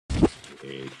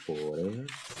Wait for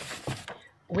it.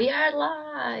 We are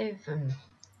live.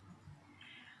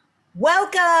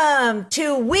 Welcome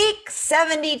to week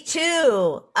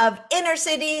 72 of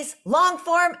InterCity's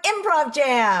long-form improv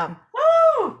jam.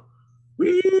 Woo!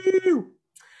 Woo!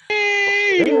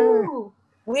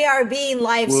 We are being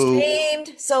live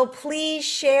streamed, so please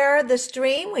share the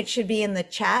stream, which should be in the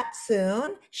chat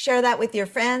soon. Share that with your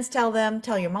friends. Tell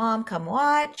your mom, come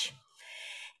watch.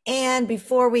 And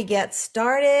before we get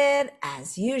started,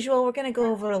 as usual, we're going to go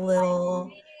over a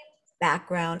little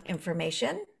background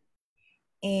information.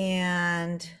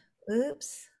 And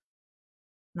oops,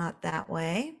 not that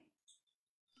way.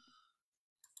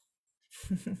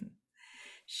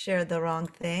 Shared the wrong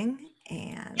thing.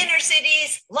 And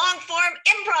InterCity's long form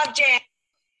improv jam.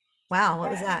 Wow, what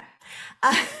was that?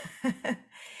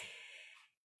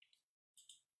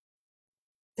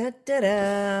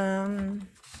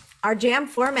 Our jam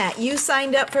format. You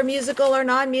signed up for musical or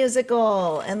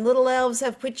non-musical, and Little Elves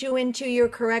have put you into your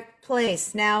correct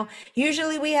place. Now,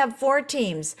 usually we have 4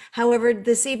 teams. However,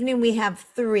 this evening we have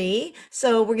 3.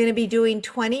 So we're going to be doing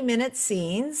 20-minute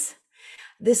scenes.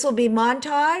 This will be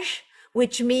montage,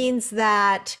 which means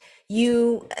that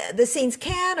the scenes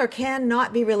can or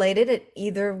cannot be related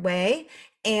either way.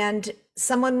 And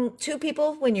 2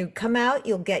 people, when you come out,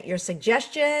 you'll get your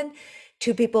suggestion.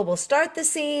 2 people will start the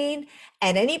scene.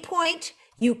 At any point,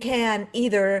 you can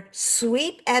either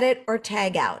sweep, edit, or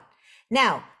tag out.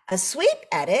 Now, a sweep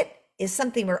edit is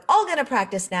something we're all going to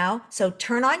practice now. So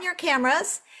turn on your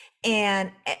cameras.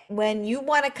 And when you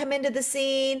want to come into the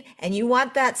scene and you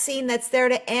want that scene that's there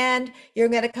to end, you're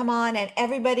going to come on and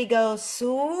everybody goes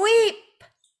sweep.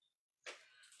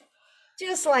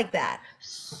 Just like that.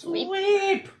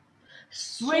 Sweep.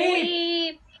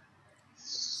 Sweep.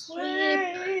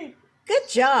 Sweep. Good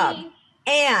job.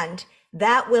 And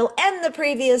that will end the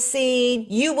previous scene.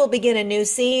 You will begin a new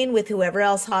scene with whoever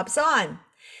else hops on.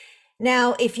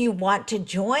 Now, if you want to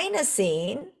join a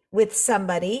scene with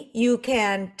somebody, you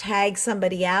can tag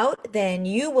somebody out, then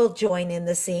you will join in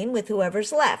the scene with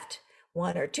whoever's left.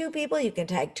 1 or 2 people, you can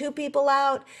tag 2 people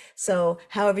out. So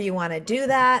however you want to do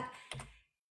that.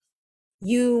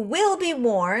 You will be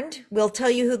warned. We'll tell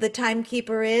you who the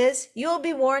timekeeper is. You'll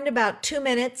be warned about 2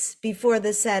 minutes before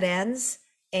the set ends.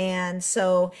 And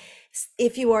so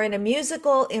if you are in a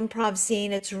musical improv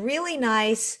scene, it's really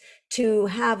nice to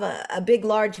have a big,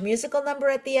 large musical number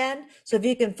at the end. So if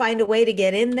you can find a way to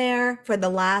get in there for the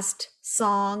last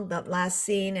song, the last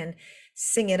scene, and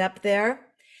sing it up there.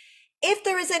 If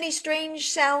there is any strange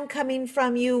sound coming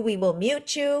from you, we will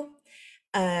mute you.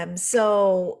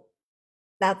 So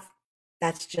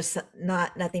that's just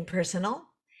nothing personal.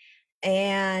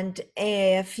 And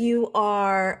if you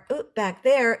are back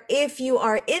there, if you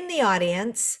are in the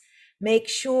audience, make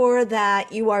sure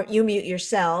that you mute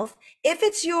yourself. If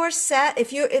it's your set,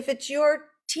 if it's your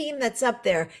team that's up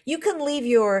there, you can leave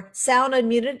your sound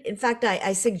unmuted. In fact,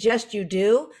 I suggest you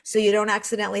do, so you don't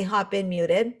accidentally hop in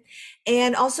muted.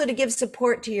 And also to give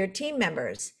support to your team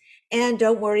members. And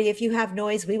don't worry, if you have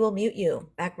noise, we will mute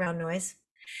you, background noise.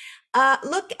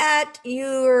 Look at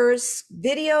your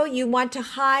video. You want to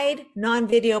hide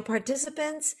non-video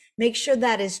participants. Make sure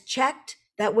that is checked.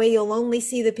 That way you'll only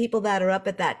see the people that are up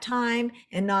at that time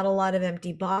and not a lot of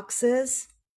empty boxes.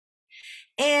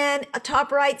 And a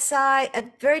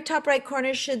very top right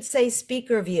corner should say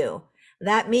speaker view.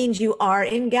 That means you are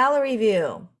in gallery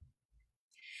view.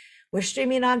 We're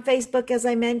streaming on Facebook, as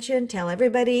I mentioned. Tell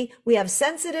everybody we have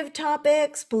sensitive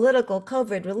topics: political,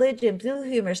 COVID, religion, blue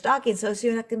humor, stalking,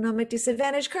 socioeconomic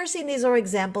disadvantage, cursing. These are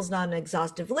examples, not an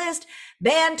exhaustive list.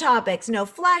 Banned topics: no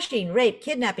flashing, rape,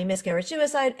 kidnapping, miscarriage,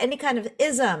 suicide, any kind of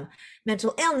ism,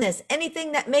 mental illness,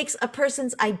 anything that makes a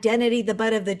person's identity the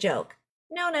butt of the joke.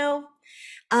 No.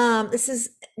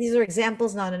 These are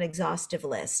examples, not an exhaustive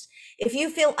list. If you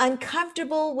feel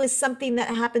uncomfortable with something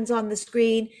that happens on the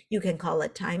screen, you can call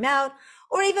it timeout,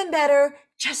 or even better,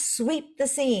 just sweep the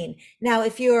scene. Now,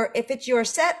 if it's your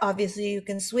set, obviously you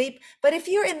can sweep, but if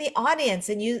you're in the audience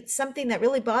and something that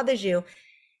really bothers you,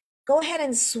 go ahead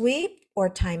and sweep or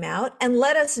timeout and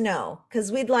let us know, because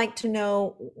we'd like to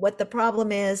know what the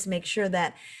problem is, make sure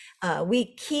that we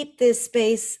keep this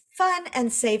space fun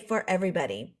and safe for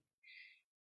everybody.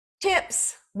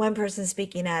 Tips: 1 person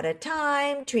speaking at a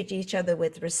time, treat each other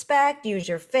with respect, use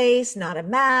your face, not a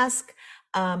mask.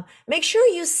 Make sure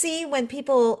you see when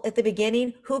people at the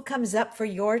beginning who comes up for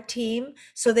your team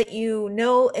so that you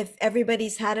know if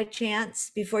everybody's had a chance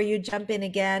before you jump in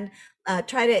again.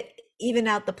 Try to even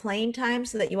out the playing time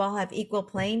so that you all have equal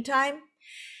playing time.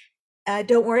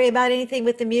 Don't worry about anything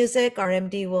with the music. Our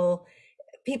MD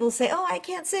people say, oh, I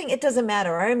can't sing. It doesn't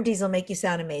matter. Our MDs will make you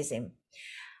sound amazing.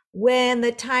 When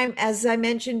the time, as I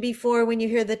mentioned before, when you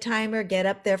hear the timer, get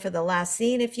up there for the last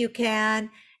scene if you can.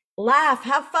 Laugh,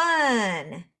 have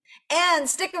fun, and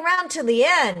stick around to the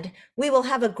end. We will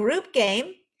have a group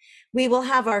game. We will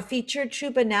have our featured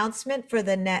troop announcement for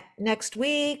the next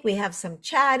week. We have some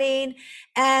chatting,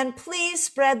 and please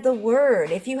spread the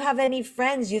word. If you have any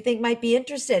friends you think might be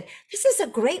interested, this is a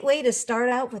great way to start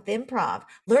out with improv.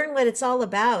 Learn what it's all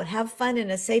about. Have fun in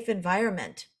a safe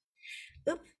environment.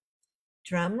 Oop.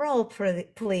 Drum roll,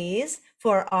 please,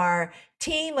 for our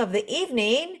team of the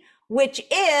evening, which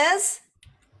is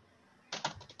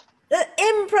the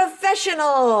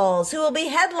Improvfessionals, who will be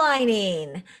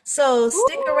headlining. So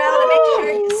stick around and make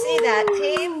sure you see that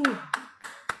team.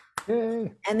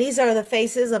 Yay. And these are the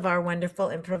faces of our wonderful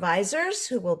improvisers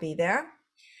who will be there.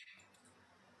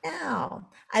 Now,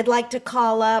 I'd like to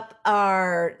call up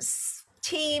our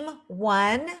team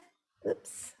one.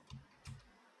 Oops.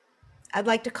 I'd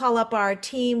like to call up our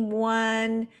team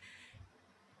one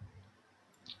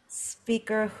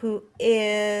speaker, who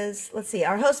is, let's see,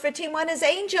 our host for team one is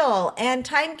Angel, and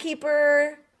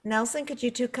Timekeeper Nelson. Could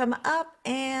you two come up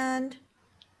and...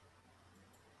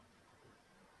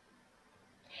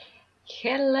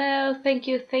 Hello, thank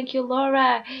you,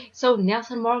 Laura. So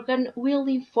Nelson Morgan will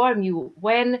inform you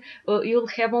when you'll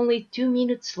have only 2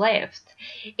 minutes left.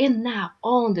 And now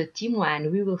on the team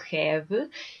one, we will have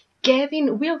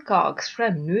Kevin Wilcox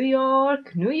from New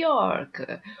York, New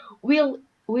York.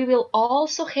 We will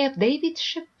also have David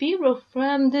Shapiro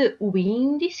from the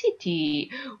Windy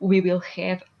City. We will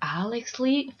have Alex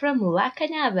Lee from La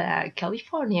Cañada,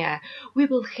 California. We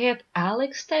will have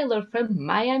Alex Taylor from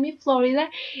Miami, Florida.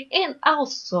 And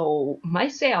also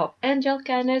myself, Angell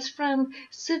Canez from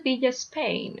Sevilla,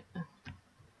 Spain.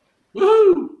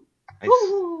 Woohoo! Nice.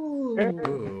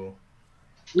 Woo!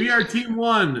 We are team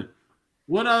one.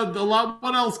 What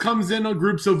else comes in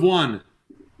groups of one?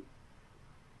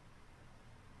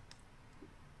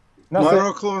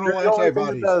 Monoclonal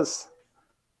antibodies.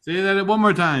 Say that one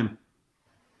more time.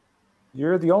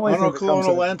 You're the only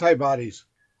monoclonal antibodies.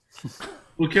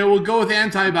 Okay, we'll go with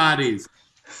antibodies.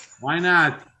 Why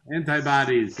not?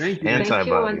 Antibodies. Thank you.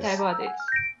 Antibodies.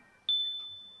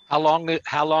 How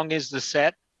long is the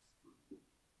set?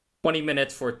 20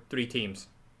 minutes for 3 teams.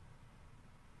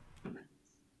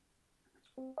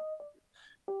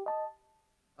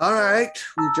 All right,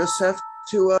 we just have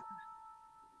to.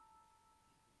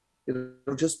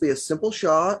 It'll just be a simple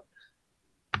shot.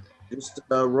 Just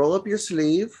roll up your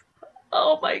sleeve.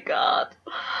 Oh my God.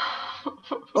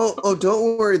 oh,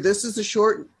 don't worry. This is a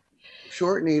short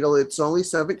needle. It's only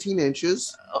 17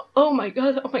 inches. Oh my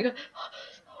God. Oh my God.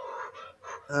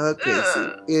 Okay,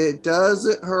 so it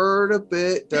doesn't hurt a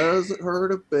bit.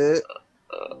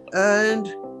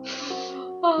 And,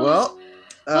 well,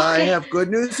 okay. I have good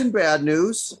news and bad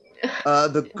news.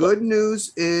 The good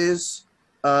news is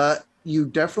you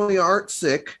definitely aren't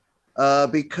sick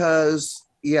because,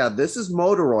 yeah, this is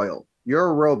motor oil. You're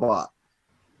a robot.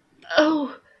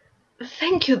 Oh,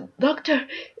 thank you, doctor.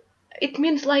 It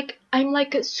means I'm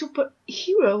like a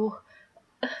superhero.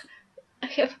 I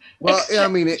have I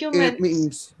mean, it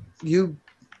means you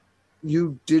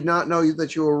did not know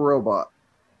that you were a robot.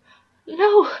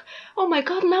 No. Oh my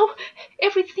God, now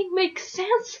everything makes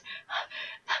sense.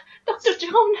 Dr.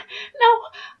 John, now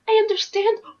I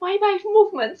understand why my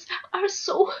movements are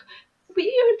so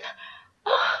weird.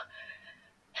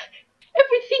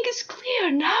 Everything is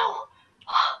clear now.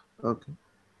 Okay.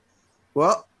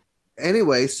 Well,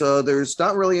 anyway, so there's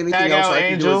not really anything else I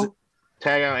can do.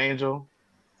 Tag out Angel.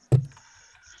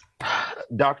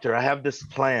 Doctor, I have this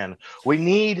plan. We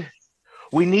need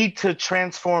to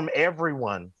transform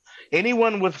everyone.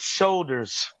 Anyone with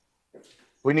shoulders,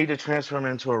 we need to transform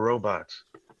into a robot.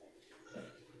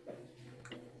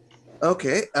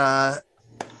 Okay.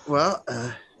 Well,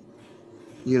 I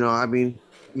mean,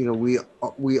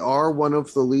 we are one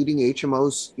of the leading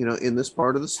HMOs, in this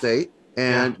part of the state,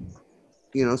 and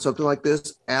something like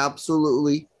this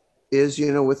absolutely is,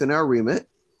 within our remit.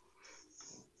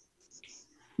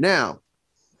 Now,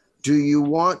 do you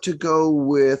want to go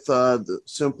with the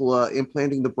simple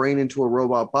implanting the brain into a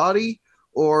robot body,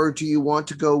 or do you want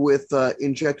to go with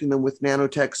injecting them with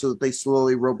nanotech so that they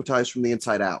slowly robotize from the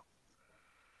inside out?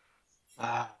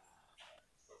 I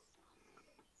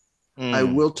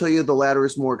will tell you the latter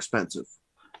is more expensive.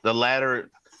 The latter,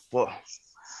 well,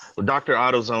 Dr.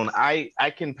 AutoZone, I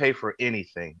can pay for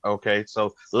anything, okay?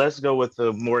 So let's go with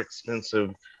the more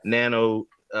expensive nano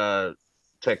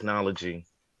technology.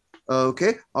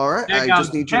 Okay, all right. I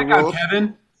just need you to roll.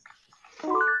 Kevin.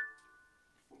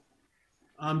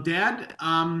 Dad,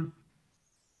 I've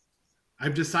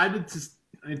decided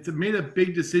it's made a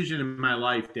big decision in my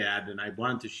life, Dad, and I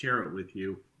wanted to share it with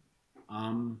you.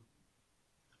 I've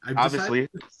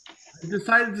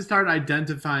decided to start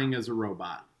identifying as a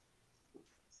robot.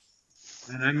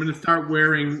 And I'm going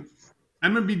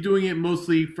to be doing it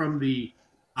mostly from the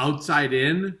outside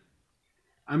in.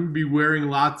 I'm going to be wearing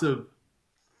lots of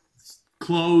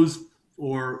clothes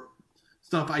or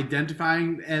stuff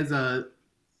identifying as a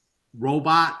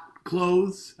robot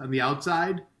clothes on the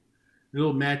outside.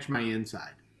 It'll match my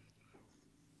inside.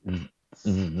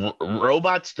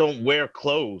 Robots don't wear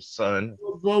clothes, son.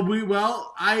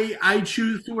 Well, I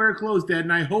choose to wear clothes, Dad,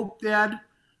 and I hope, Dad,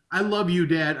 I love you,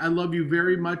 Dad. I love you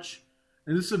very much,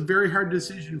 and this is a very hard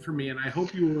decision for me, and I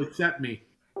hope you will accept me.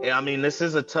 Yeah, I mean, this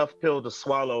is a tough pill to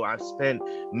swallow. I've spent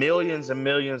millions and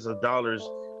millions of dollars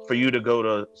for you to go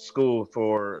to school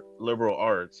for liberal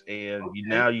arts, and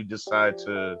now you decide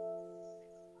to.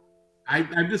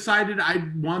 I've decided I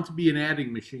want to be an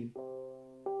adding machine.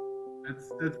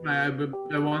 That's my. I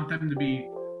want them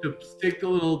to stick the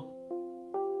little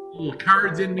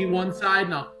cards in me one side,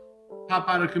 and I'll pop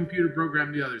out a computer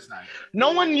program the other side.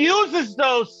 No one uses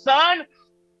those, son.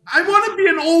 I want to be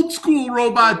an old school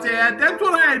robot, Dad. That's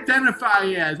what I identify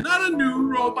as. Not a new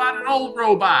robot, an old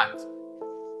robot.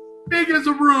 Big as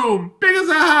a room, big as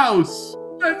a house.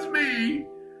 That's me.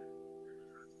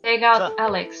 Take out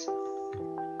Alex.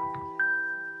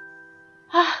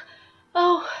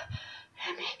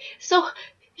 So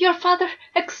your father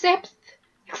accept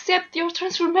your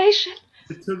transformation?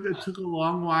 It took a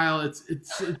long while. It's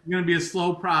going to be a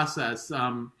slow process.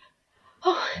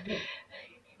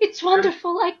 It's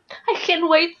wonderful. I can't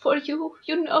wait for you.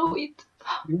 You know it.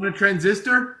 You want a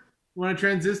transistor? You want a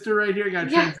transistor right here? I got a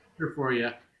transistor for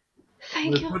you.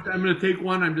 Thank you. I'm going to take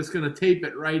one. I'm just going to tape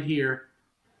it right here.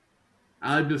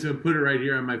 I'm just going to put it right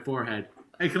here on my forehead.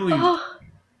 I can only use it.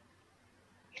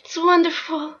 It's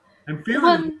wonderful. I'm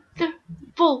feeling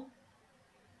wonderful.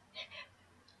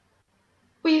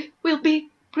 We will be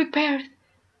prepared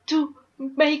to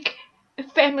make a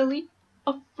family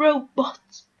of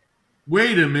robots.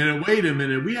 Wait a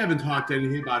minute. We haven't talked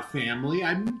anything about family.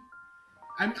 I'm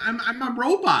a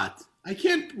robot. I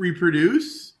can't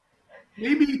reproduce.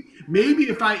 Maybe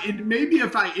if I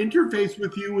interface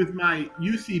with you with my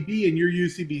UCB and your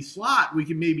UCB slot, we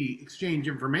can maybe exchange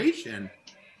information.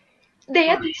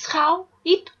 That is how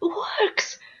it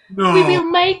works. No. We will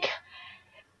make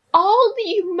all the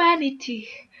humanity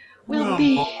will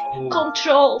be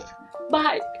controlled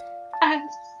by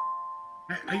us.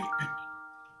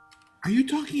 Are you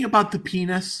talking about the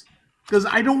penis? Because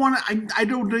I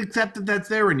don't accept that that's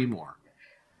there anymore.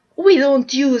 We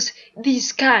don't use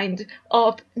this kind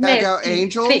of nasty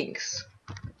Angel? things.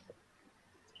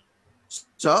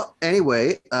 So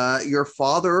anyway, your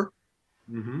father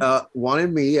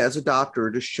wanted me as a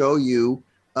doctor to show you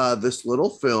this little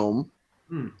film,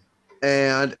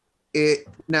 and it's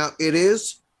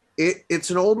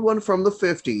an old one from the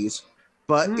 50s,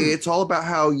 but it's all about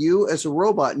how you as a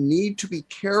robot need to be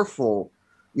careful,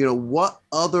 what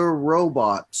other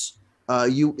robots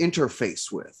you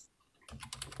interface with.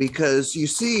 Because you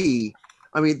see,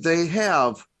 I mean, they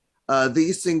have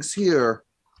these things here,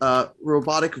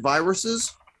 robotic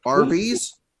viruses,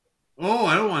 RVs. Oh,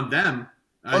 I don't want them.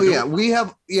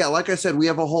 Like I said, we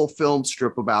have a whole film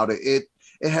strip about it.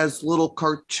 It has little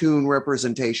cartoon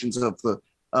representations of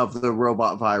the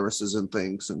robot viruses and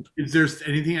things. And is there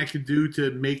anything I could do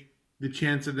to make the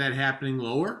chance of that happening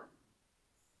lower?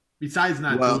 Besides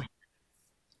not doing it?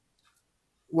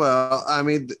 Well, I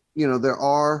mean, there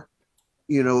are,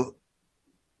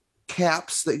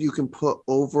 caps that you can put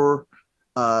over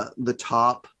the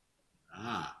top.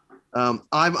 I'm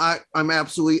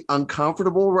absolutely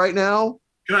uncomfortable right now.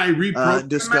 Can I reprogram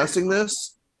discussing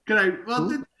this? Can I?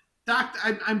 Well, Doc,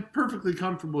 I'm perfectly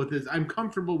comfortable with this. I'm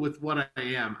comfortable with what I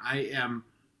am. I am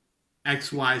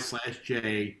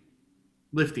XY/J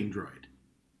lifting droid.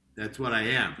 That's what I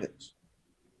am. It's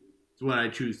what I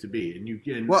choose to be. And you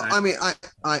can. Well, I mean,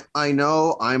 I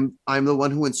know I'm the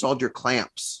one who installed your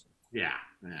clamps. Yeah.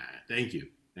 Thank you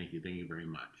very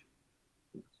much.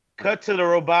 Cut to the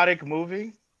robotic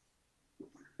movie.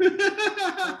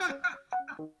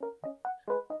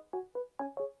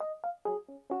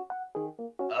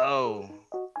 Oh,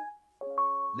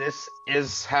 this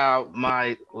is how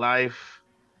my life.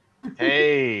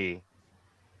 Hey.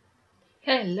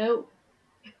 Hello.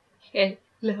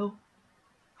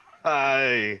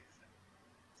 Hi.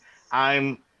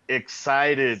 I'm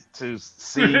excited to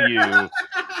see you.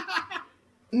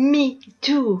 Me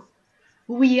too.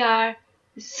 We are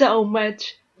so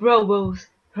much robots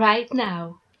right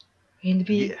now, and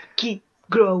we keep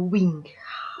growing.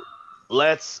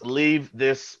 Let's leave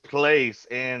this place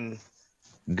and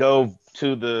Go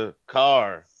to the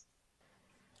car.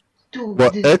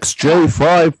 What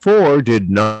XJ54 did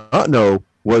not know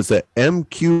was that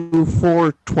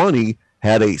MQ420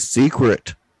 had a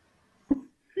secret.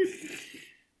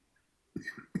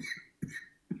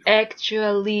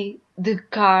 Actually, the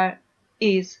car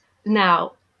is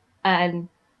now an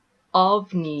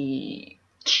ovni.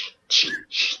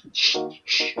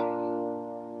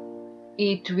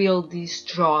 It will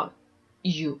destroy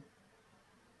you.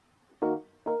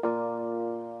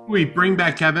 Wait, bring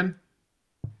back Kevin.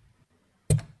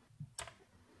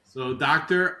 So,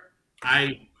 Doctor,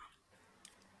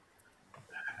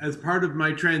 as part of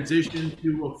my transition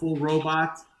to a full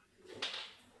robot,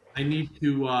 I need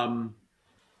to,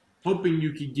 hoping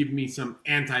you could give me some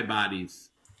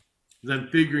antibodies. Because I'm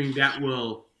figuring that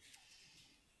will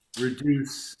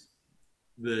reduce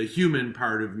the human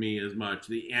part of me as much,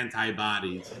 the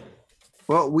antibodies.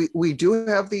 Well, we do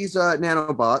have these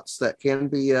nanobots that can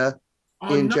be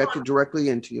injected directly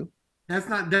into you.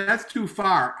 That's too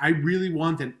far. I really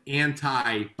want an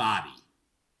antibody.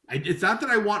 It's not that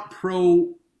I want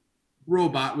pro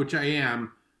robot, which I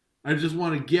am. I just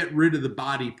want to get rid of the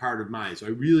body part of mine. So I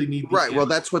really need right. Well,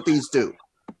 that's what these do.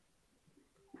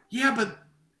 Yeah, but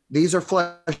these are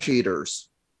flesh eaters.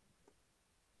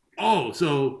 Oh,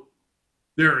 so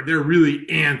they're really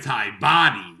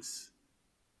antibodies.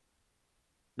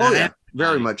 Oh yeah,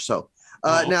 very much so.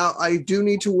 Now I do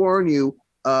need to warn you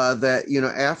that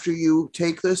after you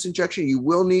take this injection, you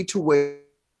will need to wait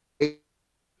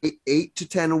 8 to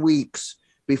 10 weeks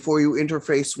before you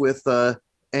interface with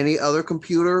any other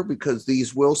computer, because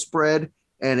these will spread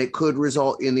and it could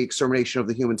result in the extermination of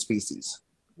the human species.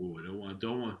 Oh, I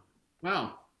don't want.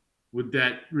 Well, would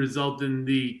that result in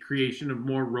the creation of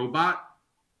more robot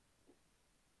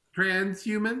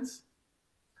transhumans?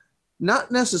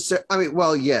 Not necessarily. I mean,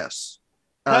 well, yes.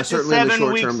 Cut certainly in the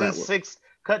short term,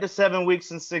 cut to 7 weeks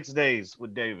and 6 days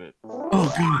with David.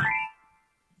 Oh God!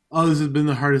 Oh, this has been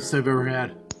the hardest I've ever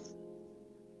had.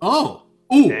 Oh,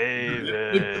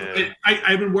 David. I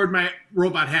haven't worn my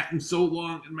robot hat in so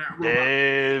long. In my robot.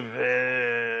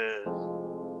 David,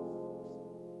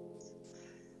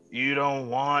 you don't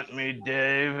want me,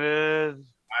 David.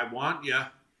 I want you.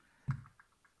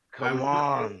 Come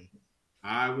on.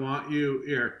 I want you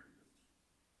here.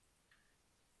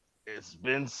 It's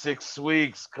been 6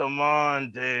 weeks. Come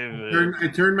on, David. I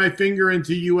turned my finger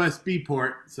into USB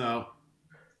port, so.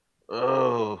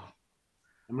 Oh.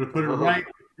 I'm gonna put it right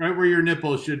where your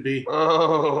nipples should be.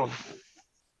 Oh.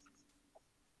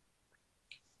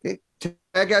 Okay.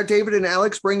 Tag out David and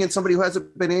Alex. Bring in somebody who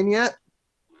hasn't been in yet,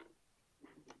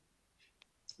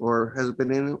 or hasn't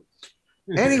been in.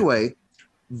 Anyway,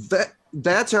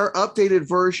 that's our updated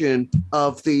version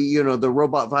of the the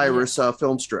robot virus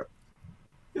film strip.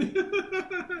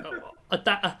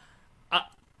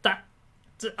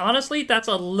 Honestly, that's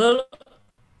a little.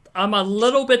 I'm a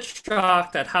little bit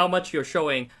shocked at how much you're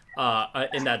showing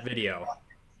in that video.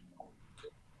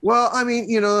 Well, I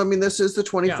mean, this is the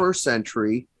 21st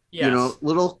century. Yes.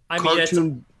 Little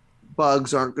cartoon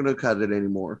bugs aren't going to cut it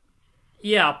anymore.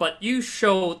 Yeah, but you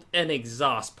showed an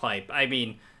exhaust pipe. I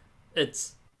mean,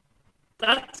 that's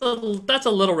a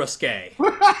little risque.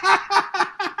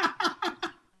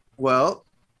 Well,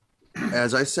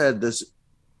 as I said,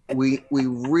 we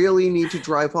really need to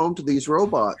drive home to these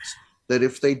robots that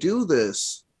if they do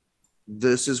this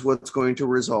is what's going to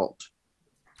result.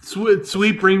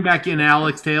 Sweet, bring back in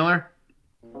Alex Taylor.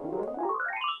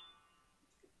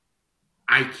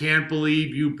 I can't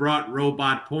believe you brought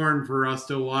robot porn for us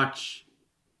to watch.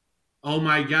 Oh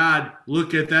my God,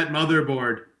 look at that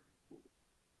motherboard.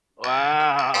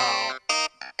 Wow.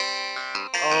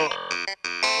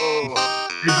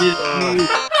 I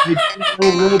didn't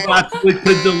know robots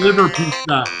could deliver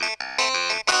pizza.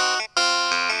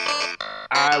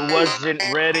 I wasn't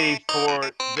ready for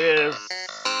this.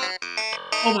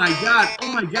 Oh my God!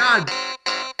 Oh my God!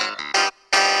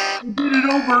 He did it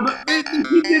over. He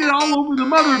did it all over the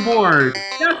motherboard.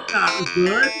 That's not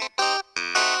good.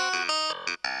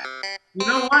 You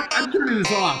know what? I'm turning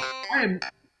this off.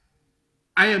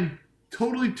 I am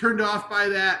totally turned off by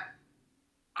that.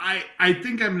 I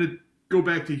think I'm gonna go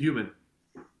back to human.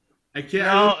 I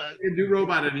can't do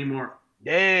robot anymore.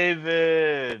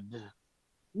 David.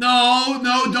 No,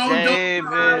 don't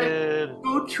David.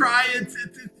 don't try it. It's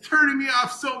turning me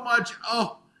off so much.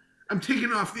 Oh, I'm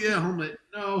taking off the helmet.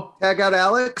 No. Tag out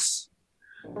Alex.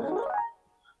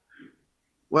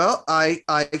 Well, I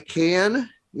can,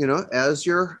 as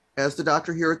the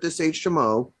doctor here at this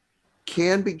HMO,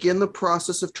 can begin the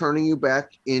process of turning you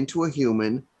back into a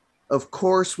human. Of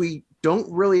course, we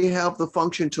don't really have the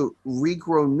function to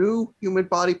regrow new human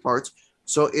body parts,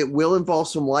 So it will involve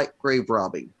some light grave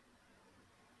robbing.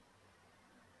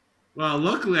 Well,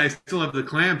 luckily I still have the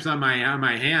clamps on my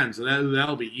hands, so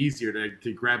that'll be easier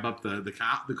to grab up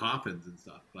the coffins and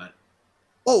stuff. But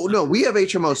oh no, we have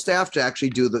HMO staff to actually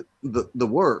do the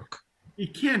work.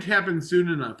 It can't happen soon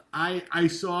enough. I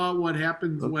saw what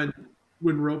happens when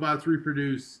robots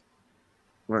reproduce.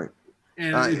 Right.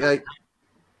 And Take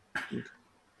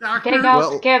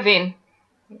out Kevin.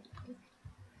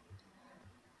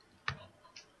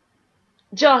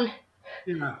 John,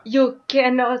 you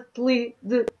cannot leave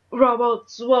the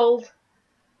robots world.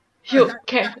 You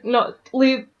cannot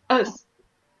leave us.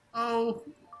 Oh,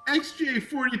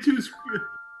 XJ42's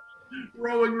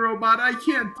rowing robot. I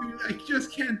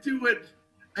just can't do it.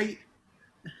 I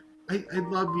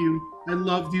love you. I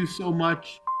loved you so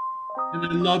much. And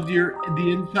I loved the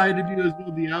inside of you as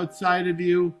well, the outside of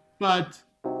you. But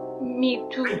me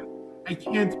too. I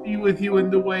can't be with you in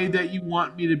the way that you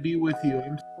want me to be with you.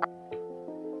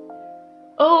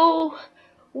 Oh,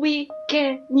 we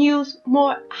can use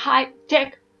more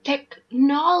high-tech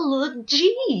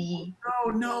technology.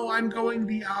 No, I'm going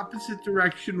the opposite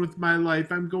direction with my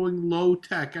life. I'm going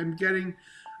low-tech. I'm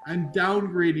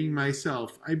downgrading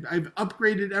myself. I've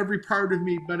upgraded every part of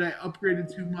me, but I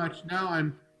upgraded too much. Now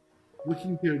I'm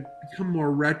looking to become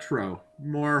more retro,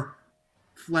 more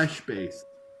flesh-based.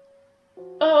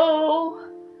 Oh,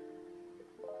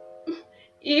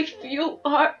 if you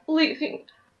are leaving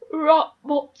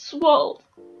Robert's world,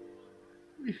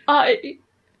 I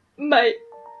may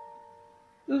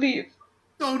leave.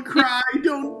 Don't cry!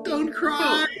 Don't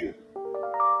cry!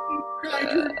 Don't cry,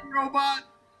 Dirty Robot!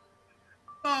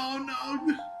 Oh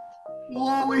no! We'll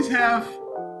always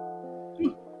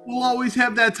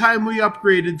have that time we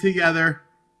upgraded together.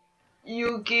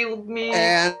 You killed me.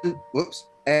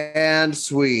 And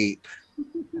sweep.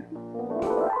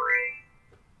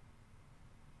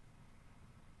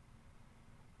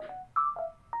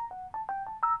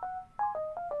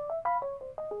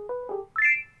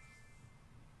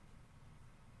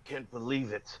 Can't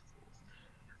believe it.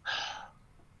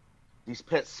 These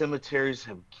pet cemeteries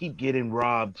keep getting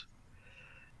robbed.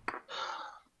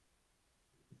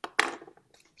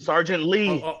 Sergeant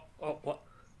Lee. What?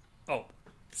 Oh,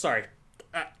 sorry.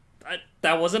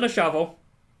 That wasn't a shovel.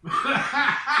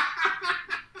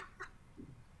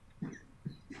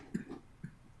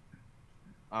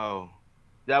 Oh,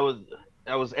 that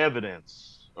was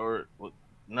evidence, or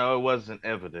no, it wasn't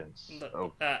evidence.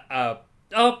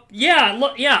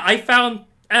 Yeah, I found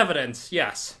evidence.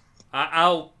 Yes,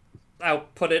 I'll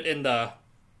put it in the.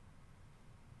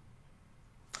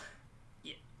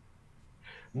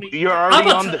 You're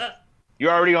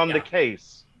already on the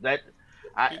case.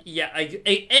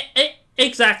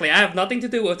 Exactly. I have nothing to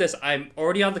do with this. I'm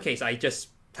already on the case. I just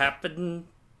happen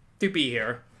to be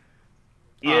here.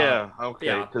 Yeah. Okay.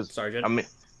 Yeah, Because Sergeant. I mean,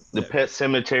 the pet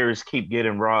cemeteries keep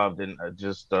getting robbed, and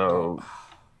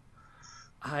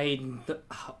I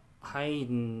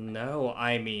know.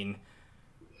 I mean,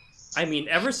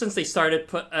 ever since they started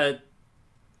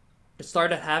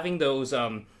having those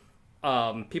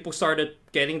people started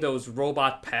getting those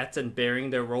robot pets and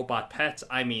burying their robot pets.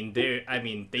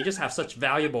 They just have such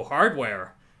valuable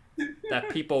hardware that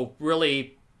people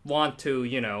really want to,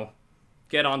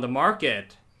 get on the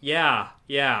market. Yeah.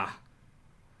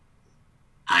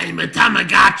 I'm a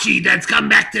Tamagotchi that's come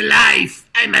back to life.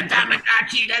 I'm a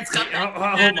Tamagotchi that's come back to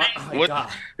life. Oh my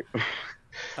God.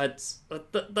 It's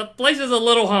the place is a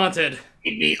little haunted.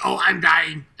 Oh, I'm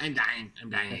dying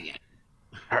again.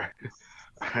 All right.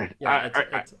 Yeah,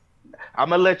 I'm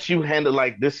gonna let you handle.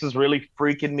 This is really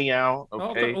freaking me out.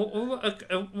 Okay.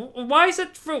 Why is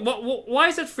it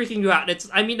freaking you out?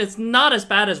 It's not as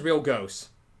bad as real ghosts.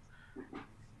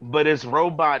 But it's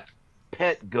robot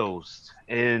pet ghosts,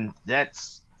 and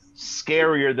that's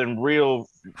scarier than real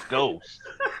ghosts.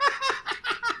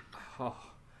 Oh.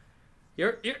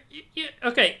 You're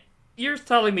okay. You're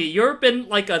telling me you've been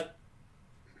like a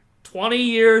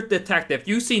 20-year detective.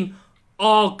 You've seen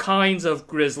all kinds of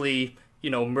grisly,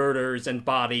 murders and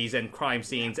bodies and crime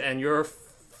scenes, and you're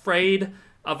afraid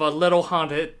of a little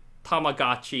haunted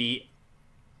Tamagotchi.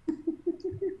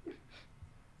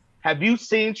 Have you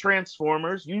seen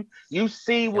Transformers? You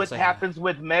see what happens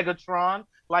with Megatron?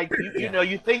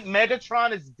 You think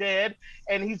Megatron is dead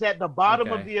and he's at the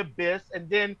bottom of the abyss, and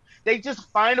then they just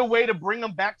find a way to bring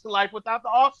him back to life without the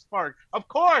AllSpark. Of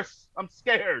course, I'm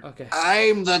scared. Okay.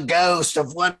 I'm the ghost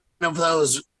of one of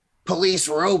those police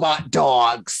robot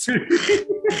dogs. See?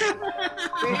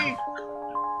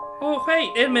 Oh,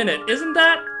 wait a minute. Isn't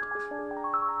that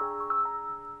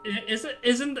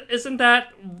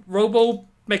Robo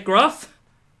McGruff?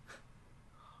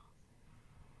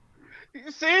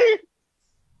 You see?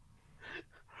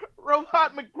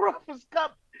 Robot McGruff is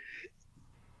coming.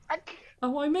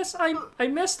 Oh, I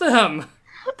missed him.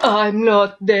 I'm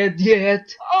not dead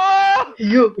yet. Oh!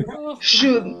 You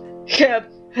should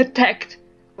have attacked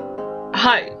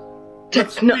high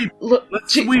technology.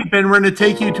 Let's sweep, and we're going to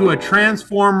take you to a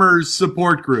Transformers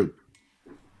support group.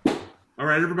 All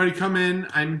right, everybody, come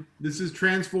in. This is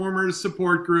Transformers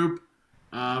support group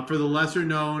for the lesser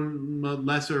known,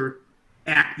 lesser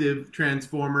active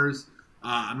Transformers.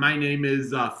 My name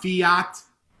is Fiat.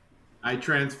 I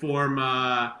transform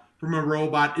from a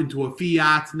robot into a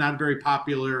Fiat. Not a very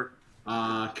popular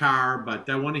car, but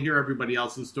I want to hear everybody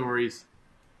else's stories.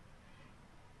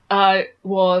 I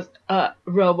was a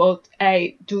robot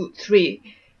A23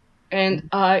 and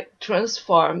I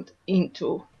transformed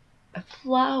into a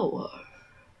flower.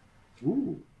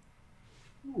 Ooh.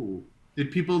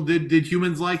 Did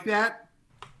humans like that?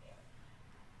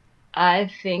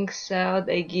 I think so.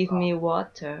 They give me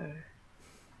water.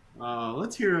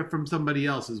 Let's hear it from somebody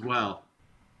else as well.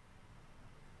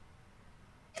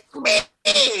 Me,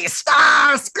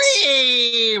 Starscream.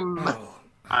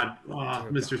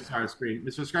 Mr. Starscream.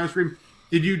 Mr. Starscream,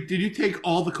 did you take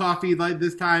all the coffee like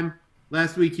this time?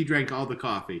 Last week he drank all the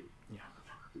coffee. Yeah.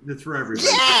 That's for everybody.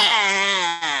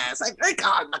 Yes, I drink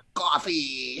all the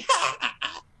coffee.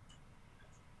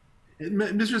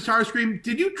 Mr. Starscream,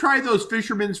 did you try those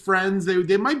Fisherman's Friends?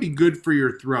 They might be good for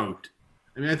your throat.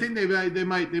 I mean, I think they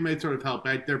might sort of help.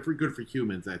 They're good for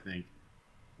humans, I think.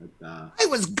 But, I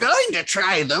was going to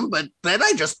try them, but then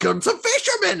I just killed some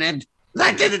fishermen, and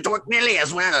that didn't work nearly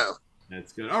as well.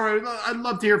 That's good. All right, I'd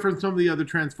love to hear from some of the other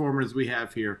Transformers we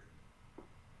have here.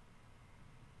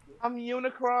 I'm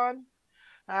Unicron.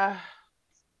 I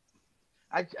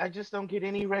just don't get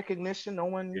any recognition. No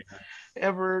one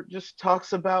ever just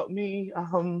talks about me.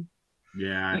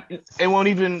 Yeah. They won't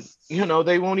even make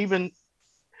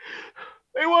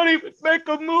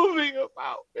a movie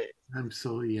about me.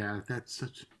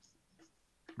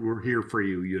 We're here for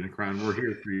you, Unicron. We're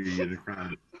here for you,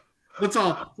 Unicron. Let's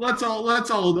all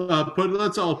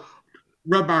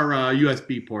rub our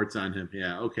USB ports on him.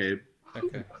 Yeah, okay.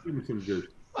 Okay. Give him some good.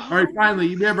 All right,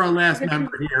 finally, we have our last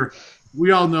member here.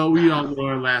 We all know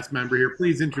our last member here.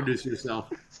 Please introduce yourself.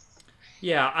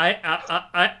 Yeah,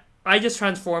 I just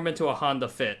transform into a Honda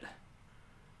Fit.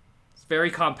 It's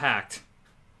very compact.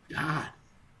 God.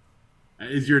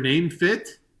 Is your name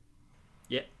Fit?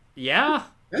 Yeah.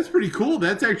 That's pretty cool.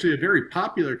 That's actually a very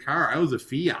popular car. I was a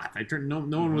Fiat. No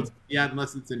one was a Fiat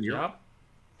unless it's in Europe.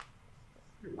 Yep.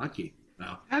 You're lucky.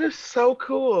 Wow. That is so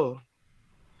cool.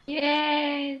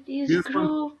 Yeah, this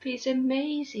group is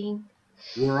amazing.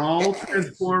 We're all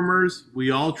Transformers.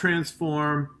 We all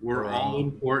transform. We're all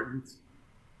important.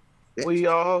 We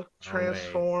all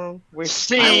transform. I will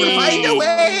find a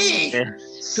way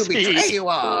to betray you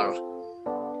all.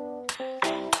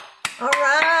 All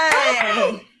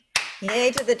right.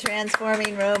 Yay to the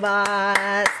transforming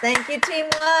robots. Thank you, Team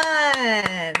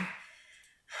One.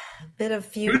 Bit of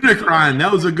future. Unicron.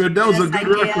 That was a good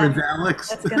reference, Alex.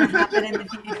 What's going to happen in the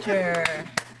future?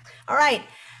 All right.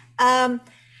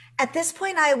 At this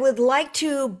point, I would like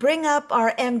to bring up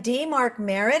our MD, Mark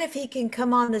Meritt, if he can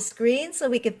come on the screen so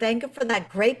we could thank him for that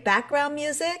great background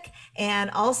music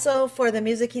and also for the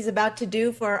music he's about to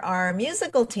do for our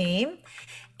musical team.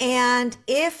 And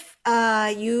if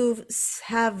you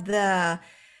have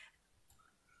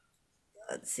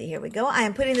let's see, here we go. I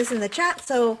am putting this in the chat.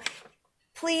 So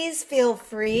please feel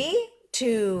free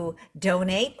to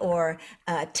donate or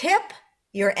tip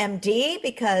your MD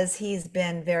because he's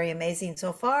been very amazing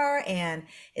so far. And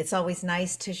it's always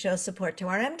nice to show support to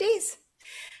our MDs.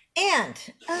 And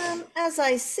as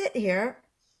I sit here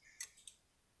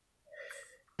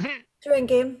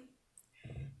drinking,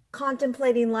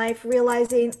 contemplating life,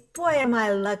 realizing, boy, am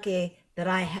I lucky that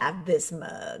I have this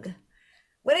mug.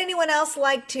 Would anyone else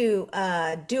like to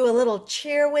do a little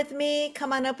cheer with me?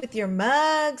 Come on up with your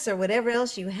mugs or whatever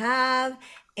else you have.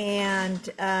 And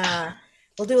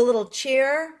we'll do a little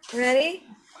cheer. Ready?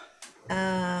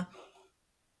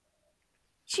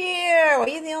 Cheer. Are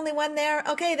you the only one there?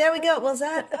 Okay, there we go. Was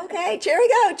that? Okay, here we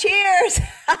go. Cheers.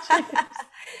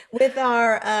 With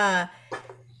our...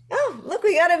 oh, look,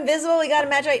 we got invisible. We got a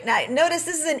match right now. Notice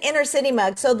this is an InterCity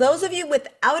mug. So those of you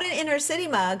without an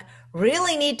InterCity mug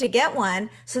really need to get one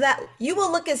so that you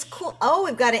will look as cool. Oh,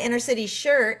 we've got an InterCity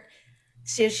shirt.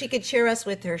 So she could cheer us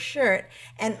with her shirt.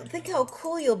 And think how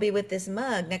cool you'll be with this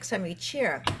mug next time we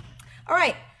cheer. All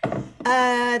right.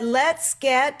 Let's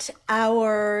get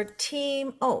our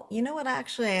team. Oh, you know what?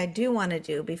 Actually, I do want to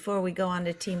do before we go on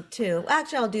to team two.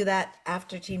 Actually, I'll do that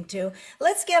after team two.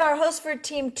 Let's get our host for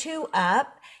team two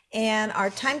up. And our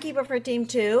timekeeper for team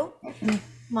two,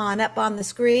 come on up on the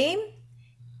screen.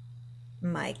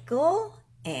 Michael,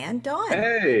 and Dawn.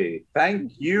 Hey,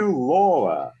 thank you,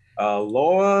 Laura.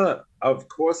 Laura, of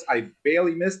course, I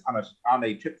barely missed on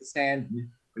a trip to San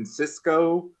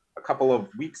Francisco a couple of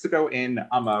weeks ago. And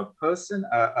I'm a person.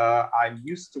 I'm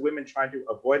used to women trying to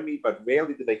avoid me, but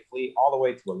rarely do they flee all the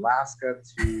way to Alaska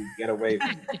to get away from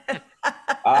me.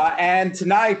 And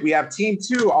tonight we have Team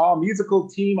 2, our musical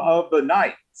team of the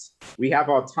night. We have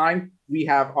our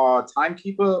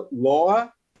timekeeper,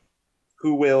 Laura,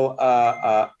 who will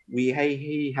we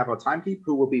have a timekeeper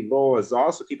who will be Laura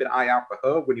Zaro, so keep an eye out for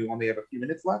her when you only have a few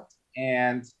minutes left.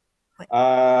 And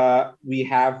we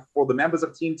have, for the members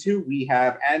of Team 2, we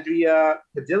have Andrea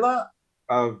Padilla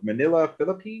of Manila,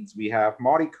 Philippines. We have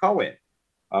Marty Cohen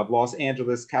of Los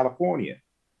Angeles, California.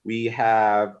 We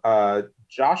have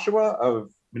Joshua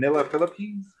of Manila,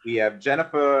 Philippines. We have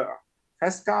Jennifer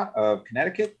Prescott of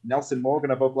Connecticut, Nelson Morgan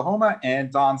of Oklahoma,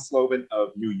 and Don Slovan of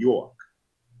New York.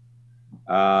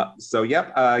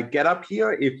 Get up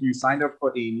here if you signed up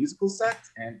for a musical set,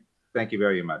 and thank you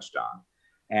very much, Don.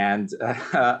 And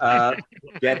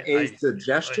get a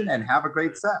suggestion and have a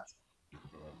great set.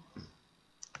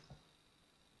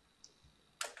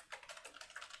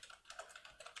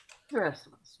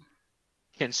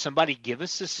 Can somebody give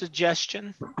us a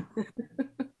suggestion?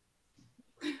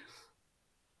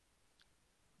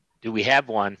 Do we have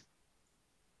one?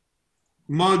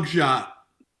 Mugshot.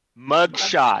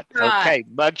 Mugshot. Okay,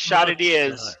 mugshot it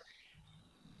is.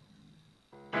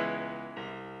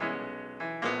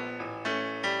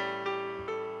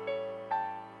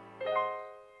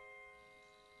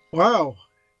 Wow.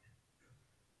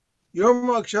 Your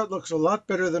mugshot looks a lot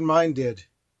better than mine did.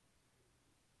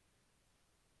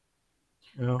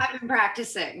 You know, I've been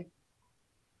practicing.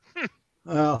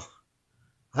 well,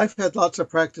 I've had lots of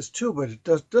practice too, but it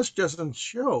just doesn't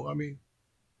show. I mean,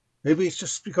 maybe it's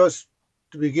just because,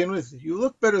 to begin with, you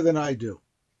look better than I do.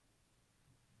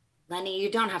 Lenny,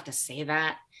 you don't have to say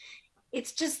that.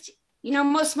 It's just, you know,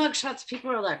 most mugshots,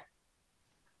 people are like,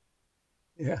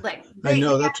 yeah, I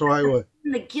know. That's why I was.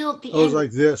 The guilt, the I was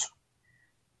like this.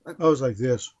 I was like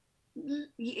this.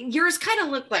 Yours kind of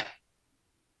looked like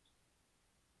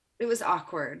it was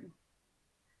awkward.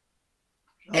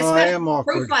 Oh, I am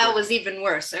awkward. Profile was even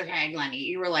worse. Okay, Lenny,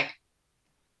 you were like,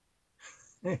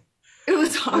 it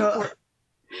was awkward.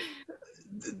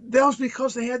 That was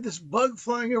because they had this bug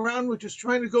flying around, which was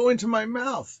trying to go into my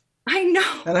mouth. I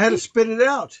know. And I had to spit it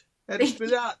out. I had to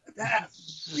spit it out.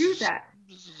 Do that.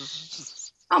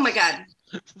 Oh my God.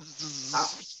 Oh.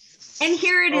 And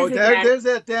here it is again. There's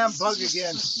that damn bug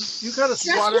again. You gotta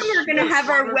swat it. That's when we're gonna have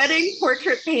our wedding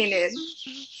portrait painted.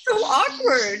 So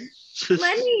awkward.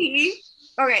 Lenny.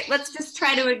 Okay, let's just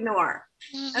try to ignore.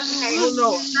 Okay. Oh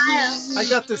no. I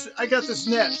got this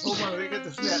net. Hold on, I got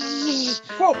this net.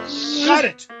 Whoa, got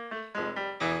it.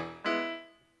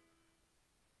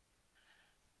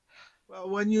 Well,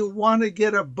 when you want to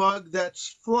get a bug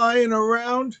that's flying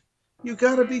around, you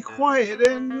gotta be quiet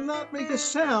and not make a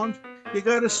sound. You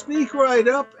gotta sneak right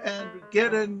up and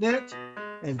get a net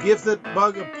and give the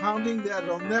bug a pounding that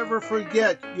it'll never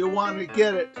forget you want to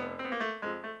get it.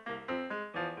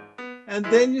 And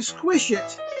then you squish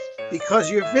it because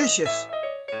you're vicious.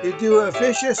 You do a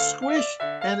vicious squish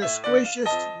and a squishious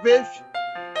fish,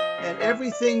 and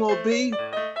everything will be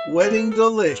wedding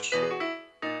delish.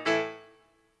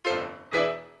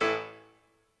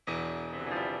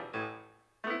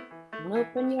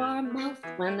 Open your mouth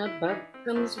when a bug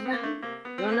comes round.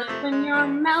 Don't open your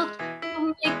mouth,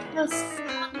 don't make a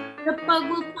sound. The bug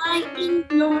will fly in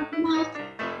your mouth.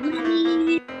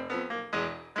 Lenny.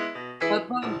 The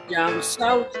bug down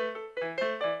south.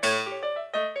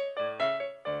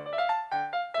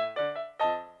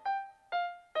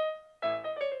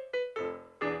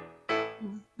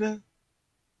 Yeah.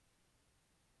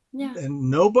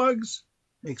 And no bugs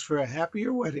makes for a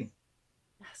happier wedding.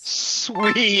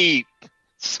 Sweet.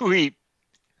 Sweet.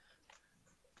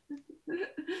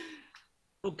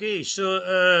 Okay,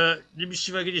 so let me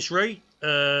see if I get this right.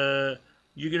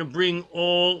 You're gonna bring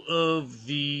all of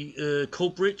the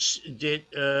culprits that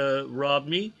robbed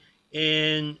me,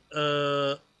 and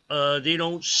they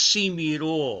don't see me at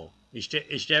all. Is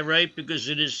that right? Because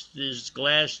of this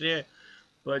glass there,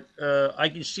 but I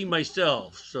can see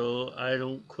myself, so I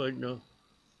don't quite know.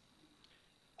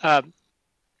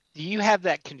 Do you have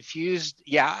that confused?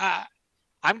 Yeah,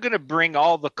 I'm going to bring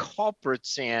all the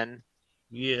culprits in.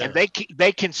 Yeah. And they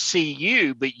can see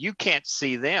you, but you can't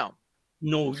see them.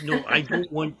 No, I don't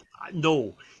want.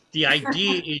 No, the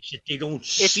idea is that they don't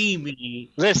see me.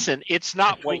 Listen, it's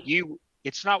not what you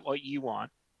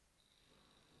want.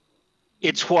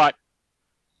 It's what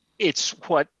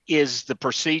is the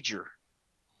procedure.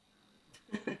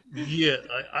 Yeah,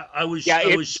 I was Yeah,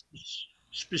 I was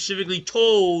specifically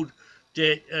told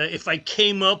that if I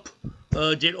came up,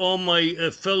 that all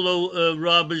my fellow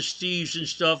robbers, thieves, and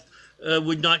stuff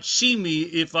would not see me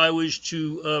if I was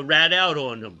to rat out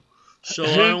on them. So I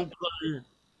who don't.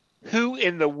 who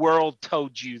in the world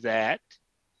told you that?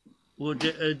 Well, they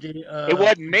It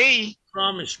wasn't me.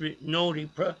 promised me. No,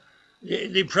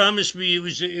 they promised me it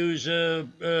was a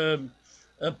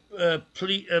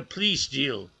police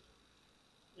deal.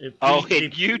 Oh,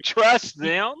 and you trust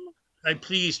them? I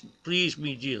please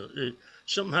me deal.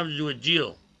 Something having to do with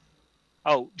deal.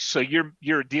 Oh, so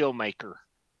you're a deal maker.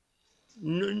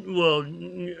 Well,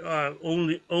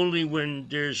 only when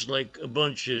there's like a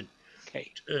bunch of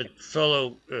Okay.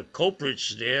 fellow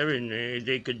culprits there, and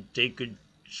they could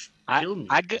I kill me.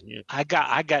 I got Yeah.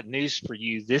 I got news for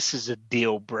you. This is a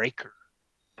deal breaker.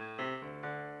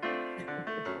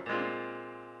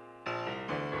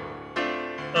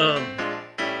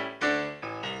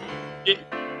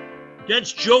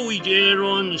 That's Joey there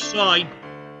on the side,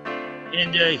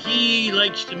 and he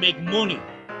likes to make money.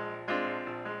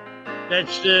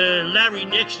 That's Larry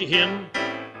next to him,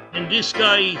 and this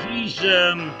guy, he's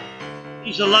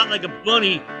a lot like a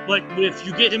bunny, but if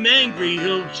you get him angry,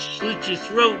 he'll slit your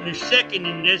throat in a second,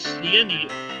 and that's the end of you.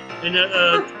 And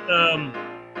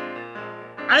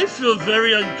I feel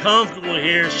very uncomfortable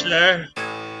here, sir.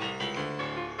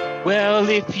 Well,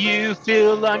 if you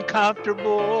feel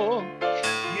uncomfortable,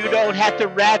 you don't have to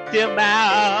rat them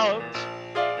out.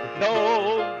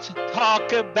 Don't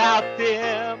talk about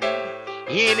them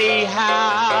anyhow.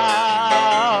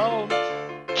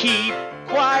 Keep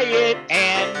quiet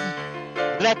and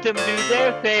let them do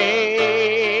their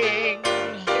thing.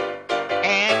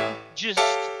 And just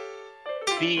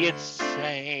be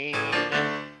insane.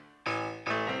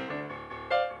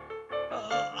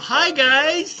 Hi,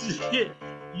 guys.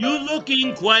 You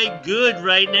looking quite good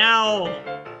right now.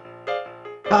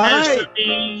 Hi,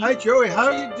 hi, Joey. How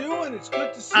are you doing? It's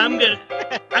good to see I'm you.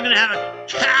 gonna have a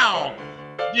cow.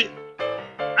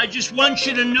 I just want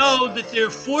you to know that they're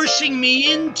forcing me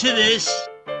into this.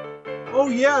 Oh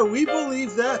yeah, we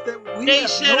believe that. They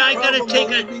said I gotta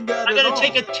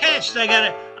take a test. I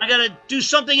gotta do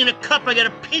something in a cup. I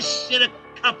gotta piss in a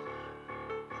cup.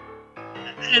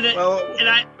 And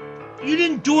you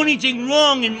didn't do anything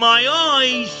wrong in my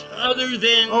eyes, other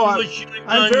than what you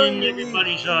had done in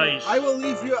everybody's eyes. I will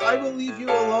leave you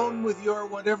alone with your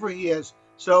whatever he is.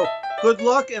 So good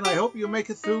luck, and I hope you make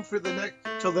it through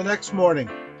till the next morning.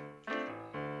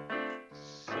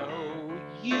 So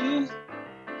you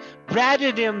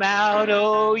ratted him out,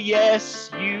 oh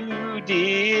yes you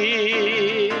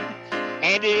did,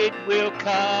 and it will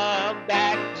come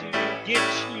back to get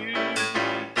you.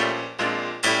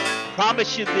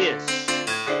 Promise you this.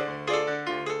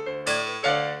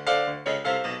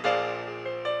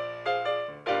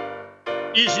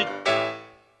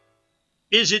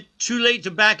 Is it too late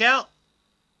to back out?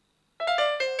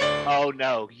 Oh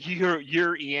no,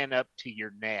 you're in up to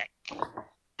your neck.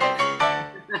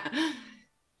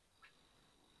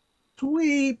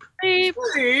 Sweep. Sweep.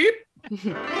 Sweep.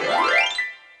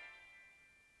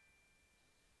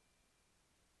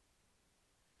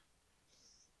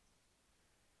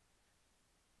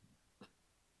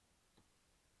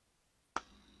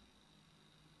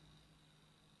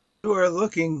 You are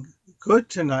looking good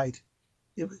tonight.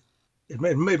 It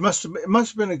must have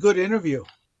been a good interview.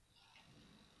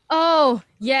 Oh,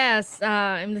 yes.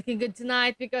 I'm looking good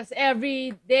tonight because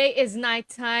every day is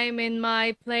nighttime in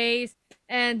my place.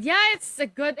 And yeah, it's a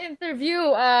good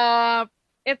interview.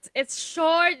 It's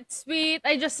short, it's sweet.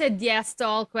 I just said yes to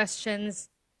all questions.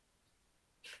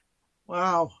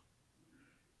 Wow.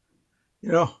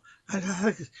 You know,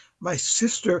 my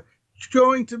sister is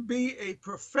going to be a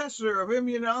professor of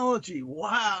immunology.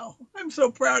 Wow. I'm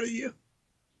so proud of you.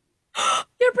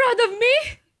 You're proud of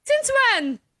me? Since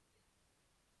when?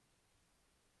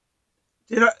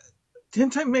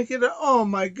 Didn't I make it? Oh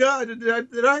my God!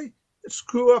 Did I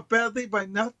screw up badly by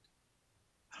not?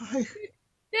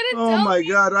 Oh my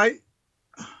God!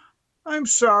 I'm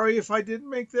sorry if I didn't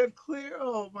make that clear.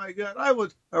 Oh my God! I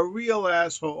was a real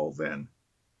asshole then.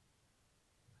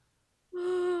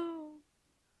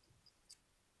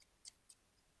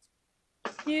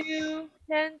 You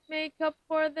can't make up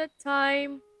for the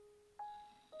time.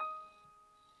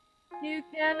 You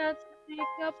cannot make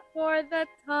up for the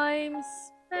time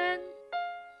spent.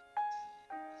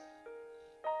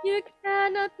 You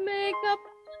cannot make up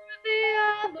for the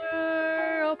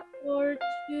other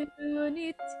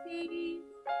opportunities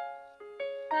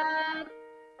that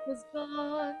was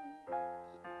gone.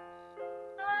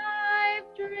 I've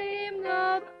dreamed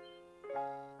of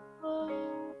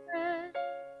open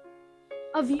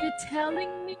of you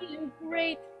telling me I'm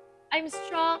great, I'm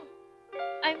strong,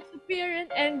 I'm superior,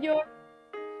 and you're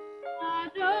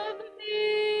proud of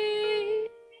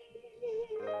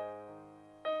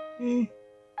me.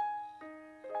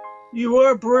 You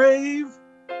are brave,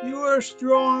 you are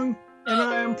strong, and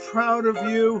I am proud of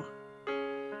you.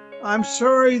 I'm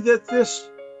sorry that this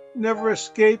never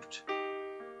escaped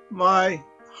my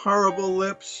horrible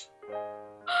lips,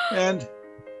 and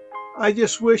I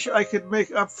just wish I could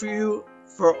make up for you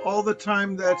for all the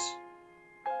time that's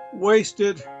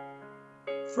wasted.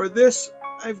 For this,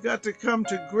 I've got to come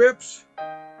to grips,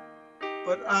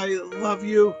 but I love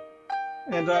you,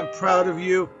 and I'm proud of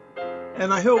you,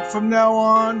 and I hope from now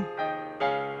on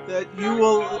that you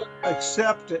will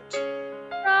accept it.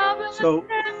 So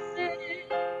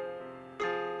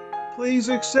please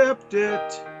accept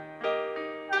it.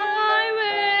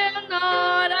 I will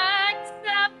not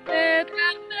accept it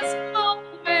at this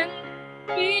moment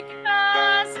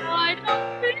because I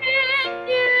don't think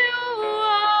you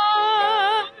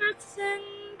are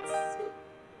sincere.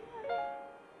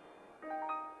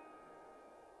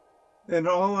 And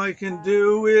all I can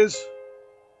do is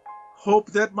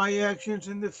hope that my actions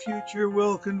in the future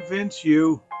will convince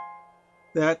you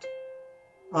that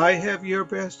I have your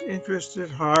best interest at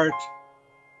heart.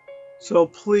 So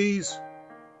please,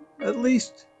 at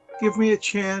least give me a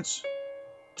chance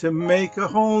to make a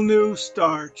whole new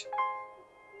start.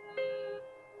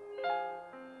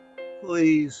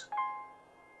 Please.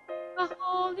 A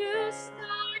whole new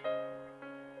start.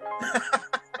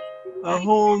 A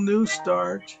whole new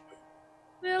start.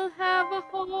 We'll have a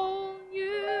whole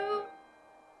new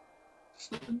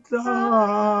start.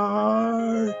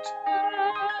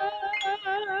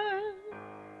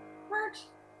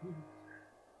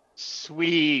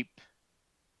 Sweep.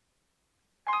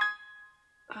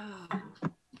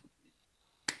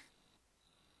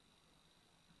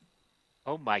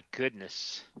 Oh my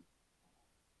goodness.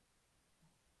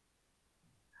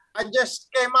 I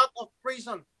just came out of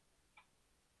prison.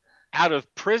 Out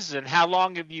of prison? How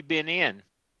long have you been in?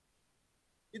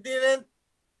 You didn't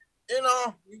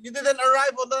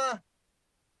arrive on the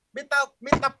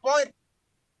meet-up point.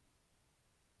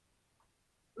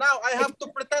 Now I have to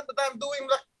pretend that I'm doing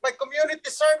my community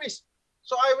service,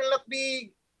 so I will not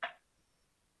be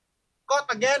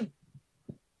caught again.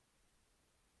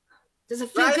 Does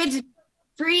it feel good to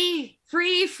be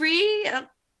free?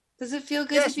 Does it feel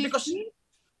good to be because free?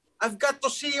 I've got to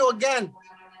see you again.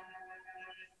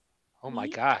 Oh my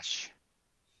gosh.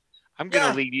 I'm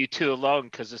gonna leave you two alone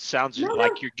because it sounds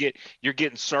like you're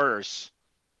getting sirs.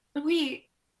 Wait.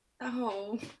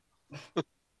 Oh.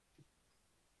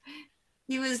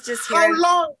 He was just here. How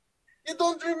long? You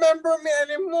don't remember me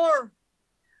anymore.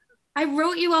 I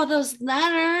wrote you all those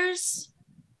letters.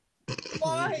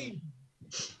 Why?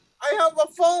 I have a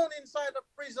phone inside the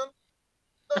prison.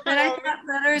 But I thought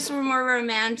letters were more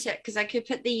romantic because I could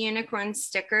put the unicorn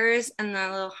stickers and the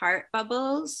little heart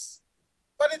bubbles.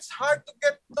 But it's hard to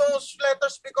get those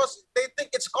letters because they think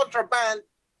it's contraband.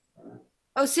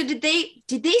 Oh, so did they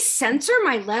censor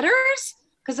my letters?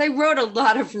 Because I wrote a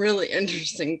lot of really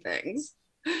interesting things.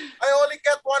 I only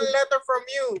got one letter from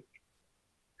you.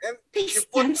 And they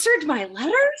censored my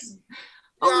letters?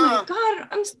 Yeah. Oh my God,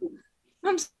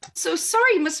 I'm so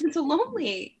sorry. You must have been so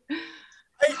lonely.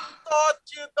 I thought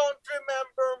you don't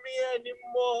remember me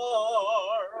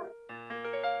anymore.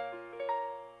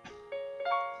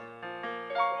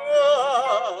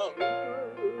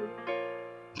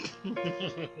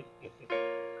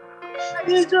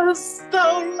 I just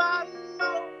don't like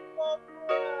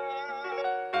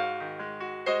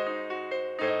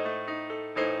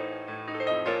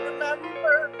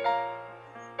remember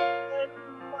in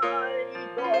my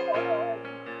dog.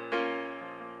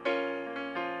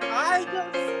 I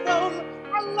just don't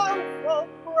allow for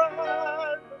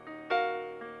bread.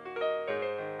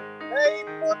 They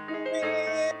put me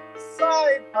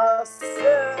inside a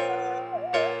cell.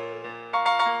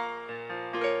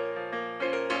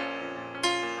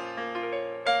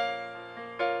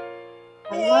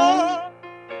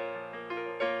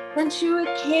 Sent you a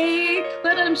cake,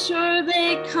 but I'm sure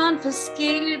they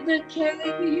confiscated the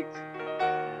cake.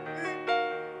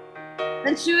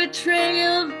 Sent you a tray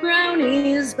of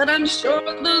brownies, but I'm sure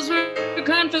those were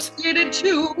confiscated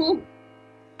too.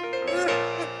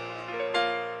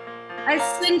 I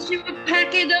sent you a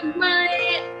packet of my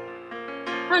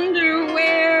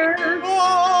underwear.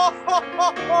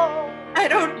 I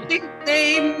don't think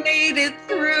they made it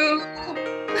through.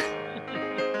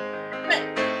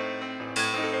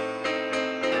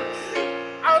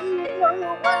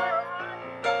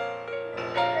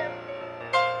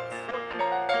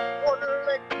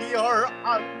 Your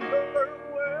underwear.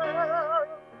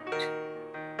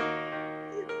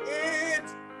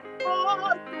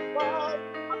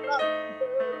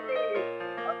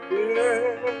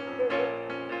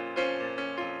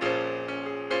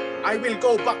 I will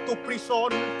go back to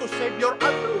prison to save your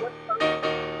underwear.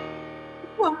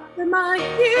 You are my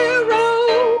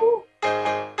hero.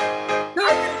 I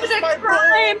will use my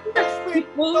crime broom to sweep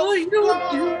before those you floors.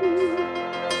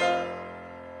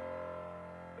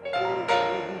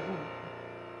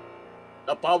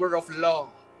 The power of law.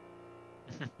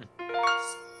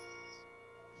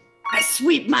 I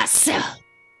sweep myself.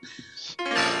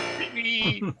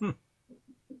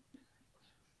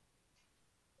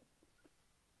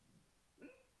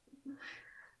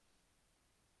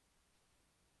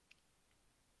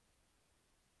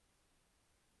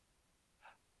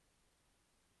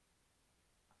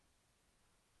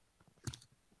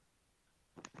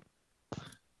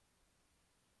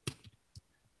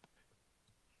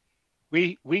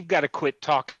 We've got to quit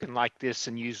talking like this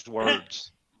and use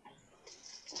words.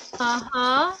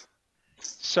 Uh-huh.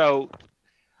 So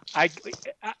I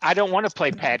don't want to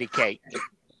play patty cake.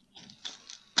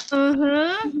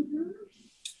 Mm-hmm.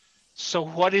 So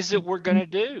what is it we're gonna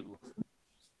do?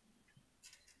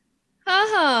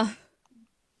 Uh-huh.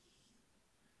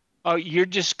 Oh, you're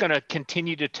just gonna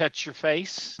continue to touch your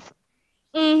face?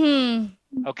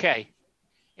 Mm-hmm. Okay.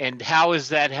 And how is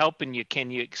that helping you? Can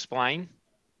you explain?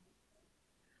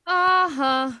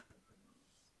 Uh-huh.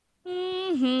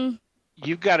 Mm-hmm.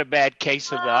 You've got a bad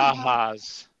case of the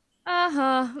ahas.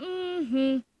 Uh-huh.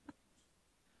 Mm-hmm.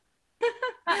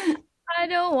 I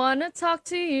don't want to talk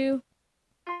to you.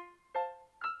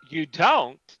 You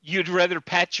don't? You'd rather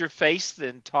pat your face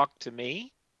than talk to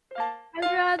me? I'd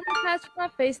rather patch my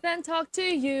face than talk to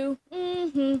you.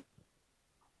 Mm-hmm.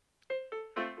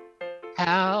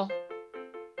 How?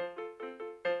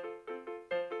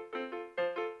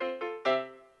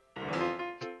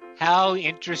 How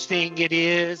interesting it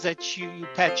is that you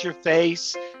pat your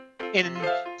face in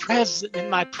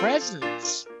my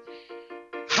presence.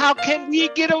 How can we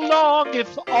get along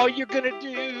if all you're gonna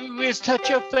do is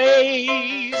touch your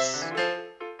face?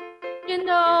 You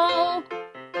know,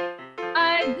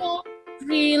 I don't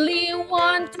really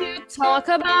want to talk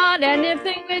about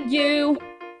anything with you.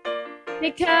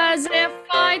 Because if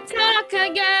I talk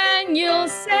again, you'll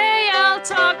say I'll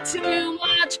talk too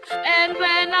much. And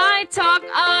when I talk,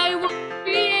 I won't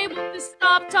be able to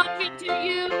stop talking to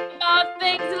you about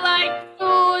things like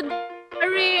food,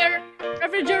 career,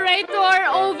 refrigerator,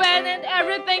 oven, and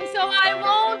everything. So I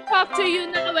won't talk to you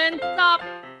now and stop.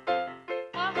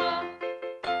 Uh-huh.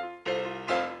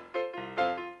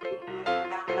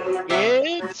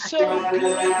 It's so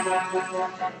good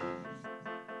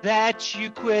that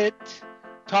you quit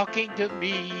talking to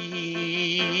me.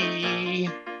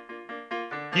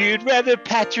 You'd rather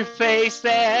pat your face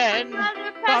than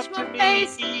talk to me.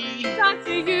 Talk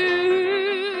to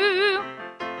you.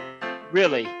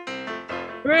 Really?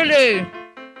 Really?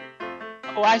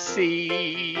 Oh, I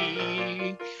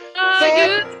see.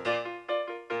 Good.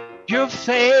 Your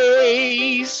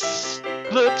face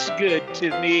looks good to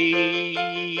me.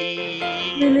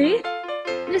 Really?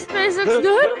 This face looks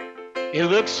good? It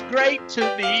looks great to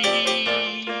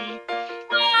me.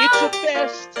 It's the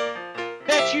best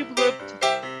that you've looked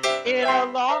in a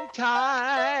long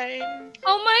time.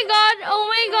 Oh my god, oh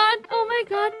my god, oh my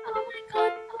god, oh my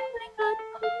god, oh my god,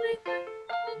 oh my god.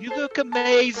 You look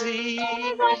amazing. Oh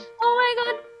my god, oh my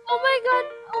god, oh my god,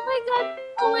 oh my god,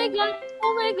 oh my god,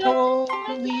 oh my god.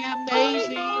 Totally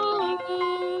amazing.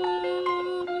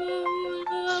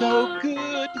 So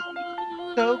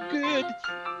good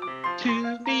to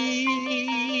me.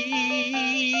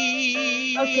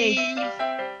 Okay.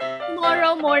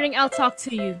 Tomorrow morning I'll talk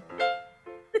to you.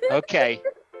 Okay.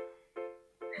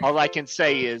 All I can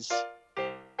say is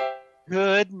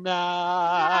good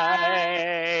night.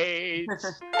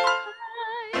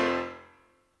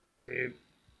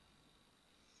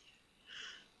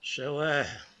 So,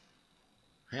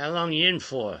 how long you in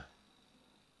for?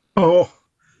 Oh,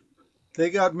 they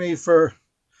got me for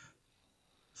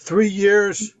 3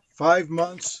 years, 5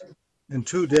 months, and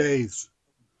 2 days.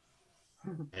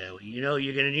 Yeah, well, you know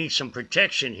you're going to need some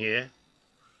protection here.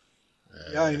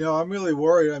 Yeah, I know. I'm really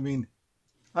worried. I mean,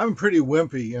 I'm pretty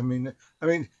wimpy.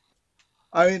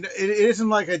 It isn't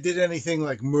like I did anything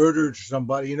like murdered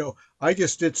somebody. You know, I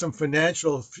just did some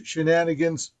financial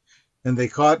shenanigans, and they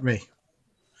caught me.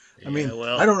 I mean,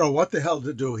 well, I don't know what the hell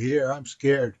to do here. I'm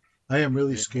scared. I am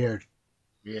really scared.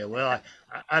 Yeah, well,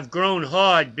 I've grown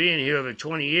hard being here over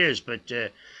 20 years, but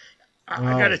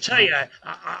I got to tell you,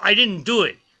 I didn't do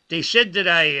it. They said that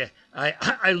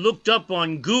I looked up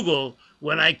on Google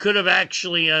when I could have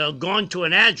actually gone to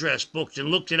an address book and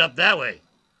looked it up that way.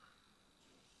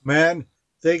 Man,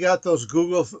 they got those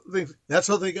Google things. That's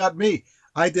how they got me.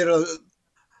 I did a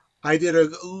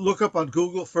look up on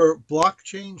Google for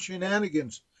blockchain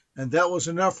shenanigans, and that was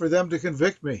enough for them to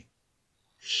convict me.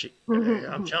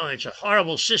 I'm telling you, it's a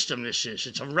horrible system, this is.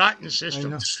 It's a rotten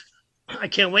system. I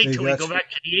can't wait till we go back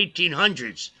to the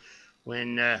 1800s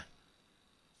when,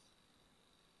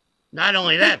 not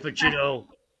only that, but,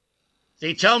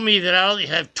 they tell me that I only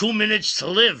have 2 minutes to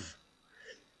live.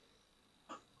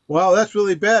 Wow, that's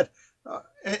really bad.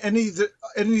 Any of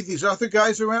these other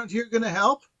guys around here going to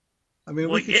help? I mean,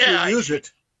 we could sure use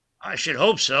it. I should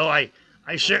hope so. I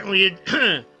certainly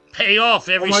pay off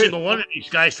every single one of these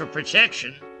guys for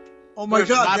protection. Oh my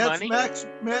God, that's Max,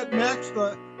 Mad Max,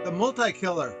 the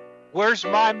multi-killer. Where's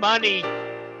my money?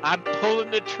 I'm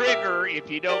pulling the trigger if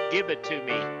you don't give it to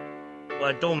me. Well,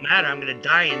 it don't matter. I'm going to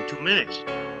die in 2 minutes.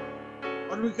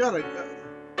 What do we got?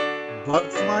 A bug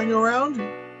flying around?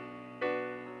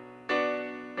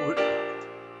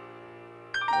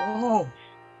 Oh.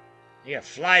 Yeah,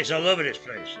 flies all over this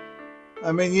place.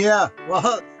 I mean, yeah.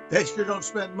 Well, they sure don't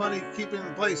spend money keeping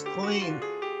the place clean.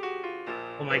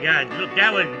 Oh my God! Look,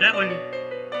 that one.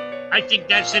 I think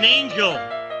that's an angel.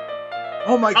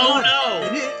 Oh my God! Oh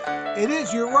no! It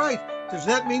is. You're right. Does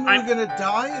that mean we're gonna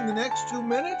die in the next 2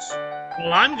 minutes?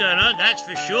 Well, I'm gonna. That's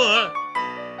for sure.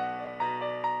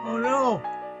 Oh no!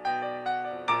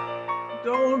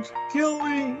 Don't kill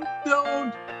me!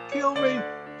 Don't kill me!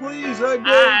 Please, I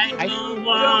beg you. I don't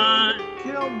want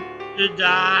to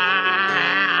die.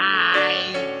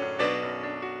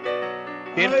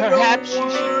 Then perhaps I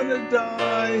don't want to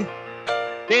die.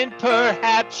 Then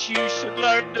perhaps you should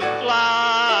learn to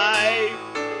fly.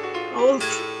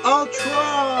 I'll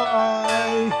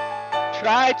try.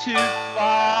 Try to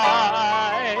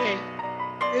fly.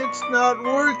 It's not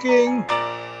working.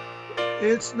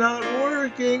 It's not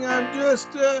working. I'm just.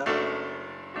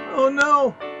 Oh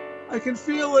no! I can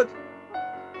feel it.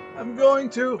 I'm going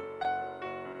to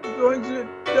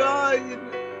die.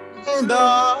 Oh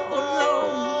no!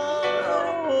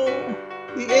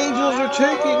 The angels are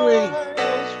taking me.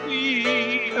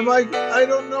 I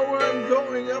don't know where I'm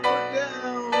going, up or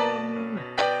down.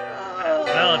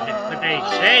 Well, if it's what they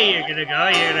say you're gonna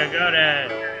go to.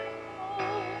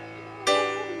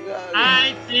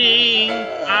 I think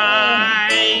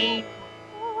I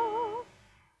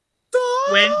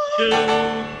went to.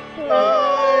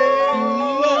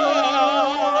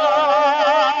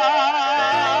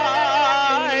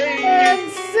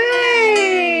 Insane!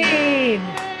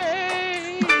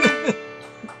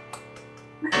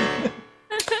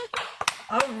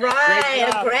 All right,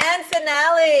 a grand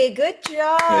finale. Good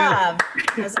job.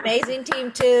 It was amazing,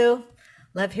 team 2.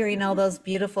 Love hearing all those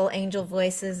beautiful angel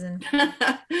voices and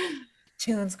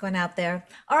tunes going out there.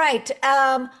 All right,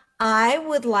 I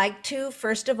would like to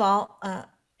first of all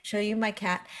show you my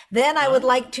cat. Then I would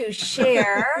like to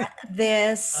share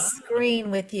this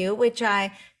screen with you, which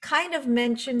I kind of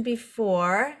mentioned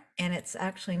before, and it's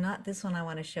actually not this one I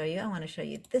want to show you. I want to show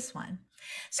you this one.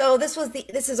 So this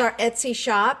is our Etsy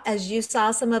shop. As you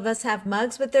saw, some of us have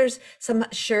mugs, but there's some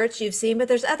shirts you've seen, but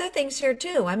there's other things here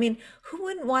too. I mean, who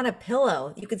wouldn't want a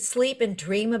pillow? You could sleep and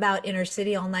dream about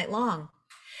InterCity all night long.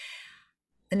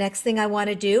 The next thing I want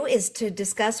to do is to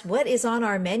discuss what is on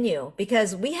our menu,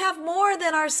 because we have more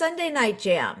than our Sunday night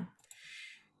jam.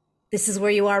 This is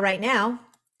where you are right now.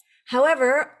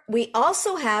 However, we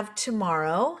also have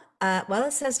tomorrow. Well,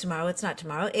 it says tomorrow. It's not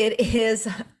tomorrow. It is,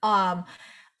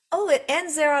 it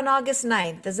ends there on August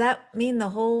 9th. Does that mean the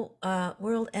whole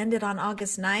world ended on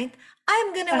August 9th?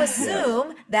 I'm going to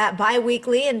assume that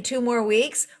bi-weekly in 2 more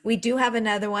weeks, we do have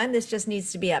another one. This just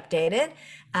needs to be updated.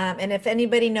 And if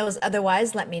anybody knows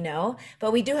otherwise, let me know.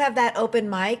 But we do have that open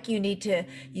mic.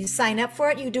 You sign up for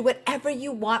it. You do whatever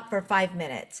you want for 5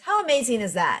 minutes. How amazing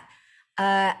is that?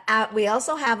 We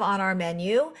also have on our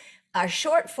menu a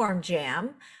short form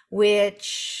jam,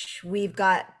 which we've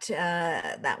got,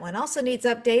 that one also needs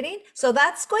updating. So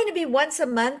that's going to be once a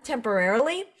month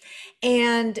temporarily.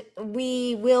 And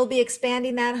we will be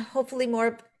expanding that hopefully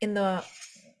more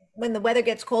when the weather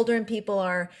gets colder and people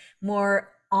are more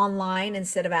online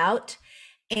instead of out.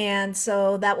 And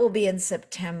so that will be in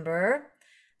September,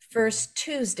 first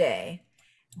Tuesday.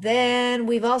 Then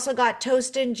we've also got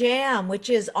Toast and Jam, which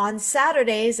is on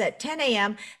Saturdays at 10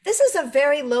 a.m. This is a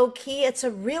very low key. It's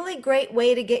a really great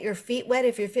way to get your feet wet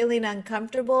if you're feeling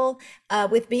uncomfortable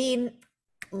with being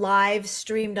live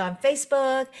streamed on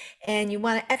Facebook and you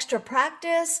want extra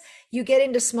practice. You get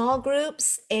into small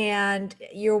groups and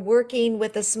you're working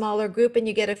with a smaller group and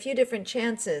you get a few different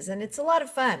chances and it's a lot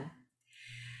of fun.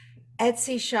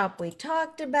 Etsy shop we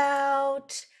talked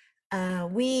about.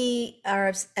 We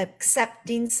are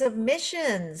accepting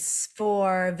submissions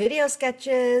for video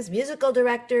sketches, musical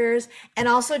directors, and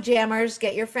also jammers.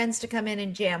 Get your friends to come in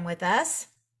and jam with us.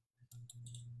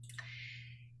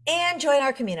 and join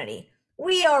our community.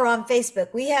 We are on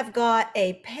Facebook. We have got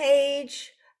a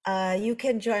page. You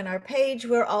can join our page.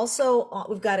 We're also,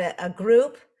 we've got a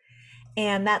group,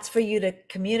 and that's for you to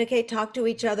communicate, talk to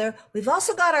each other. We've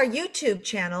also got our YouTube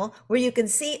channel where you can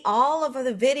see all of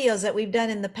the videos that we've done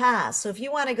in the past. So if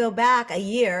you want to go back a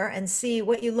year and see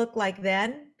what you looked like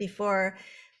then, before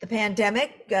the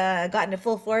pandemic got into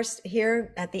full force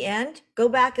here at the end, go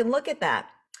back and look at that.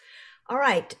 All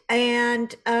right.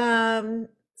 And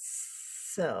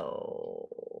so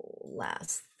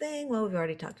last thing, well, we've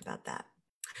already talked about that.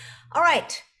 All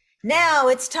right. Now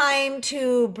it's time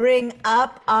to bring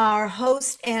up our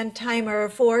host and timer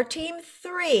for Team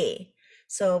 3.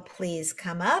 So please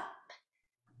come up,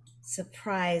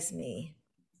 surprise me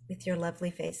with your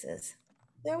lovely faces.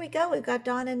 There we go. We've got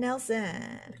Dawn and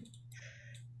Nelson.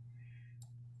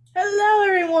 Hello,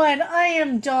 everyone. I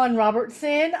am Dawn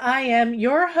Robertson. I am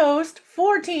your host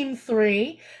for Team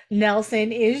 3.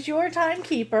 Nelson is your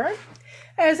timekeeper.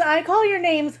 As I call your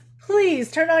names, please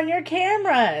turn on your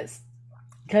cameras,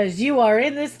 because you are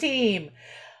in this team.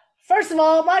 First of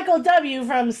all, Michael W.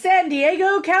 from San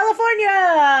Diego,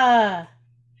 California.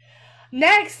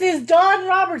 Next is Dawn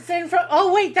Robertson from,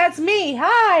 oh wait, that's me.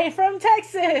 Hi, from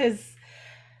Texas.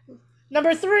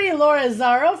 Number 3, Laura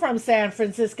Zaro from San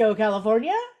Francisco,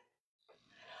 California.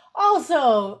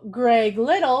 Also, Greg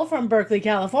Little from Berkeley,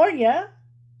 California.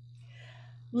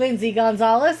 Lindsay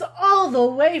Gonzalez all the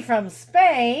way from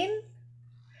Spain.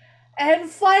 And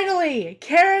finally,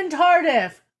 Karen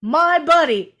Tardif, my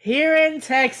buddy here in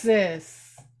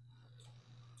Texas.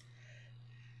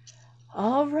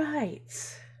 All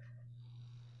right.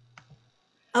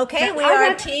 Okay, we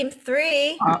are Team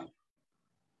 3.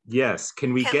 Yes.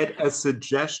 Can we get a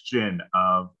suggestion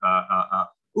of,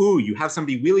 ooh, you have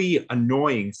somebody really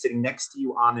annoying sitting next to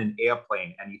you on an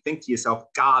airplane, and you think to yourself,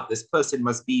 God, this person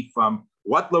must be from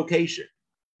what location?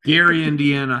 Gary,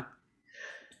 Indiana.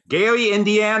 Gary,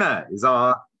 Indiana is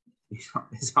our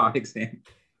example,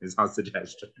 is our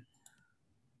suggestion.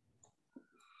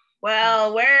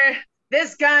 Well,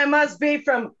 this guy must be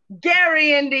from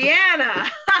Gary,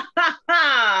 Indiana.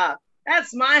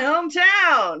 That's my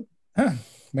hometown.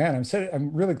 Man,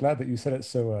 I'm really glad that you said it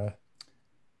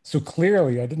so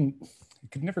clearly. I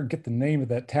could never get the name of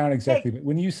that town exactly, but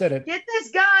when you said it, Get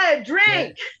this guy a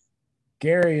drink.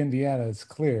 Gary, Indiana, is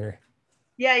clear.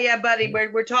 Yeah, buddy.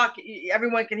 We're talking.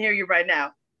 Everyone can hear you right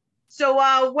now. So,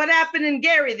 what happened in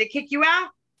Gary? They kick you out?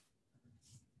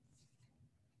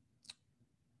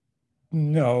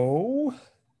 No,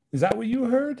 is that what you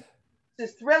heard? This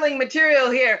is thrilling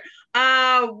material here.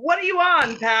 What are you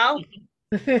on, pal?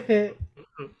 Can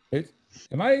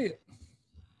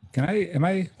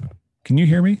you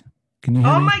hear me? Can you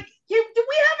hear me? Do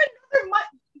we have another mic?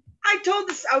 I told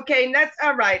this. Okay, that's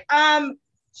all right.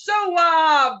 So,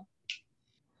 how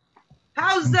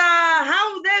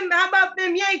about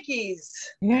them Yankees?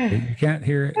 You can't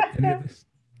hear any of this?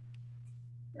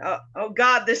 Oh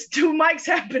God, there's 2 mics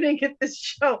happening at this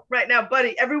show right now,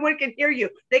 buddy. Everyone can hear you.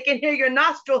 They can hear your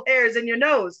nostril hairs and your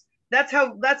nose. That's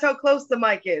how close the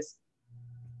mic is.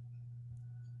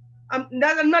 I'm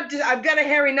not just, I've got a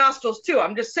hairy nostrils too.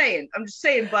 I'm just saying,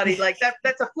 buddy. Like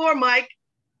that's a floor mic.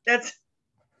 That's.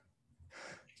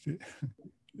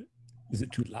 Is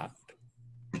it too loud?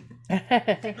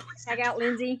 Check out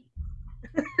Lindsay.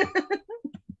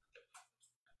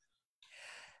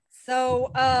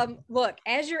 So, look,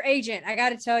 as your agent, I got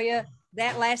to tell you,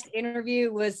 that last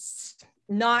interview was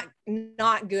not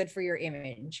good for your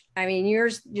image. I mean, you're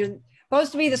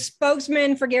supposed to be the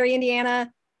spokesman for Gary,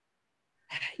 Indiana.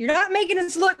 You're not making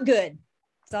us look good.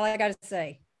 That's all I got to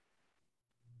say.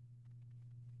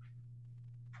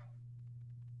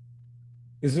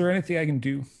 Is there anything I can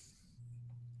do?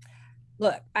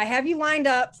 Look, I have you lined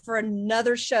up for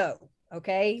another show.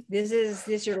 Okay, this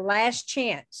is your last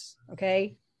chance.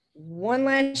 Okay, one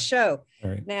last show. All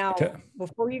right. Now,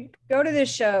 before you go to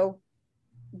this show,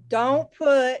 don't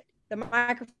put the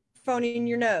microphone in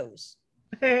your nose.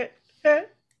 But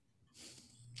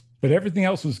everything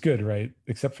else was good, right?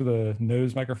 Except for the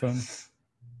nose microphone.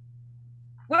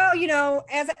 Well,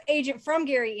 as an agent from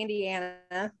Gary, Indiana,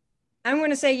 I'm going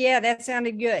to say, yeah, that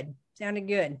sounded good. Sounded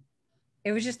good.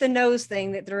 It was just the nose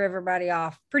thing that threw everybody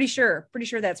off. Pretty sure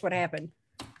that's what happened.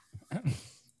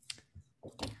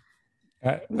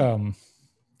 I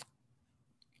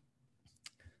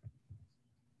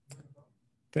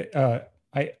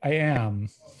am.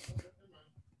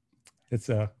 It's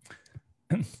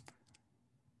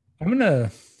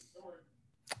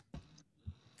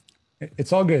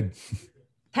it's all good.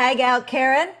 Tag out,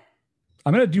 Karen.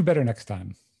 I'm gonna do better next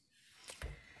time.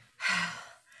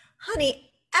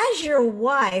 Honey, as your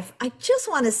wife, I just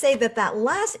want to say that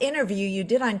last interview you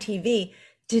did on TV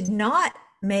did not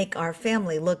make our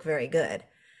family look very good.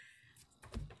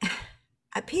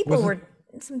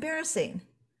 It's embarrassing.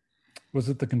 Was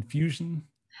it the confusion?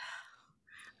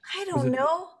 I don't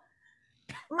know.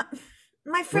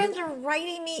 My friends are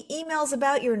writing me emails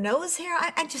about your nose hair.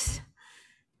 I just...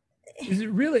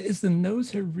 Is the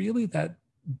nose hair really that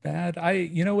bad?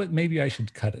 You know what? Maybe I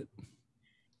should cut it.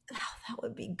 Oh, that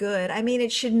would be good. I mean,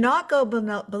 it should not go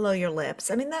below your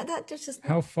lips. I mean, that just...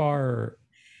 How far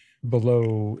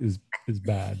below is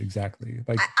bad exactly?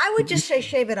 Like I would just say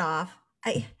shave it off.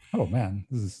 Oh man,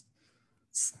 this is...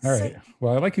 All right.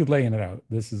 Well, I like you laying it out.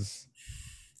 This is...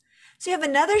 So you have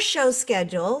another show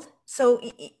scheduled. So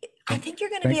I think you're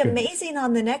going to be amazing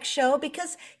on the next show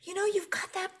because, you know, you've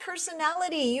got that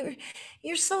personality.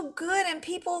 You're so good and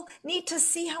people need to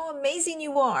see how amazing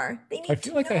you are. I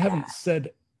feel like I haven't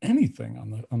said anything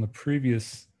on the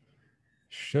previous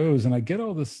shows, and I get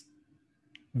all this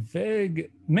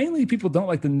vague... Mainly people don't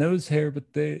like the nose hair,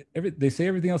 but they say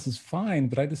everything else is fine,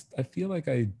 but I feel like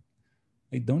I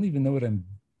don't even know what I'm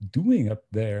doing up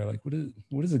there. Like,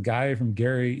 what is a guy from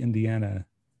Gary, Indiana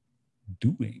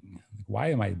doing? Like,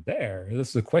 why am I there? This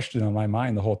is a question on my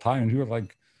mind the whole time. And people are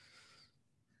like,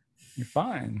 you're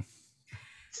fine.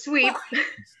 Sweep.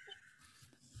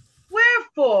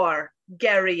 Wherefore,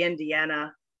 Gary,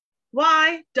 Indiana?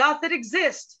 Why doth it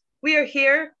exist? We are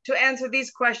here to answer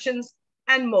these questions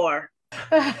and more.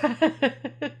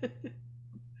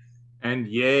 And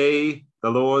yea, the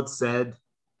Lord said,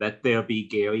 let there be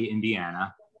Gary,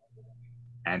 Indiana.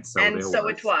 And so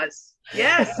it was.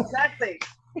 Yes, exactly.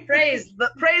 Praise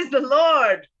the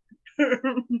Lord.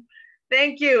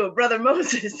 Thank you, Brother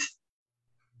Moses.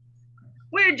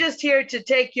 We're just here to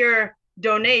take your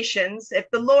donations. If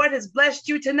the Lord has blessed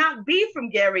you to not be from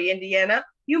Gary, Indiana,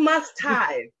 you must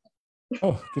tithe.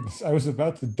 Oh, goodness. I was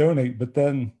about to donate, but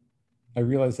then I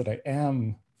realized that I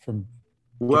am from...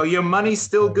 Well, your money's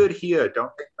still good here.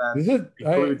 Don't think that Is it?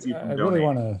 includes you from I really donating.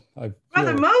 want to...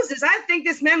 Brother Moses, I think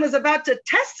this man was about to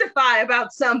testify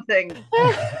about something.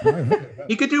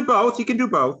 He could do both. He can do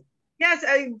both. Yes,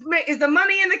 is the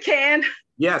money in the can?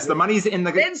 Yes, the money's in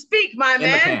the... Then speak, my in the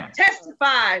man.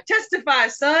 can. Testify,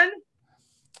 son.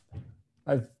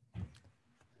 I've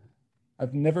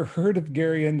never heard of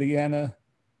Gary, Indiana,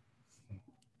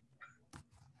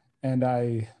 and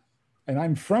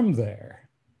I'm from there.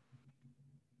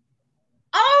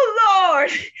 Oh Lord,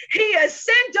 he has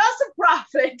sent us a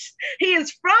prophet. He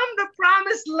is from the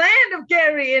promised land of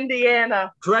Gary,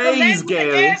 Indiana. Praise the land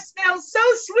Gary. The air smells so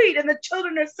sweet and the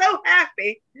children are so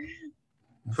happy.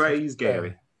 Praise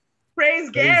Gary. Praise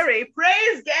Gary.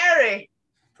 Praise Gary.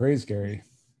 Praise Gary.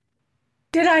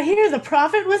 Did I hear the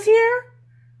prophet was here?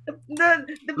 The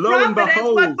Lo and prophet has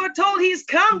behold. but foretold he's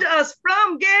come to us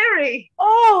from Gary.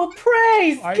 Oh,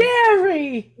 praise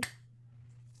Gary.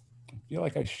 I feel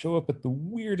like I show up at the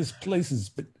weirdest places,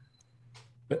 but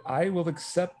I will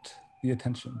accept the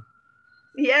attention.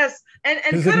 Yes, and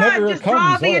could it I never just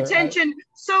draw comes, the or attention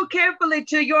so carefully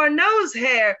to your nose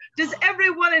hair? Does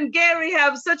everyone in Gary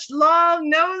have such long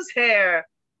nose hair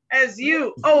as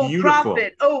you? Oh, Beautiful.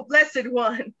 prophet. Oh, blessed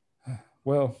one.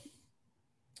 Well,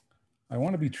 I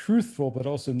want to be truthful, but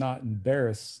also not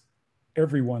embarrass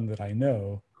everyone that I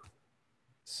know.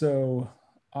 So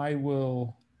I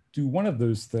will do one of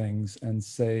those things and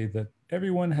say that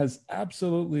everyone has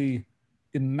absolutely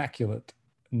immaculate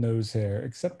nose hair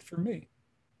except for me.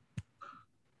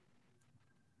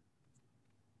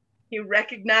 He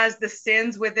recognized the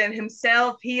sins within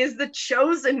himself. He is the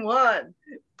chosen one.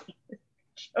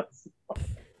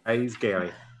 Praise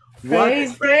Gary.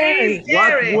 Praise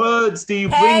Gary. What words do you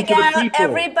bring Hang to the out, people?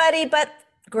 everybody but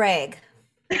Greg.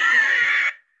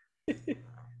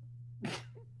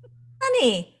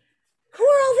 Honey, who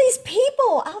are all these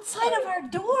people outside of our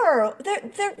door?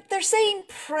 They're saying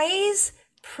praise.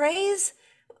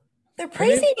 They're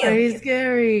praising you. Praise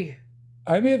Gary.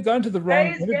 I may have gone to the wrong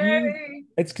Praise interview. Gary.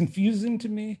 It's confusing to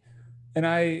me,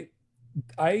 and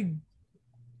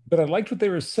but I liked what they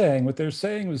were saying. What they were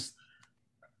saying was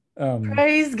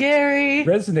Praise Gary.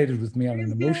 resonated with me on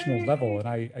an emotional level, and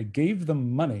I gave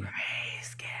them money.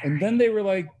 Praise Gary. And then they were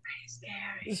like,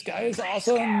 this guy is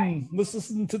awesome. Let's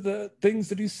listen to the things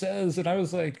that he says. And I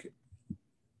was like,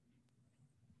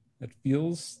 that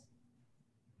feels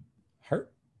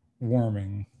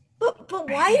heartwarming. But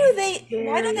why do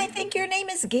they think your name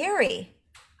is Gary?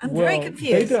 I'm very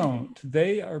confused. They don't.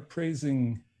 They are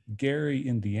praising Gary,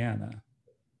 Indiana,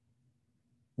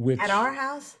 which At our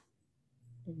house?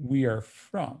 we are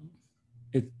from.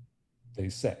 They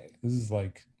say. This is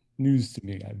like news to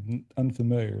me. I'm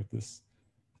unfamiliar with this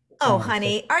Oh,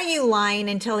 honey, are you lying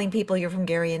and telling people you're from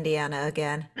Gary, Indiana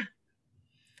again?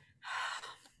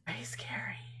 He's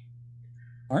Gary.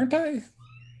 Aren't I?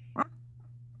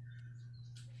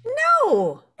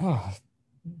 No. Oh,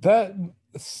 that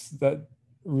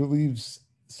relieves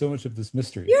so much of this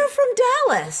mystery. You're from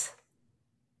Dallas.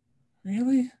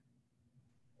 Really?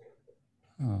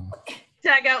 Oh.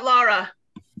 Tag out Laura.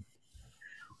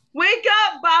 Wake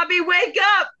up, Bobby. Wake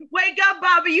up. Wake up,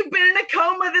 Bobby. You've been in a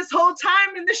coma this whole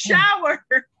time in the shower.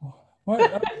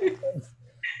 What?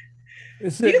 You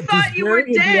thought you were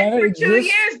dead for 2 years,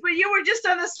 years, but you were just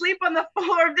asleep on the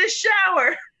floor of this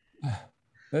shower.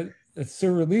 That's so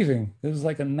relieving. It was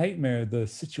like a nightmare, the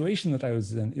situation that I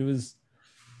was in. It was,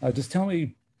 just tell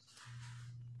me,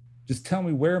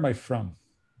 where am I from?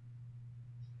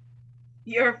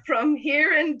 You're from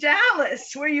here in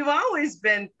Dallas, where you've always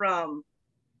been from.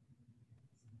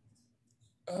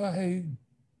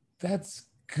 That's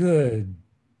good.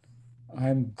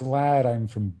 I'm glad I'm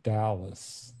from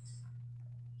Dallas.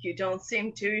 You don't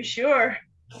seem too sure.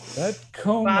 That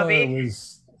coma Bobby.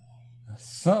 was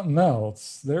something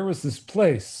else. There was this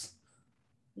place,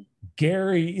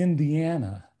 Gary,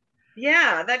 Indiana.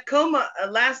 Yeah, that coma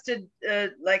lasted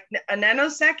like a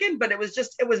nanosecond, but it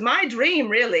was my dream,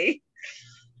 really.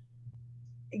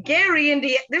 Gary,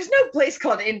 Indiana. There's no place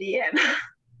called Indiana.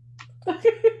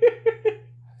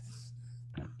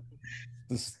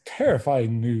 This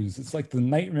terrifying news. It's like the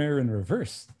nightmare in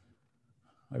reverse.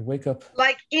 I wake up.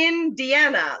 Like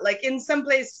Indiana, like in some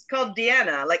place called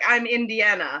Deanna. Like I'm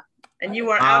Indiana, and you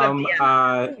are out of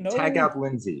Deanna. Tag out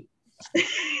Lindsay.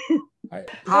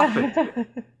 Prophet,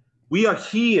 we are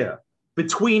here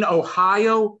between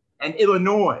Ohio and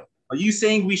Illinois. Are you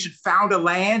saying we should found a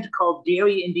land called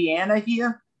Gary, Indiana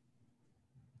here?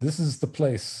 This is the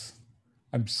place.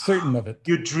 I'm certain of it.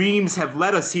 Your dreams have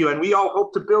led us here, and we all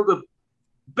hope to build a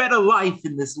better life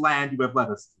in this land you have led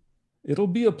us to. It'll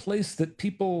be a place that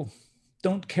people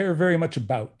don't care very much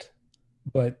about,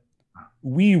 but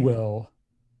we will,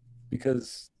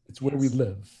 because it's where we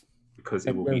live. Because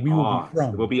it will where be we will ours. be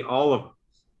from. It will be all of us.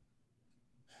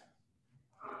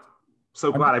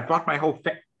 So glad I brought my whole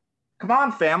Come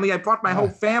on, family. I brought my whole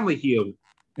family here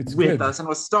with good. us, and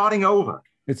we're starting over.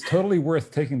 It's totally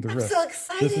worth taking the risk. so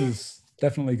excited. This is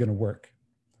definitely going to work.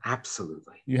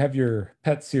 Absolutely. You have your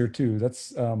pets here too. That's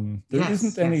there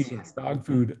isn't any dog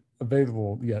food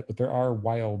available yet, but there are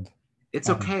wild. It's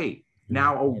okay.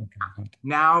 Now,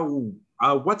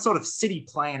 what sort of city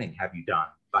planning have you done?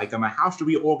 Like, how should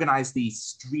we organize these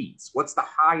streets? What's the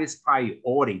highest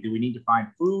priority? Do we need to find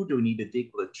food? Do we need to dig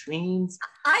latrines?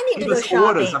 I need to Give go us shopping.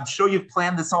 orders. I'm sure you've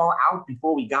planned this all out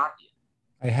before we got here.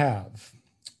 I have.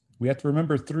 We have to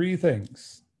remember three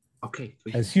things. Okay.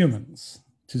 As humans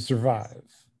to survive,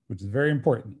 which is very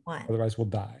important. One. Otherwise, we'll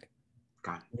die.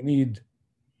 Got it. We need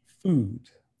food.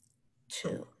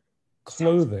 2.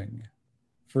 Clothing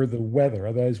for the weather.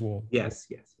 Otherwise, we'll get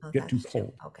too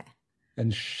cold. Okay.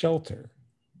 And shelter.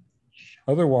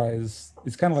 Otherwise,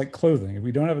 it's kind of like clothing. If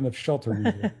we don't have enough shelter, we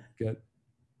will get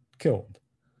killed.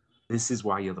 This is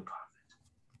why you're the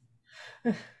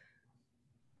prophet.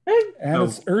 And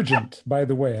it's urgent, by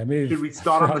the way. I may have Should we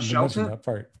start on the forgotten to mention shelter? that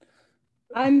part.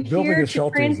 I'm Building here a to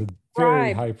shelter is a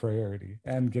very transcribe. high priority,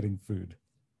 and getting food.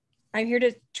 I'm here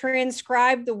to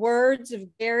transcribe the words of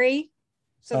Gary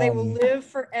so they will live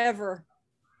forever.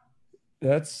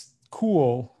 That's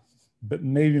cool, but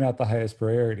maybe not the highest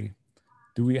priority.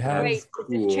 Do we have Wait,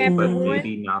 cool, chapter but one?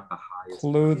 maybe not the highest.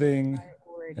 clothing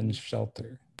and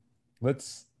shelter?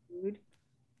 Let's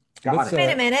Got it.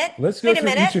 Wait a minute. Let's go Wait a through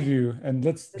minute. each of you and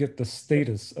let's get the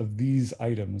status of these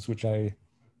items, which I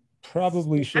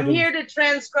probably should I'm have. here to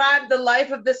transcribe the life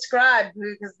of the scribe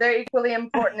because they're equally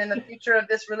important in the future of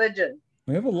this religion.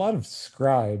 We have a lot of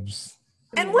scribes.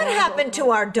 And what happened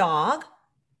to our dog?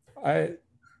 You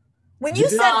When you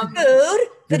did- said food,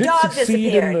 the Did it dog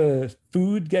succeed in disappeared. the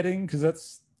food getting? Because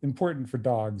that's important for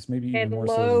dogs, maybe even more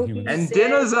so than humans. And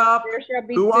dinner's up.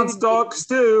 Who wants dog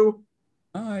stew?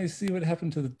 Oh, I see what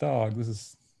happened to the dog. This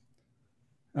is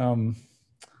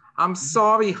I'm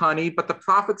sorry, honey, but the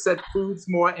prophet said food's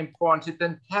more important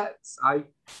than pets.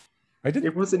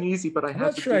 It wasn't easy, but I'm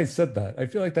not sure I said that. I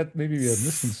feel like that may be a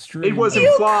misconstrued. It was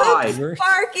implied.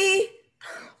 Sparky.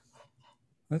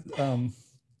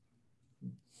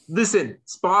 Listen,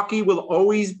 Sparky will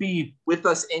always be with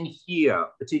us in here,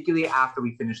 particularly after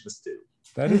we finish the stew.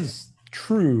 That is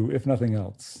true, if nothing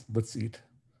else. Let's eat.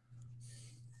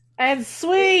 And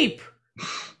sweep.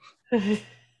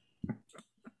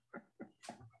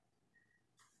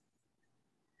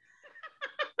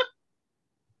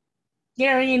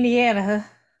 Gary, Indiana, huh?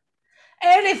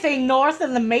 Anything north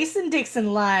of the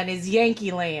Mason-Dixon line is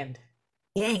Yankee land.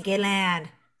 Yankee land.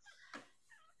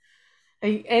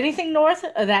 Anything north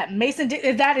of that Mason,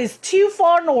 that is too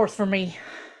far north for me.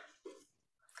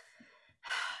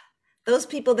 Those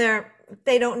people there,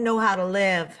 they don't know how to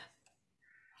live.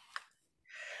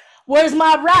 Where's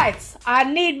my rights? I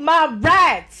need my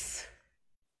rights.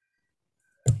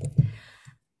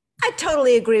 I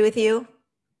totally agree with you.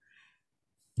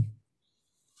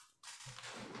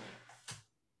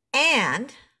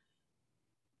 And,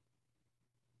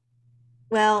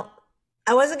 well,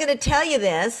 I wasn't going to tell you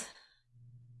this,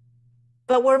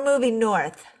 but we're moving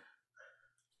north.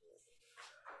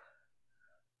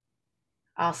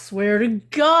 I swear to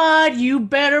God, you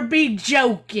better be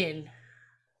joking.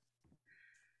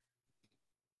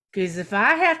 Because if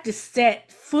I have to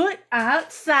set foot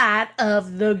outside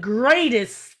of the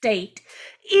greatest state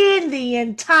in the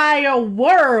entire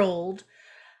world,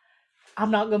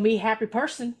 I'm not going to be a happy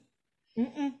person.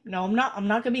 No, I'm not. I'm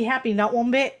not going to be happy, not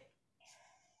one bit.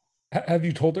 Have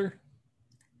you told her?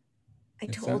 I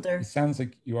told her. It sounds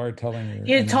like you are telling her.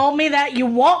 You told me that you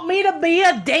want me to be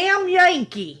a damn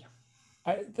Yankee.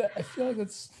 I feel like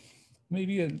that's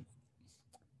maybe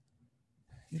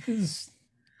it's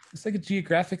like a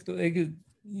geographic, like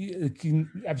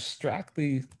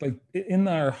abstractly, like in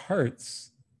our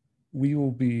hearts, we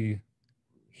will be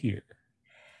here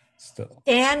still.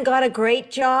 Dan got a great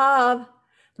job,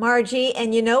 Margie,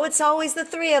 and you know it's always the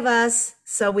three of us,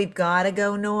 so we've got to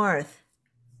go north.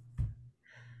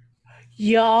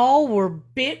 Y'all were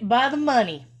bit by the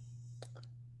money.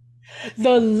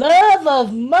 The love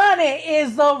of money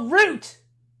is the root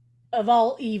of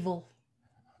all evil.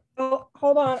 Oh,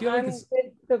 hold on. feel like I'm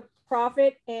with the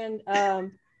prophet, and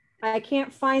I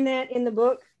can't find that in the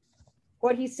book.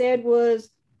 What he said was,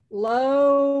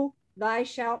 lo, thou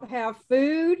shalt have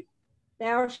food,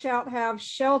 thou shalt have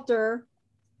shelter,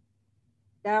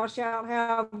 thou shalt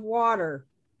have water.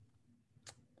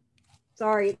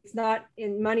 Sorry, it's not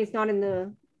in money's not in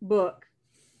the book.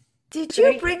 Did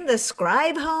you bring the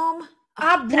scribe home?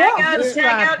 Tag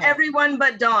out everyone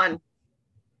but Dawn.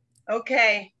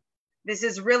 Okay, this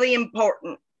is really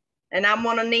important, and I'm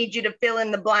gonna need you to fill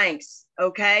in the blanks.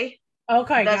 Okay.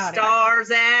 Okay. The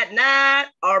stars at night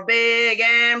are big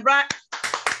and bright.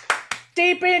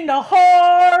 Deep in the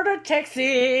heart of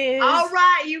Texas. All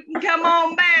right, you can come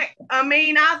on back. I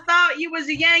mean, I thought you was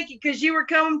a Yankee because you were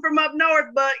coming from up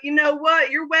north, but you know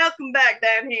what? You're welcome back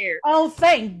down here. Oh,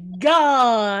 thank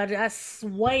God. I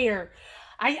swear.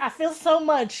 I feel so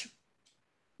much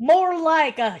more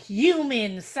like a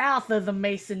human south of the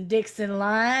Mason-Dixon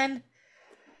line.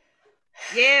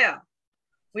 Yeah.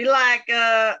 We like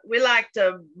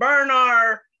to burn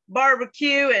our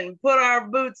barbecue and put our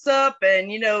boots up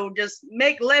and, you know, just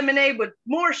make lemonade with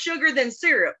more sugar than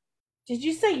syrup. Did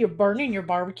you say you're burning your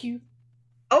barbecue?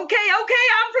 Okay, I'm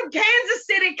from Kansas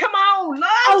City. Come on. No,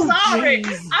 I'm sorry.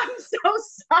 Geez. I'm so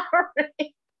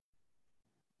sorry.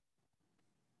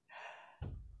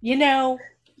 You know,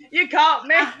 you caught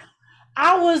me.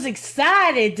 I was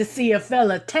excited to see a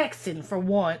fella Texan for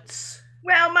once.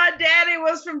 Well, my daddy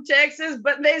was from Texas,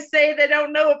 but they say they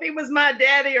don't know if he was my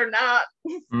daddy or not.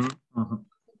 Mm-hmm.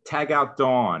 Tag out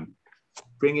Dawn.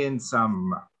 Bring in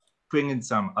some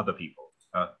other people.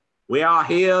 We are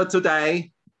here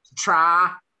today to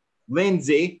try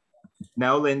Lindsay.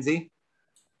 No, Lindsay.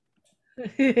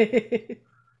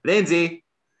 Lindsay,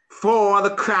 for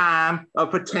the crime of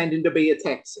pretending to be a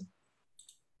Texan.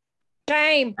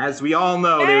 Shame. As we all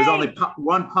know, there is only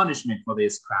one punishment for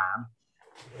this crime.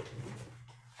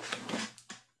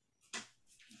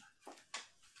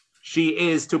 She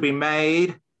is to be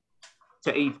made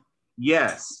to eat.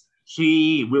 Yes,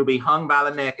 she will be hung by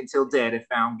the neck until dead if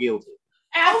found guilty.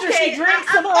 After she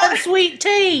drinks some unsweet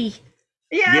tea.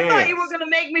 Yeah, I thought Yes. you were going to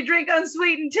make me drink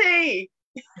unsweetened tea.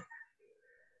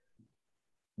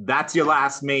 That's your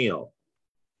last meal.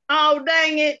 Oh,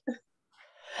 dang it. Do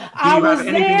I you was have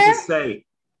anything there. to say?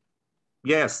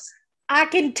 Yes. I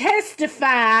can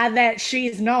testify that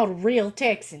she's not a real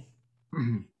Texan.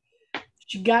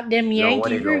 She got them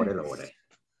Yankee roots.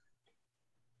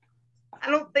 I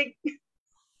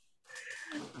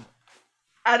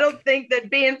don't think that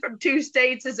being from two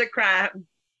states is a crime.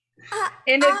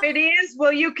 And if it is,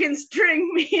 well, you can string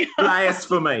me up.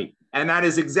 Blasphemy. And that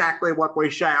is exactly what we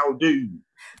shall do.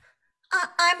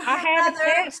 I'm her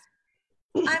mother.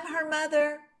 I'm her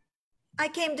mother. I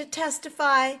came to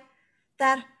testify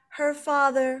that her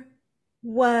father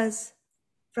was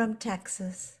from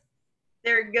Texas.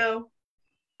 There you go.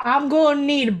 I'm going to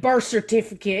need a birth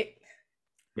certificate.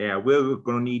 Yeah, we're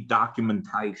going to need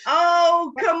documentation.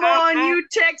 Oh, come on, you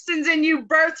Texans and you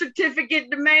birth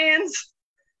certificate demands.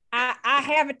 I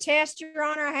have a test, Your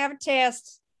Honor. I have a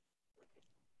test.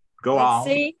 Go Let's on.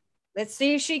 see. Let's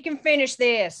see if she can finish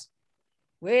this.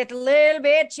 With a little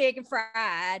bit chicken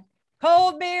fried,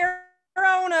 cold beer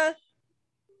on a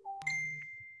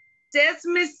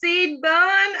Sesame seed bun.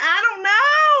 I don't know.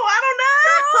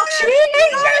 She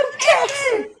ain't no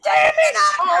Texas. Damn it!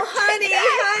 Oh, honey.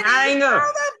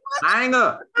 Hang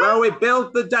up. Well, we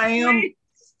built the damn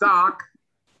stock.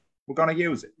 We're gonna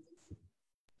use it.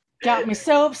 Got me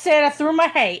so upset I threw my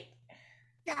hat.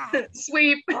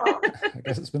 Sweep. I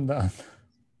guess it's been done.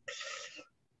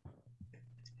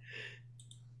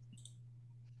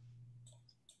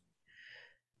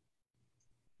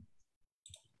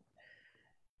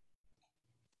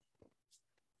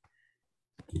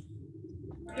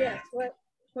 yes.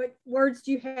 What words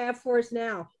do you have for us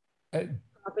now? I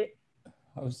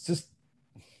was just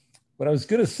what I was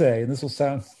gonna say, and this will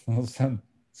sound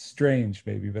strange,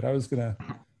 maybe, but I was gonna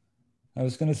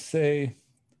say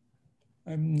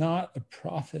I'm not a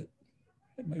prophet.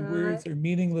 My words are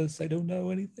meaningless. I don't know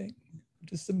anything. I'm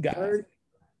just some guy.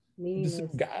 I'm just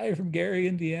some guy from Gary,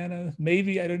 Indiana.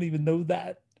 Maybe I don't even know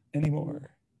that anymore.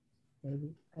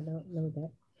 Maybe I don't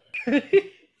know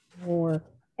that. More.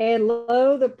 And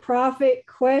lo, the prophet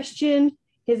questioned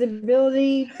his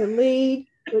ability to lead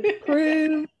would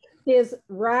prove his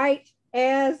right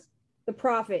as the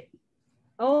prophet.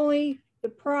 Only the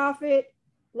prophet,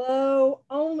 lo,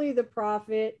 only the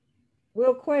prophet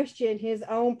will question his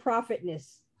own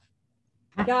prophetness.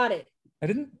 Got it. I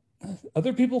didn't.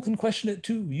 Other people can question it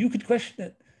too. You could question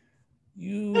it.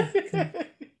 You can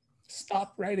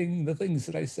stop writing the things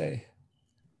that I say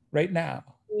right now.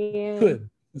 And Could.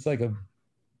 It's like a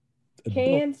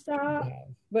can stop,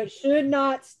 but should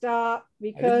not stop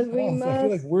because we must. I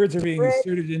feel like words are being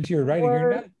inserted into your writing.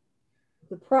 You're not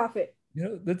the prophet. You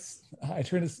know, that's I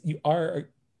try to.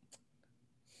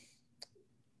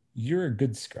 You're a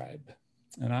good scribe,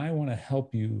 and I want to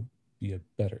help you be a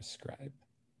better scribe.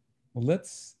 Well,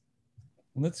 let's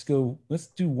go. Let's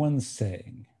do one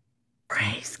saying.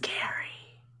 Praise Gary.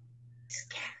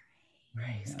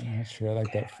 I'm not sure I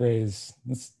like that phrase.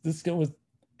 Let's go with.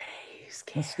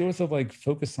 Let's go with the like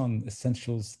focus on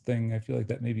essentials thing. I feel like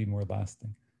that may be more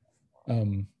lasting. How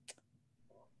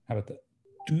about that?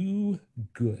 Do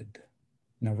good.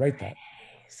 Now write that.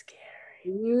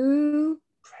 Do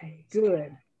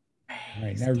good. All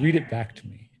right. Now read it back to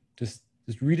me. Just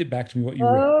read it back to me what you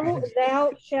wrote. Oh,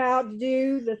 thou shalt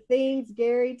do the things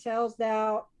Gary tells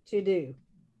thou to do.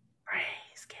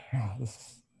 Praise Gary. Oh,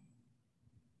 this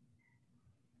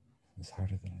is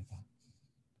harder than I thought.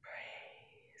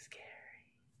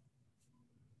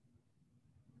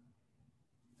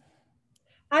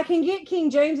 I can get King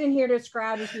James in here to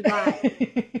describe if you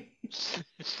like.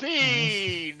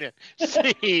 Scene.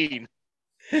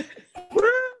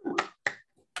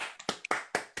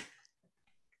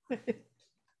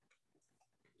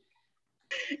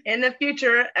 In the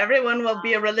future, everyone will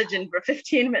be a religion for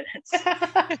 15 minutes.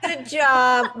 Good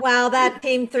job. Wow, that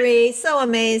team 3, so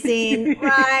amazing.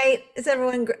 Right? Does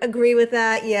everyone agree with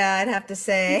that? Yeah, I'd have to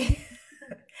say.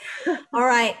 All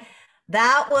right.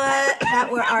 Those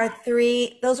were our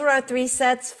 3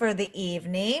 sets for the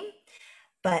evening.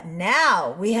 But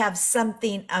now we have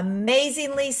something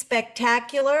amazingly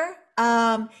spectacular.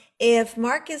 If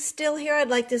Mark is still here, I'd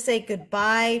like to say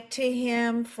goodbye to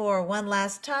him for one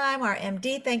last time. Our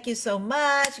MD, thank you so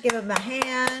much. Give him a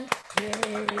hand.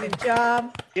 Yay. Good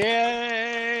job.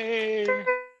 Yay.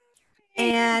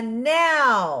 And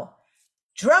now,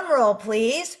 drum roll,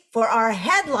 please, for our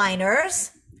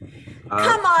headliners.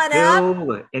 Come on up.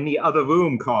 Bill, in the other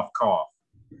room, cough, cough.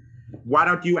 Why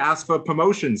don't you ask for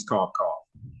promotions, cough, cough?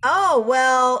 Oh,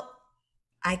 well,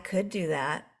 I could do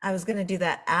that. I was going to do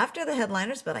that after the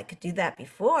headliners, but I could do that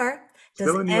before.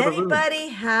 Does anybody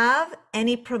have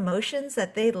any promotions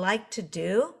that they'd like to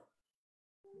do?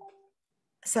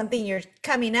 Something you're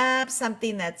coming up,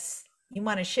 something that's you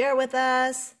want to share with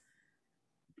us?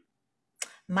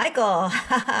 Michael,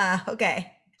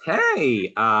 okay.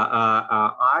 Hey,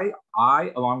 I,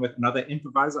 along with another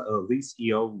improviser, Elise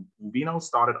Rubino,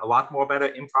 started a lot more better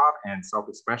improv and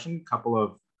self-expression.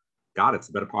 It's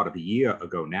the better part of a year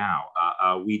ago now.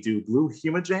 We do Blue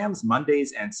Humor Jams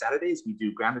Mondays and Saturdays. We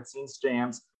do Grounded Scenes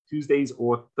Jams Tuesdays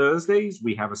or Thursdays.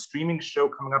 We have a streaming show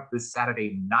coming up this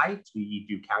Saturday night. We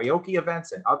do karaoke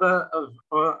events and other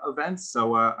events.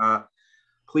 So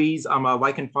please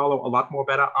like and follow a lot more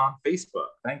better on Facebook.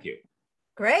 Thank you.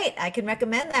 Great. I can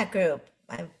recommend that group.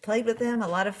 I've played with them, a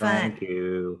lot of fun. Thank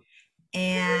you.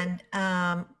 And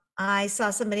I saw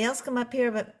somebody else come up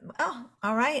here, but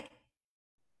all right.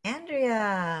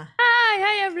 Andrea.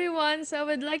 Hi everyone. So I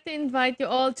would like to invite you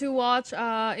all to watch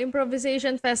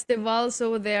Improvisation Festival.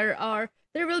 So there are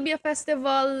there will be a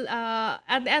festival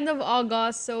at the end of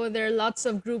August. So there are lots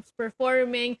of groups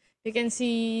performing. You can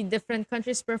see different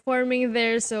countries performing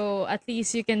there. So at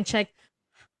least you can check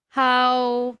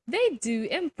how they do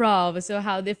improv. So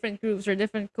how different groups or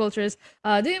different cultures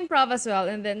do improv as well.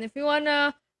 And then if you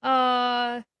wanna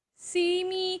see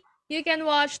me, you can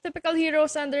watch Typical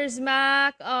Heroes Under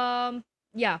Smack.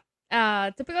 Yeah,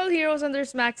 Typical Heroes Under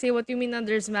Smack. Say What You Mean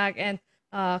Under Smack, and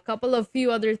a couple of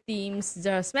few other themes.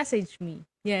 Just message me.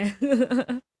 Yeah.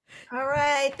 All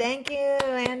right. Thank you,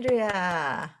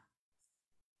 Andrea.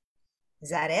 Is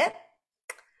that it?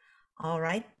 All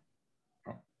right.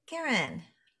 Karen.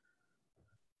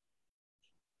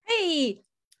 Hey,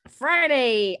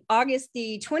 Friday, August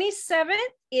the 27th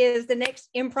is the next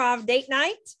improv date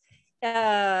night.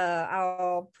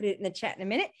 I'll put it in the chat in a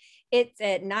minute. It's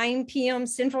at 9 p.m.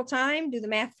 Central Time. Do the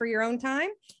math for your own time.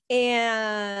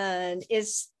 And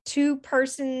it's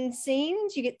 2-person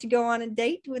scenes. You get to go on a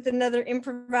date with another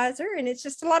improviser, and it's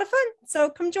just a lot of fun. So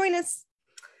come join us.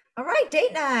 All right,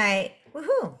 date night.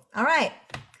 Woohoo. All right.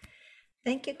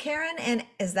 Thank you, Karen. And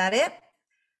is that it?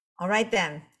 All right,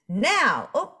 then. Now,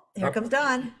 oh, here comes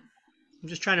Don. I'm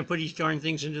just trying to put these darn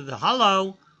things into the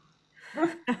hello.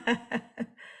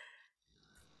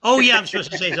 Oh yeah, I'm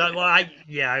supposed to say that. Well,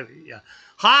 yeah.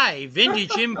 Hi, Vintage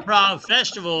Improv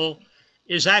Festival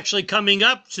is actually coming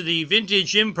up to the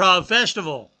Vintage Improv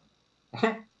Festival.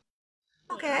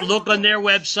 Okay. Look on their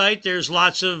website. There's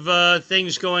lots of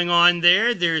things going on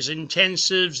there. There's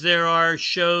intensives. There are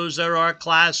shows. There are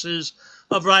classes.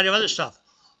 A variety of other stuff.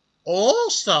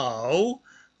 Also,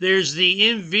 there's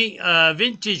the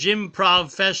Vintage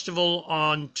Improv Festival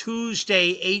on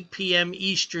Tuesday, 8 p.m.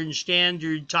 Eastern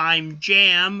Standard Time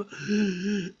Jam.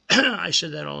 I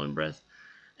said that all in breath.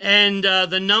 And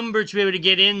the number to be able to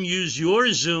get in, use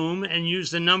your Zoom and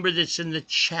use the number that's in the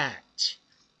chat.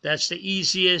 That's the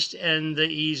easiest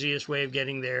way of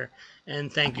getting there.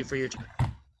 And thank you for your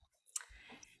time.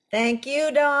 Thank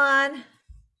you, Dawn.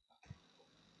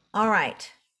 All right.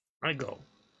 I go.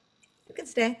 You can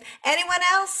stay. Anyone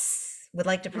else would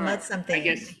like to promote something? I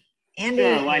guess. Andy.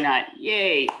 Sure, why not?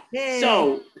 Yay. Yay.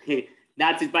 So,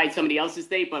 not to bite somebody else's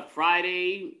date, but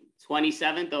Friday,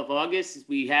 27th of August,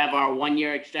 we have our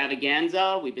 1-year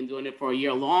extravaganza. We've been doing it for a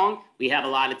year long. We have a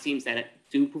lot of teams that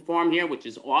do perform here, which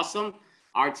is awesome.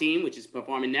 Our team, which is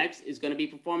performing next, is going to be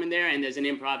performing there, and there's an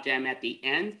improv jam at the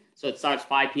end. So it starts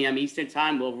 5 p.m. Eastern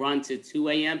time. We'll run to 2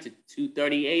 a.m. to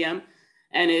 2:30 a.m.,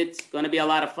 and it's going to be a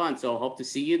lot of fun. So hope to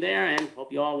see you there, and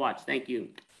hope you all watch. Thank you.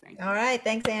 All right.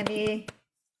 Thanks, Andy.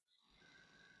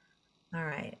 All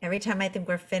right. Every time I think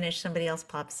we're finished, somebody else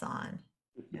pops on.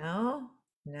 No.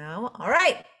 All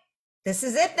right. This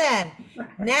is it then.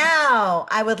 Now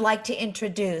I would like to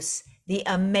introduce the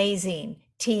amazing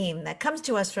team that comes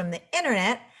to us from the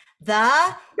internet,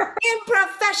 the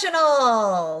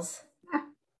Improvfessionals.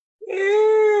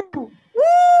 Woo!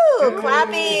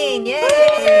 Clapping!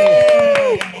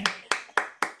 Yay!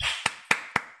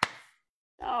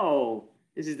 Oh,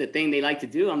 this is the thing they like to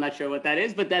do. I'm not sure what that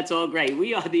is, but that's all great.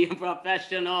 We are the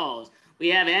Improvfessionals. We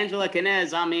have Angela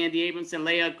Canez, I'm Andy Abramson,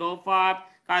 Leah Gofarb,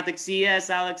 Karthik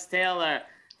CS, Alex Taylor,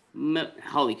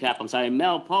 holy crap, I'm sorry,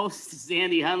 Mel Post,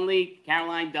 Sandy Hunley,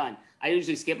 Caroline Dunn. I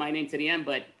usually skip my name to the end,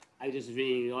 but I just was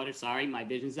reading the order. Sorry, my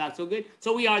vision's not so good.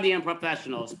 So we are the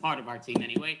Improvfessionals, part of our team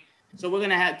anyway. So we're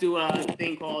gonna do a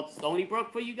thing called Stony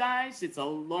Brook for you guys. It's a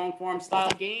long form style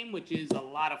game, which is a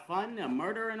lot of fun, a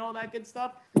murder and all that good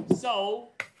stuff. So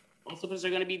most of us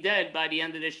are gonna be dead by the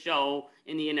end of this show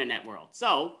in the internet world.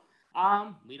 So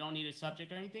we don't need a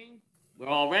subject or anything. We're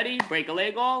all ready. Break a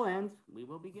leg all, and we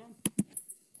will begin.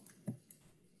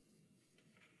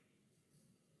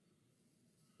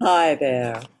 Hi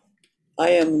there. I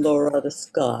am Loretta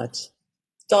Scott,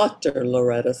 Dr.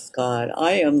 Loretta Scott.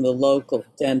 I am the local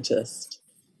dentist.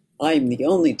 I am the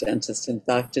only dentist, in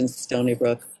fact, in Stony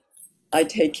Brook. I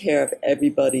take care of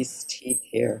everybody's teeth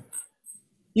here.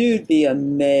 You'd be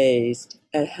amazed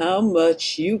at how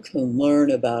much you can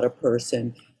learn about a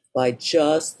person by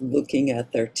just looking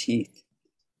at their teeth.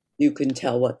 You can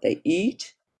tell what they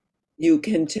eat. You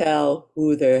can tell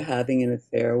who they're having an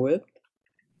affair with.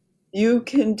 You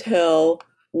can tell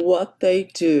what they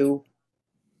do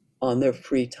on their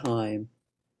free time.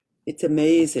 It's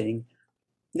amazing.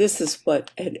 This is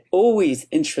what had always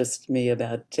interested me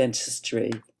about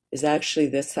dentistry, is actually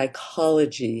the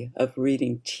psychology of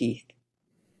reading teeth.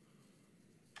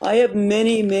 I have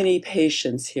many, many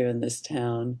patients here in this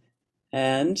town,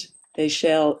 and they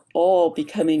shall all be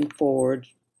coming forward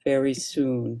very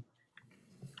soon.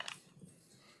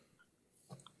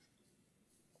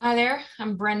 Hi there,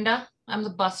 I'm Brenda. I'm the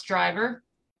bus driver.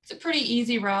 It's a pretty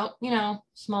easy route, you know,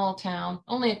 small town,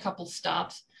 only a couple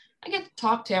stops. I get to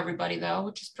talk to everybody though,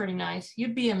 which is pretty nice.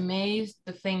 You'd be amazed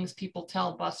the things people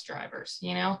tell bus drivers,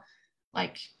 you know?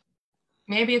 Like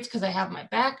maybe it's because I have my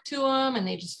back to them and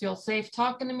they just feel safe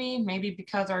talking to me. Maybe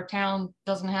because our town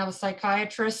doesn't have a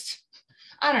psychiatrist.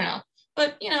 I don't know.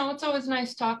 But, you know, it's always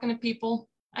nice talking to people.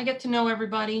 I get to know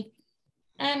everybody.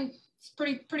 And it's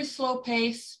pretty slow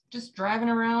pace, just driving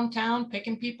around town,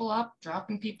 picking people up,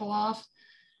 dropping people off.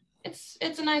 It's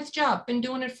a nice job. Been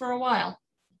doing it for a while.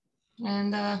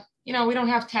 And you know, we don't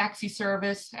have taxi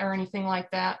service or anything like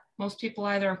that. Most people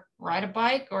either ride a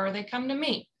bike or they come to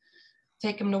me.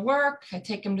 Take them to work, I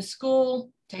take them to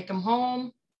school, take them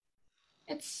home.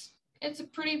 It's a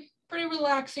pretty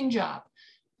relaxing job,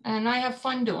 and I have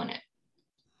fun doing it.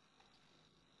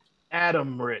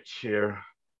 Adam Rich here,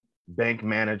 bank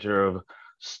manager of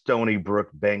Stony Brook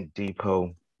Bank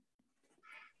Depot,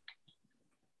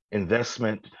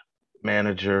 investment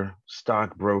manager,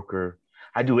 stockbroker.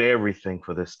 I do everything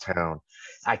for this town.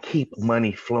 I keep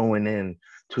money flowing in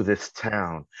to this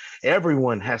town.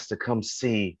 Everyone has to come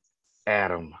see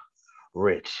Adam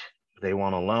Rich. They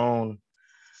want a loan,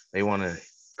 they want a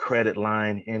credit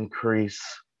line increase,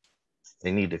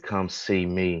 they need to come see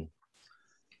me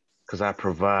because I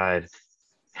provide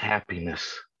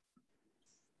happiness,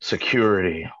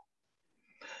 security,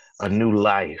 a new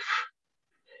life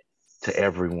to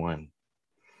everyone.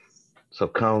 So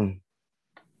come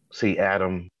see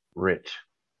Adam Rich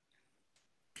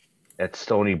at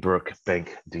Stony Brook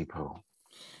Bank Depot.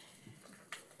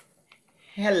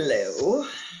 Hello,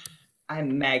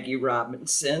 I'm Maggie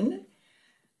Robinson.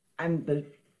 I'm the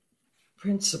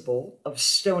principal of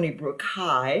Stony Brook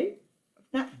High.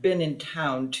 I've not been in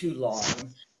town too long.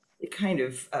 It kind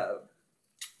of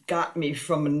got me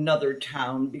from another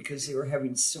town because they were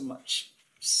having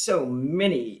so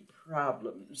many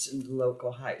problems in the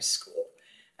local high school.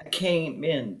 I came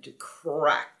in to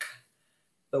crack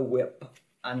the whip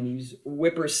on these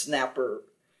whippersnapper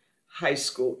high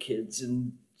school kids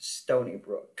in Stony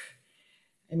Brook.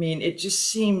 I mean, it just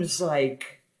seems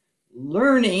like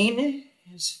learning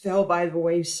has fell by the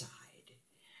wayside.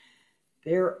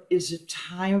 There is a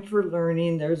time for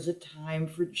learning, there's a time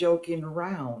for joking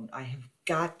around. I have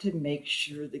got to make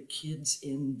sure the kids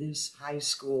in this high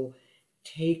school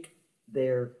take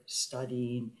their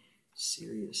studying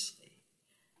seriously.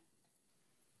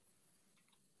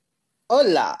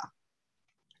 Hola,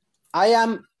 I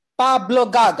am Pablo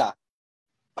Gaga.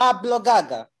 Pablo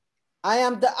Gaga. I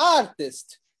am the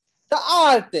artist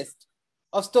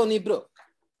of Stony Brook.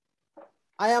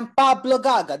 I am Pablo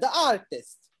Gaga, the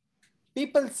artist.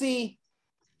 People see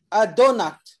a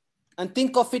donut and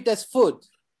think of it as food.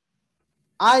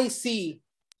 I see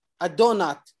a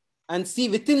donut and see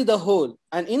within the hole.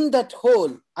 And in that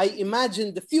hole, I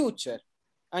imagine the future.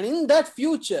 And in that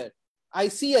future, I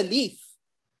see a leaf.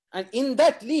 And in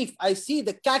that leaf, I see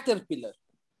the caterpillar.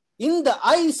 In the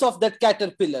eyes of that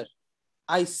caterpillar,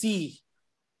 I see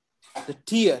the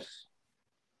tear,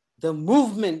 the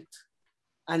movement,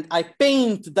 and I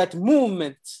paint that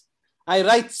movement. I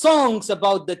write songs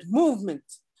about that movement,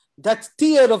 that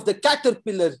tear of the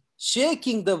caterpillar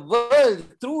shaking the world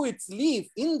through its leaf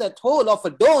in that hole of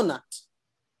a donut.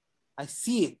 I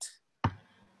see it.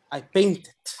 I paint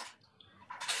it.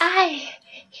 Hi,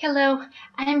 hello,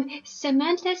 I'm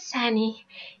Samantha Sani.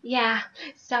 Yeah,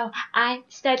 so I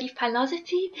study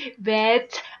philosophy,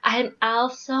 but I'm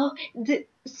also the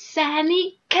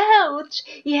Sani coach.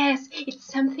 Yes, it's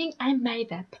something I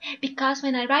made up because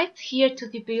when I arrived here to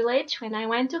the village, when I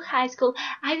went to high school,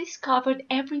 I discovered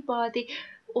everybody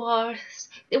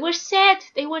they were sad.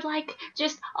 They were like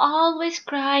just always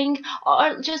crying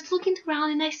or just looking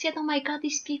around, and I said, oh my god,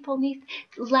 these people need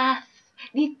to laugh,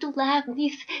 need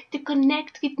to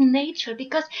connect with nature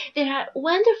because there are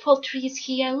wonderful trees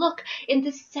here. Look, in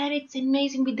the sun it's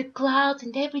amazing with the clouds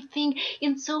and everything,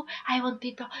 and so I want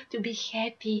people to be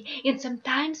happy. And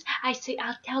sometimes I'll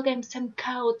tell them some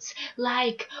quotes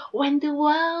like, when the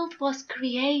world was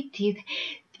created,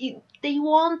 they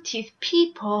wanted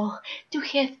people to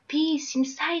have peace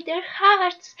inside their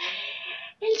hearts.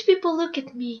 And people look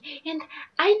at me, and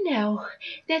I know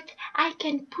that I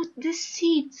can put the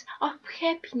seeds of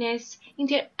happiness in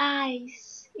their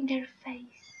eyes, in their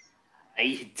face. How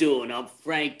you doing? I'm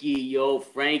Frankie. Yo,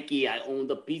 Frankie. I own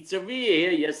the pizzeria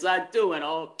here. Yes, I do. And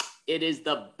it is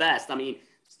the best. I mean,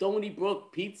 Stony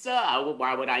Brook Pizza?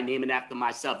 Why would I name it after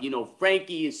myself? You know,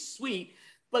 Frankie is sweet,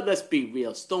 but let's be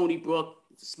real. Stony Brook,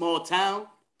 it's a small town,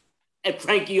 and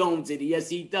Frankie owns it. Yes,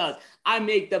 he does. I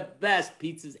make the best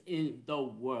pizzas in the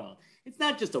world. It's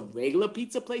not just a regular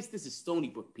pizza place. This is Stony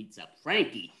Brook Pizza.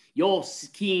 Frankie, your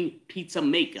keen pizza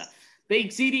maker.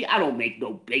 baked ziti? I don't make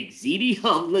no baked ziti.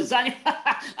 Lasagna?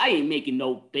 I ain't making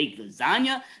no baked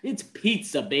lasagna. It's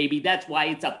pizza, baby. That's why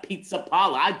it's a pizza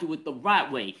parlor. I do it the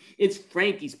right way. It's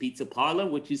Frankie's Pizza Parlor,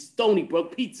 which is Stony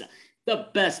Brook Pizza. The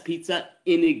best pizza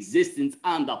in existence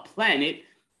on the planet.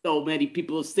 Though many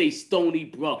people say Stony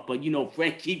Brook, but you know,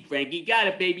 Frankie got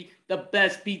it, baby. The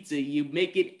best pizza. You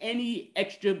make it any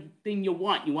extra thing you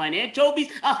want. You want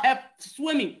anchovies? I'll have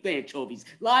swimming anchovies,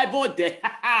 live or dead.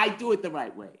 I do it the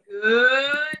right way. Good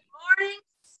morning,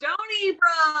 Stony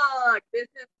Brook. This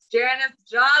is Janice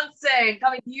Johnson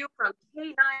coming to you from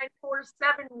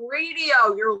K947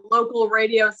 Radio, your local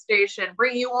radio station,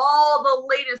 bringing you all the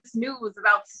latest news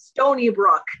about Stony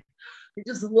Brook. We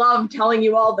just love telling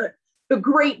you all the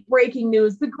great breaking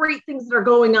news, the great things that are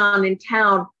going on in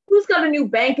town. Who's got a new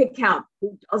bank account?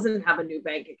 Who doesn't have a new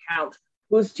bank account?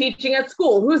 Who's teaching at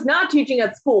school? Who's not teaching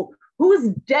at school?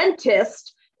 Whose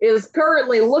dentist is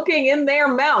currently looking in their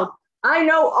mouth? I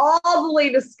know all the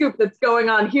latest scoop that's going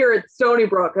on here at Stony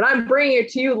Brook, and I'm bringing it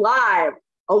to you live,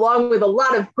 along with a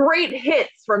lot of great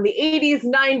hits from the 80s,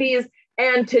 90s,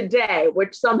 and today,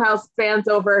 which somehow spans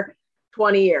over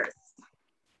 20 years.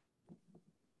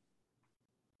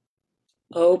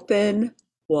 Open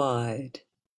wide.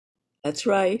 That's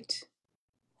right.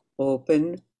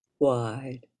 Open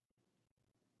wide.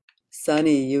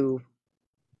 Sonny,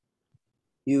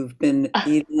 you've been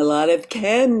eating a lot of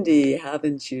candy,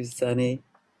 haven't you, Sonny?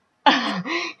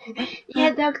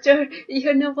 Yeah, doctor,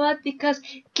 you know what? Because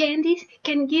candies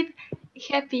can give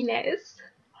happiness.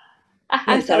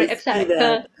 I'm Yes, sorry, I I'm sorry. see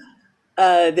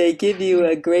that. They give you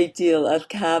a great deal of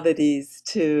cavities,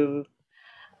 too.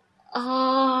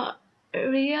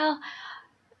 Real?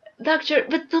 Doctor,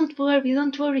 but don't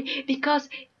worry, because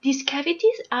these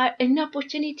cavities are an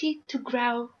opportunity to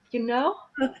grow, you know?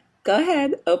 Go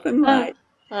ahead, open wide.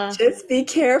 Just be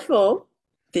careful.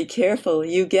 Be careful.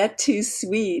 You get too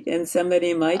sweet and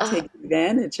somebody might take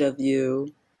advantage of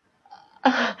you.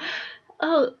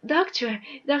 Doctor,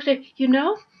 you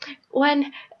know,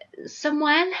 when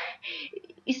someone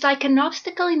is like an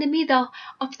obstacle in the middle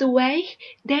of the way,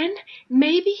 then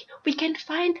maybe we can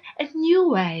find a new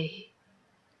way.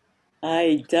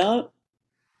 I don't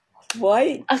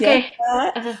quite get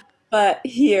that, but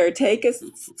here, take a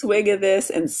swig of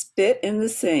this and spit in the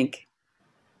sink.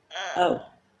 I'll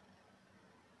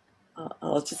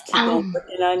just keep on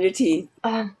working on your teeth.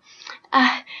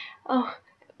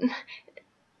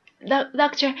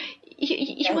 Doctor,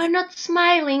 you are not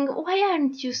smiling. Why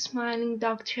aren't you smiling,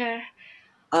 doctor?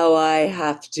 Oh, I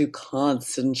have to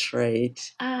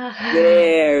concentrate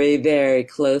very, very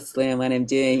closely on what I'm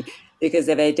doing, because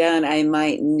if I don't, I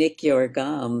might nick your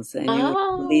gums and you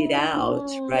will bleed out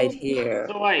right here.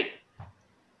 So wait.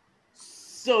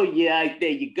 So yeah, there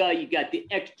you go. You got the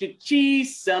extra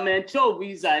cheese, some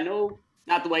anchovies. I know,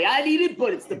 not the way I'd eat it,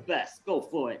 but it's the best. Go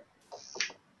for it.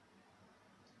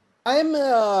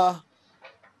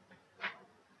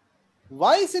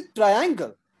 Why is it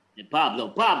triangle?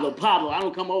 Pablo, I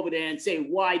don't come over there and say,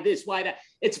 why this, why that.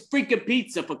 It's freaking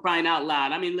pizza, for crying out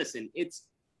loud. I mean, listen, it's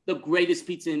the greatest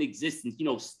pizza in existence. You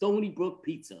know, Stony Brook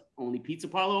Pizza. Only pizza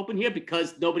parlor open here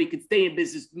because nobody could stay in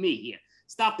business with me here.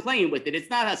 Stop playing with it. It's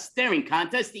not a staring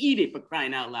contest. Eat it, for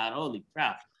crying out loud. Holy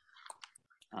crap.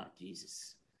 Oh,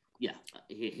 Jesus. Yeah,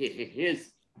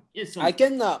 here's some. I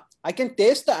can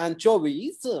taste the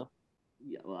anchovies.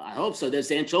 Yeah, well, I hope so. There's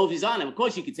anchovies on them. Of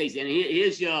course you can taste it. And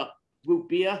here's your root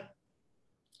beer.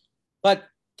 But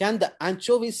can the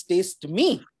anchovies taste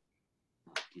me?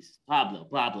 Oh, Jesus.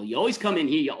 Pablo, you always come in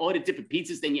here, you order different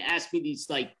pizzas, then you ask me these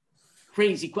like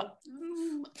crazy questions.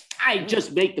 I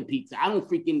just make the pizza. I don't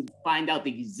freaking find out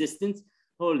the existence.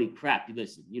 Holy crap.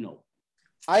 Listen, you know.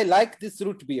 I like this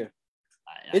root beer.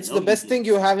 It's the best thing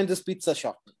you have in this pizza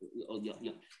shop.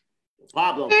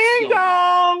 Pablo. Ding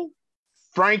dong!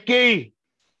 Frankie.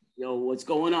 Yo, what's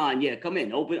going on? Yeah, come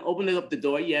in. Open it up the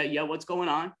door. Yeah, what's going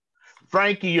on?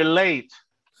 Frankie, you're late.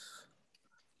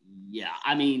 Yeah,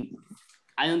 I mean,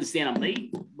 I understand I'm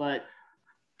late, but,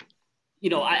 you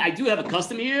know, I do have a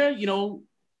customer here, you know,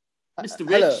 Mr.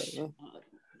 Rich.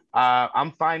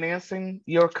 I'm financing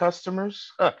your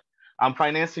customers. I'm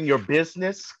financing your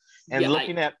business and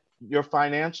looking at your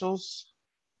financials.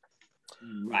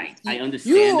 Right, I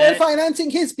understand that. You are financing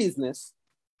his business.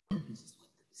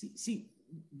 See,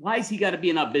 why is he got to be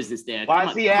in our business there? Why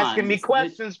is he asking me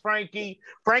questions, Frankie?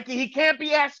 Frankie, he can't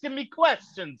be asking me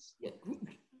questions. Yeah.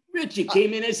 Rich, you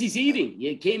came in as he's eating.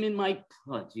 You came in my...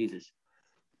 Oh, Jesus.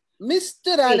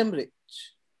 Mr. Adam Rich.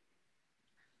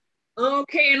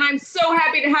 Okay, and I'm so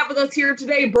happy to have with us here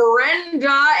today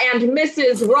Brenda and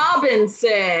Mrs.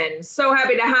 Robinson. So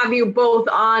happy to have you both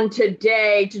on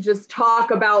today to just talk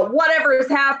about whatever is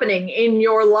happening in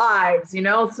your lives, you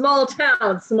know, small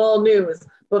town, small news,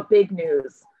 but big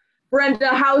news. Brenda,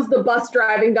 how's the bus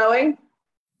driving going?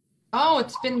 Oh,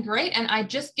 it's been great. And I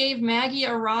just gave Maggie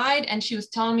a ride and she was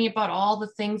telling me about all the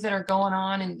things that are going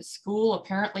on in the school.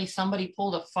 Apparently somebody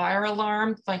pulled a fire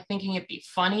alarm by thinking it'd be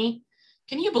funny.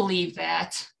 Can you believe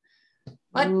that?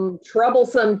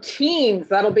 Troublesome teens.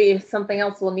 That'll be something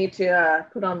else we'll need to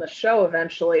put on the show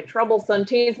eventually. Troublesome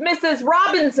teens. Mrs.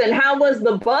 Robinson, how was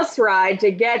the bus ride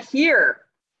to get here?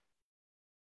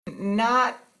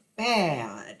 Not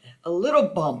bad. A little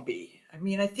bumpy. I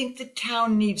mean, I think the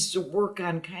town needs to work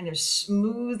on kind of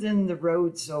smoothing the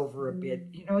roads over a bit.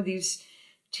 You know, these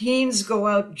teens go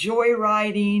out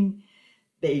joyriding.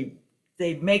 They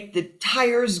make the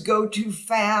tires go too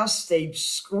fast. They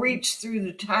screech through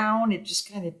the town. It just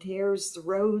kind of tears the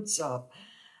roads up.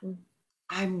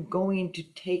 I'm going to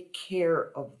take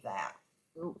care of that.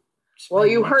 Well,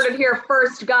 you heard it here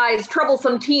first, guys.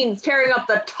 Troublesome teens tearing up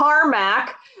the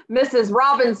tarmac. Mrs.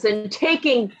 Robinson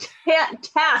taking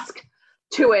task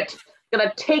to it.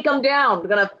 Gonna take them down.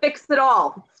 Gonna fix it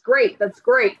all. It's great. That's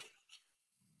great.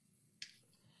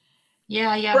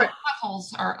 Yeah, the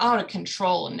potholes are out of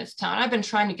control in this town. I've been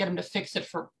trying to get them to fix it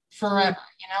for forever,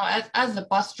 you know, as a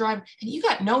bus driver. And you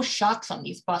got no shocks on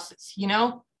these buses, you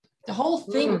know? The whole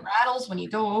thing rattles when you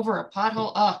go over a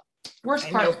pothole. Worst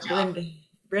part of the job.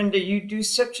 Brenda, you do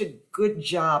such a good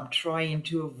job trying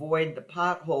to avoid the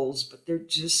potholes, but they're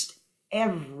just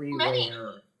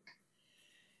everywhere.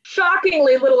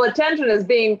 Shockingly little attention is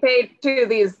being paid to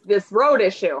this road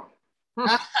issue.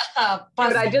 See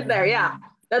what I did there, yeah.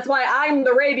 That's why I'm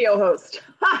the radio host.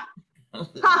 Ha!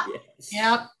 Ha!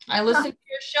 Yeah, I listen to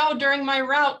your show during my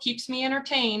route. Keeps me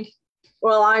entertained.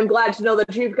 Well, I'm glad to know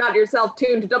that you've got yourself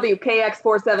tuned to WKX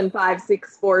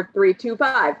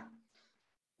 475-64325.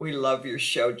 We love your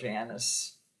show,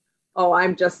 Janice. Oh,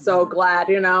 I'm just so glad,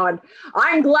 you know, and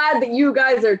I'm glad that you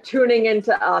guys are tuning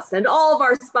into us and all of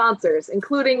our sponsors,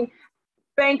 including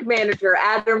bank manager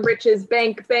Adam Rich's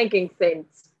banking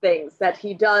things that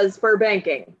he does for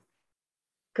banking.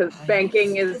 Because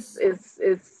banking is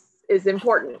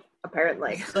important,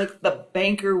 apparently. It's like the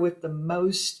banker with the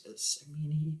mostest. I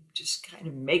mean, he just kind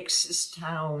of makes this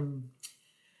town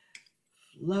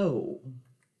flow.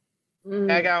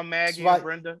 Tag out Maggie and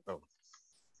Brenda. Oh.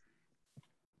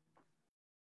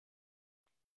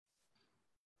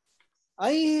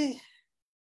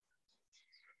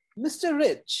 Mr.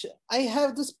 Rich, I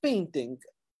have this painting,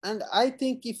 and I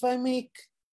think if I make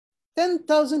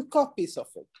 10,000 copies of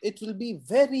it, it will be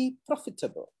very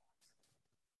profitable.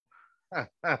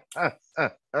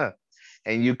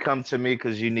 And you come to me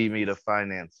because you need me to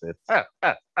finance it.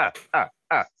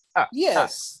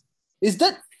 Yes.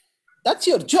 That's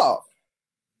your job?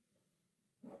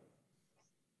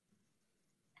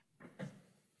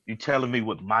 You telling me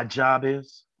what my job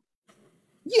is?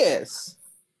 Yes.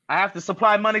 I have to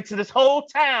supply money to this whole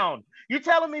town. You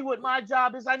telling me what my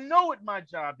job is? I know what my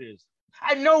job is.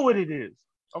 I know what it is,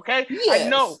 okay? Yes. I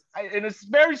know, and it's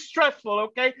very stressful,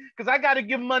 okay? Because I got to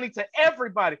give money to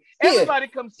everybody. Everybody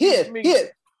comes to me.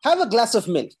 Here, have a glass of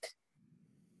milk.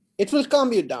 It will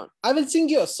calm you down. I will sing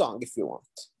you a song if you want.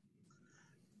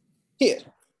 Here.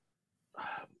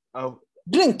 Oh.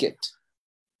 Drink it.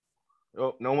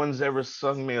 Oh, no one's ever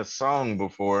sung me a song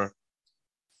before.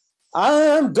 I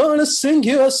am gonna sing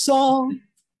you a song.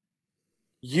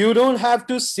 You don't have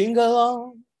to sing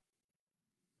along.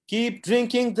 Keep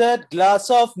drinking that glass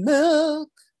of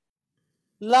milk.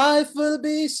 Life will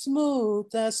be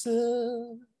smooth as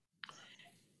silk.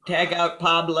 Tag out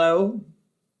Pablo.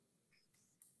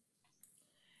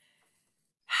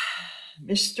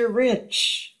 Mr.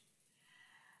 Rich.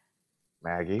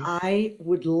 Maggie. I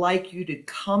would like you to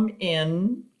come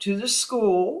in to the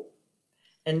school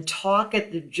and talk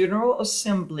at the General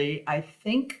Assembly. I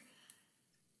think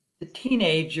the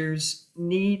teenagers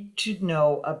need to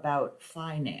know about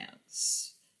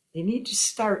finance. They need to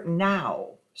start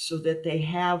now so that they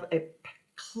have a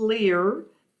clear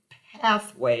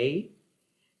pathway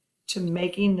to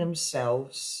making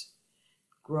themselves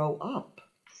grow up.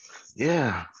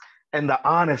 Yeah, and the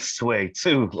honest way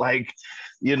too. Like,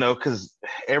 you know, because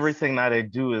everything that I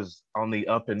do is on the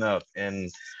up and up.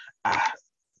 And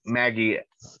Maggie,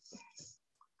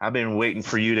 I've been waiting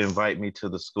for you to invite me to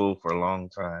the school for a long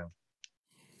time.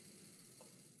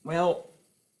 Well,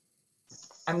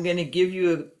 I'm going to give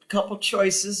you a couple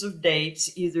choices of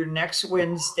dates. Either next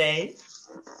Wednesday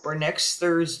or next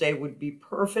Thursday would be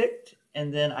perfect.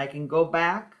 And then I can go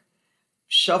back,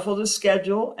 shuffle the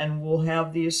schedule and we'll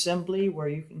have the assembly where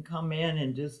you can come in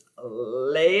and just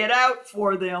lay it out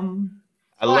for them.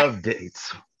 I love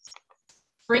dates.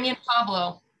 Bring in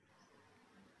Pablo.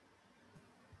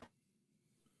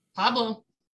 Pablo.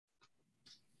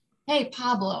 Hey,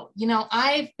 Pablo, you know,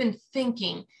 I've been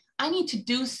thinking I need to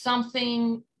do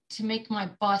something to make my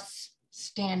bus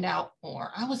stand out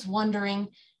more. I was wondering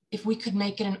if we could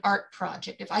make it an art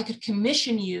project, if I could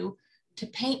commission you to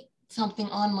paint something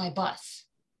on my bus.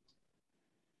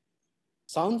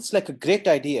 Sounds like a great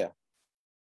idea.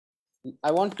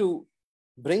 I want to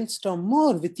brainstorm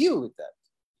more with you with that.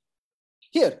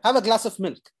 Here, have a glass of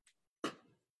milk.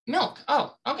 Milk?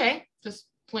 Oh, okay. Just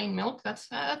plain milk. That's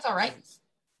all right.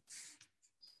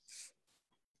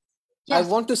 Yes. I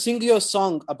want to sing you a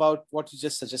song about what you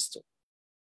just suggested.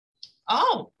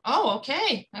 Oh,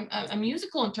 okay. A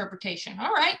musical interpretation.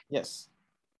 All right. Yes.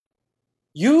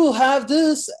 You have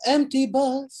this empty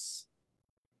bus.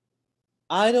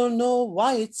 I don't know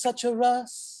why it's such a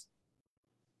rush,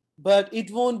 but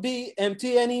it won't be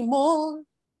empty anymore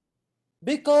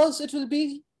because it will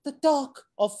be the talk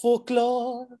of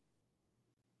folklore.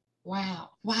 Wow.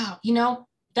 You know,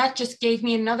 that just gave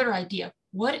me another idea.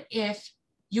 What if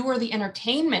you were the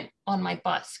entertainment on my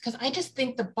bus? Because I just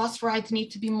think the bus rides need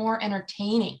to be more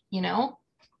entertaining, you know?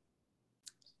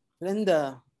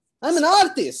 Linda, I'm an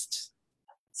artist.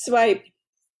 Swipe.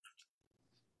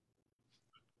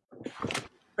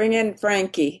 Bring in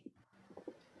Frankie.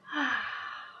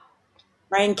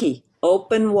 Frankie,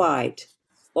 open wide.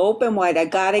 Open wide. I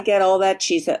got to get all that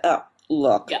cheese. Oh,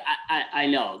 look. Yeah, I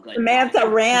know. Good. Samantha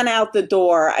ran out the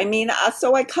door. I mean,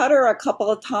 so I cut her a couple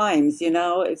of times, you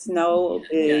know? It's no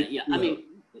big... Yeah. I mean,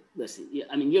 listen,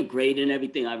 I mean, you're great and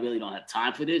everything. I really don't have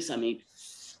time for this. I mean,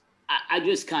 I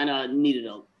just kind of needed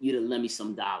you to lend me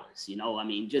some dollars, you know? I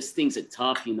mean, just things are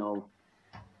tough, you know?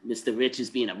 Mr. Rich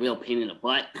is being a real pain in the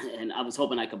butt, and I was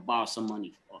hoping I could borrow some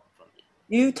money from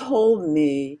you. You told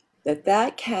me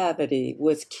that cavity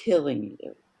was killing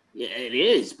you. Yeah, it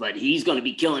is, but he's going to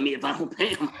be killing me if I don't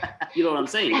pay him. You know what I'm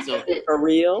saying? So for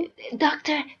real?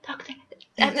 Doctor,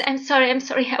 I'm sorry.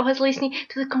 I was listening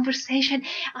to the conversation.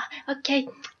 Okay,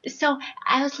 so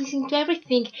I was listening to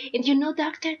everything. And you know,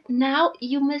 doctor, now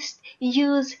you must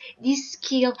use this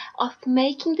skill of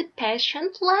making the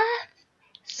patient laugh.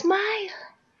 Smile.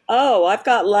 Oh, I've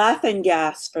got laughing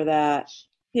gas for that.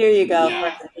 Here you go.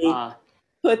 Yeah,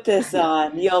 put this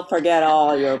on. You'll forget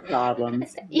all your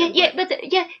problems.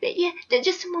 But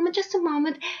just a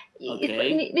moment.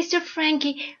 Okay. Mr.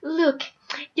 Frankie, look,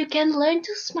 you can learn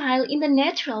to smile in the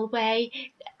natural way.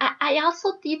 I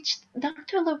also teach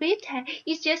Dr. Loretta.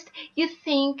 It's just you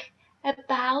think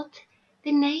about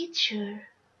the nature.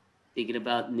 Thinking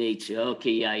about nature.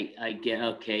 Okay, I get.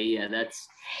 Okay, yeah, that's.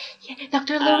 Yeah,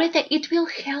 Dr. Loretta, it will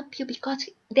help you because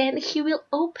then he will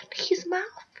open his mouth.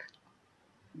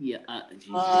 Yeah,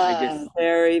 Jesus,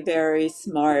 very, very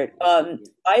smart.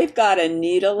 I've got a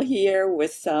needle here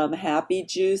with some happy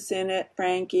juice in it,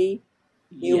 Frankie.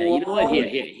 You know what?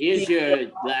 Here's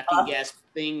your laughing gas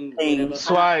thing.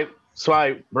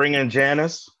 Swipe. Bring in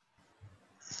Janice.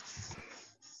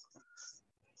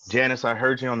 Janice, I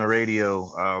heard you on the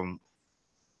radio.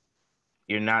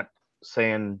 You're not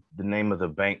saying the name of the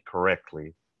bank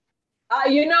correctly.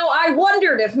 You know, I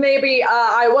wondered if maybe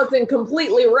I wasn't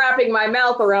completely wrapping my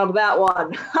mouth around that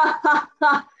one.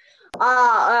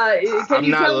 Can you tell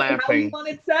me how you want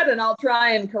it said, and I'll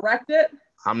try and correct it?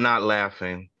 I'm not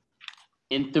laughing.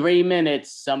 In 3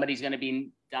 minutes, somebody's going to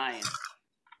be dying.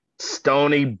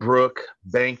 Stony Brook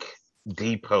Bank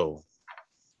Depot.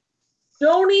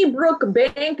 Stony Brook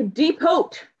Bank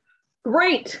Depot.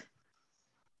 Great.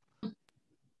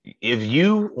 If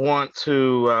you want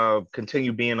to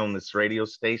continue being on this radio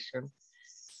station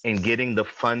and getting the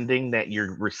funding that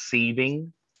you're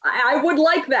receiving, I would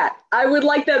like that. I would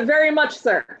like that very much,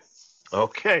 sir.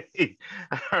 Okay.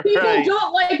 People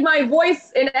don't like my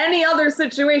voice in any other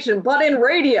situation, but in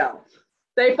radio,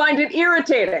 they find it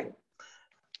irritating.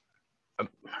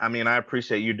 I mean, I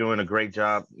appreciate you doing a great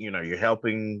job. You know, you're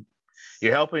helping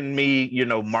me, you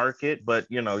know, market, but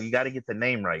you know, you got to get the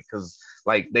name right, because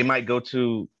like they might go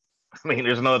to, I mean,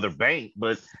 there's no other bank,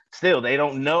 but still they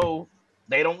don't know.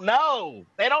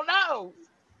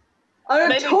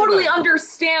 I totally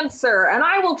understand, sir, and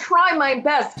I will try my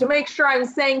best to make sure I'm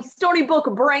saying Stony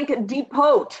Brook Bank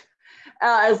Depot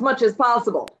as much as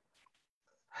possible.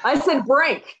 I said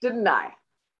Brank, didn't I?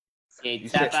 Okay,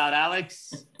 tap out,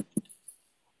 Alex.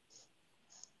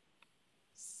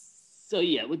 So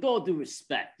yeah, with all due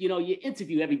respect, you know, you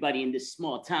interview everybody in this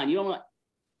small town. You don't want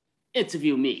to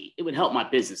interview me. It would help my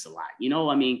business a lot. You know,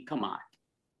 I mean, come on.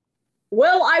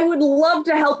 Well, I would love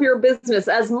to help your business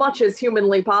as much as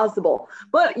humanly possible,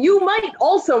 but you might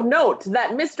also note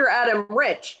that Mr. Adam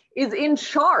Rich is in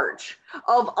charge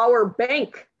of our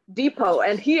bank depot,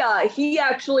 and he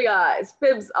actually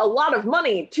spibs a lot of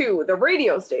money to the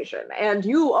radio station, and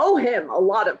you owe him a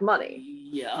lot of money.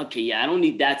 Yeah, okay, yeah, I don't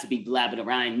need that to be blabbing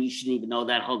around. You shouldn't even know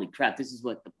that. Holy crap, this is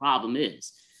what the problem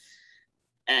is.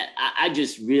 I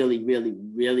just really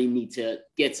need to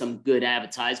get some good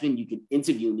advertisement. You can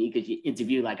interview me because you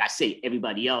interview, like I say,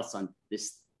 everybody else on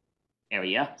this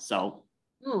area. So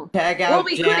Tag out well,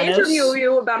 we could Janice. interview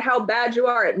you about how bad you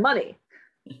are at money.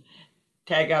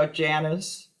 Tag out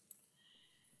Janice.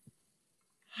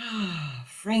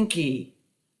 Frankie,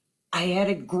 I had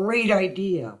a great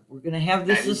idea. We're going to have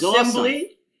this That is assembly.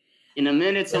 awesome. In a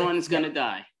minute, someone's going to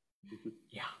die.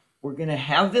 We're going to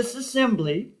have this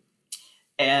assembly.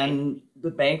 And the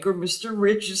banker, Mr.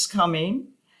 Rich, is coming.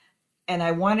 And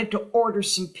I wanted to order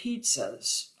some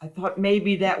pizzas. I thought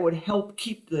maybe that would help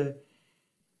keep the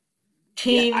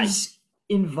teams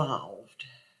involved.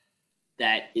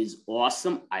 That is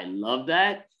awesome. I love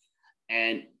that.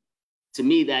 And to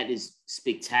me, that is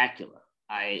spectacular.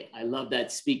 I love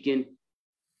that speaking.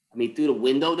 I mean, through the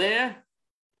window there,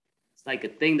 it's like a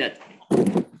thing that...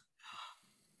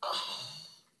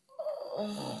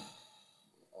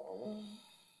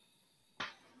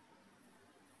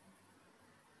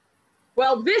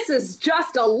 Well, this is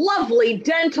just a lovely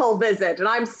dental visit, and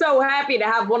I'm so happy to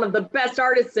have one of the best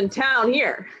artists in town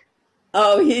here.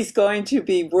 Oh, he's going to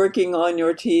be working on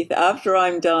your teeth after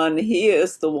I'm done. He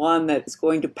is the one that's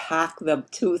going to pack the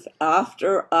tooth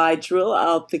after I drill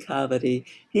out the cavity.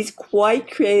 He's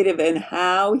quite creative in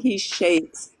how he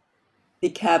shapes the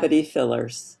cavity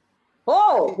fillers.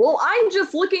 Oh, well, I'm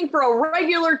just looking for a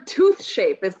regular tooth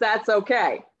shape, if that's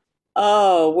okay.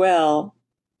 Oh, well,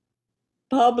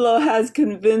 Pablo has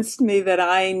convinced me that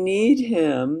I need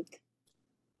him.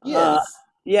 Yes.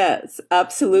 Yes,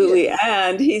 absolutely. Yes.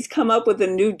 And he's come up with a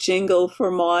new jingle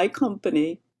for my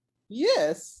company.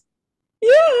 Yes.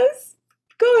 Yes.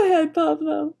 Go ahead,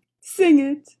 Pablo. Sing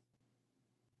it.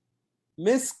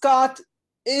 Miss Scott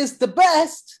is the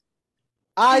best.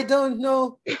 I don't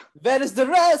know where is the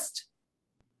rest.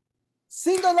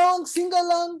 Sing along,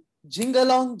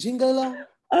 jingle along.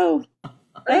 Oh.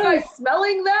 Are you guys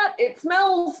smelling that? It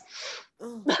smells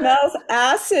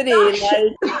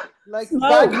acidy, like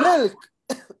smoke. bad milk.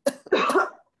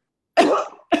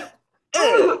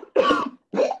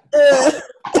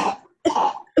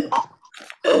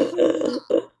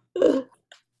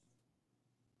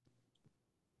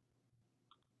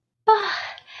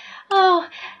 Oh,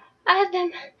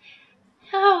 Adam.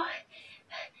 Oh,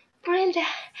 Brenda.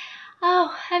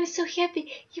 Oh, I'm so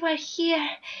happy you are here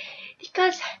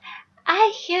because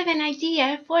I have an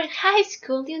idea for high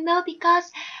school,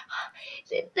 because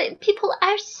the people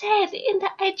are sad and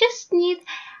I just need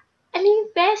an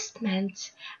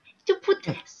investment to put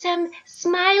some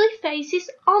smiley faces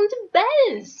on the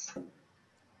bus.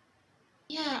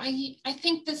 Yeah, I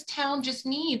think this town just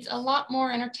needs a lot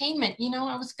more entertainment.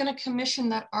 I was going to commission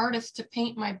that artist to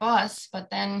paint my bus, but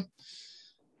then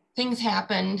things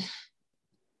happened.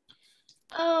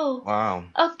 Oh. Wow.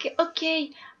 Okay.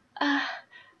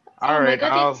 All right.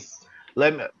 God,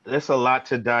 There's a lot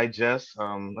to digest.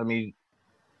 Let me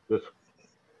just.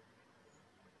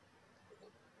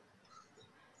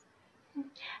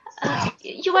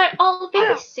 You are all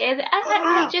very sad.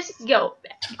 I just go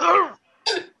back.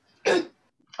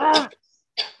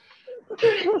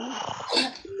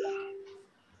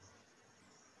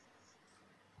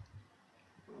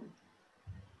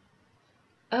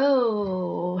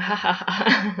 Oh,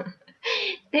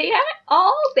 they are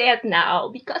all dead now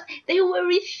because they were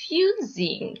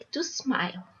refusing to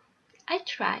smile. I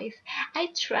tried. I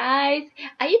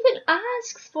even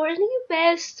asked for an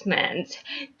investment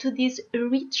to this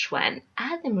rich one,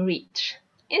 Adam Rich,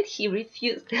 and he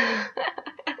refused.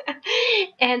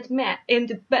 And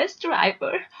the bus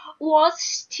driver was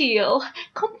still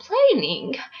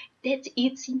complaining that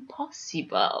it's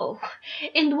impossible.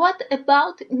 And what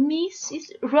about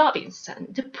Mrs. Robinson,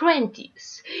 the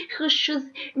apprentice, who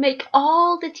should make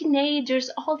all the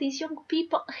teenagers, all these young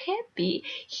people happy?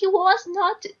 He was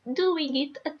not doing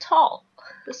it at all.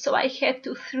 So I had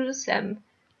to throw some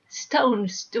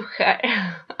stones to her.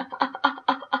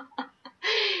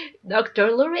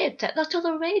 Dr.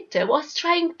 Loretta was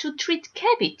trying to treat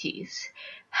cavities,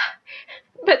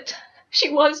 but she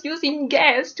was using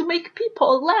gas to make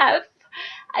people laugh.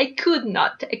 I could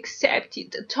not accept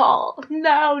it at all.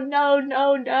 No.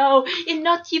 And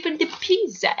not even the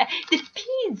pizza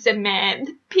man.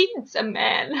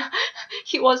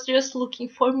 He was just looking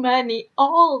for money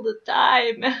all the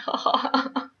time.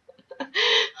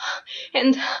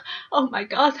 And oh my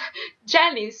God,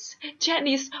 Janice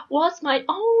was my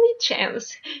only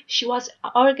chance. She was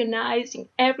organizing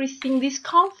everything this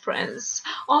conference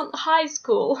on high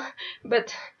school,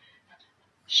 but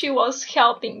she was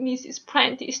helping Mrs.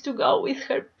 Prentice to go with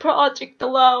her project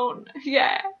alone.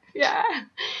 Yeah.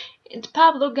 And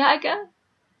Pablo Gaga,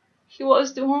 he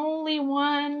was the only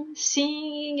one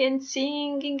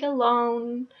singing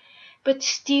alone, but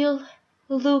still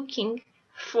looking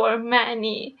for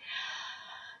money.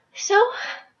 So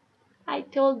I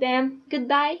told them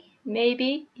goodbye.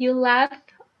 Maybe you laugh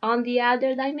on the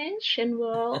other dimension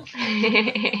world.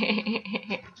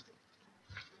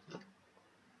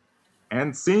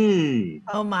 And scene.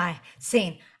 Oh my,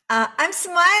 scene. I'm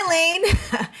smiling.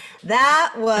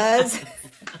 That was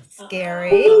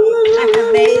scary.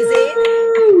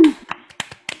 Amazing.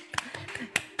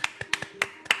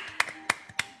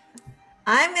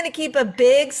 I'm going to keep a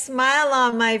big smile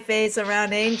on my face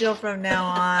around Angel from now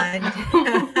on.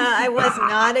 I was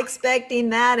not expecting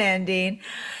that ending.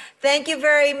 Thank you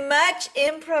very much,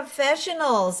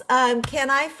 Improvfessionals. Can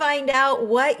I find out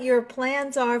what your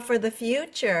plans are for the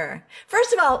future?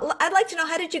 First of all, I'd like to know,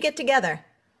 how did you get together?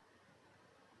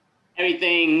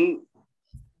 Everything,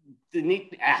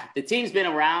 the team's been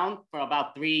around for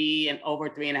about over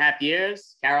 3.5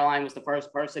 years. Caroline was the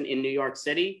first person in New York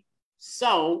City.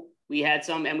 So we had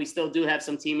some, and we still do have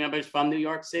some team members from New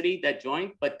York City that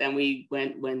joined, but then we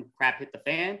went, when crap hit the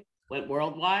fan, went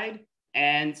worldwide.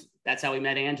 And that's how we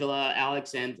met Angela,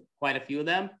 Alex, and quite a few of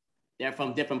them. They're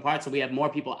from different parts, so we have more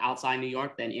people outside New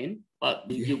York than in, but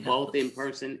we do both in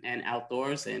person and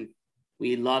outdoors. And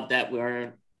we love that we're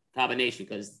a combination,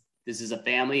 because this is a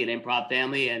family, an improv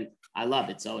family, and I love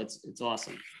it. So it's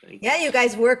awesome. Thank you. Yeah, you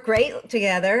guys work great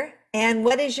together. And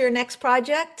what is your next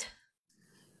project?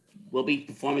 We'll be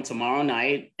performing tomorrow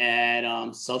night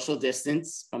at Social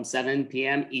Distance from 7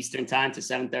 p.m. Eastern Time to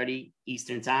 7:30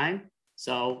 Eastern Time.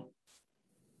 So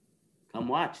come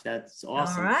watch. That's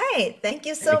awesome. All right. Thank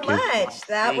you so much.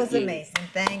 That was amazing.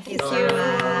 Thank you so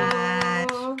much.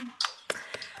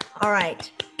 All right.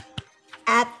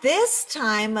 At this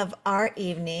time of our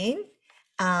evening,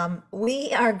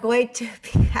 we are going to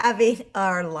be having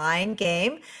our line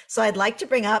game. So I'd like to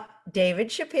bring up David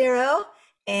Shapiro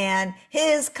and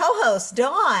his co-host,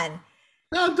 Dawn.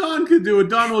 No, Dawn could do it.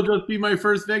 Dawn will just be my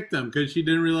first victim because she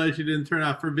didn't realize she didn't turn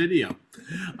off her video.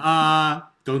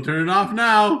 Don't turn it off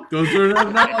now. Don't turn it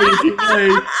off now. You're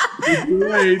too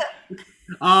late.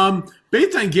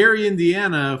 Based on Gary,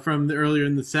 Indiana, from earlier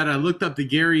in the set, I looked up the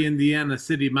Gary, Indiana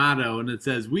city motto, and it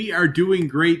says, "We are doing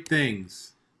great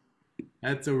things."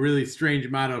 That's a really strange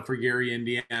motto for Gary,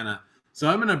 Indiana. So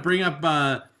I'm going to bring up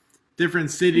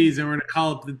different cities, and we're going to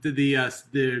call up you're going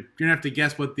to have to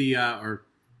guess what the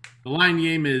line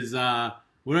game is,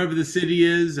 whatever the city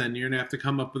is, and you're going to have to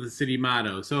come up with a city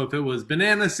motto. So if it was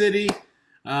Banana City,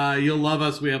 you'll love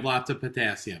us, we have lots of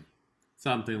potassium.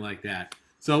 Something like that.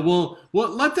 So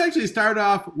let's actually start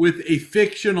off with a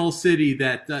fictional city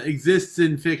that exists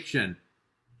in fiction.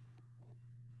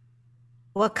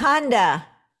 Wakanda.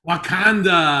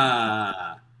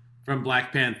 Wakanda from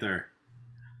Black Panther.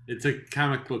 It's a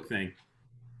comic book thing.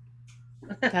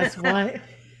 That's what.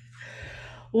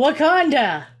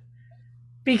 Wakanda.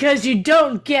 Because you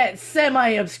don't get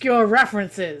semi-obscure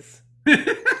references.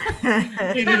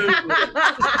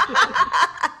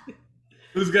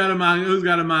 Who's got a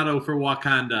motto for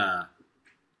Wakanda?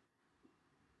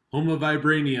 Home of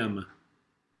Vibranium.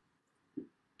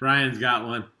 Brian's got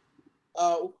one.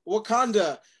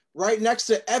 Wakanda, right next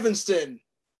to Evanston.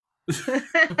 A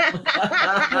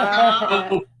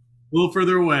little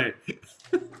further away.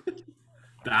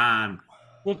 Don.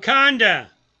 Wakanda.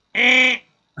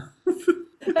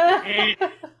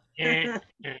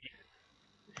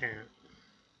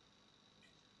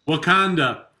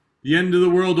 Wakanda. The end of the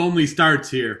world only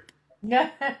starts here.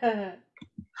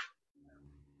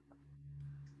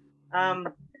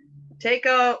 Take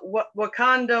a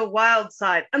Wakanda Wild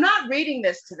Side. I'm not reading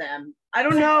this to them. I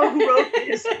don't know who wrote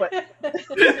this, but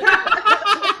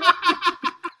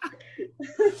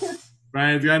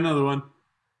Brian's got another one.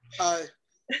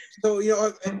 So, you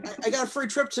know, I got a free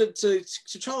trip to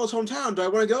Charles' hometown. Do I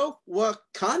want to go?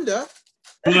 Wakanda.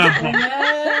 That's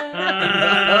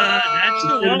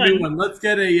the one.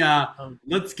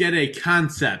 Let's get a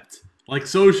concept like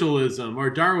socialism or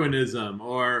Darwinism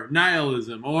or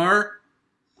nihilism or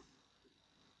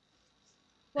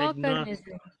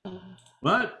Volcanism.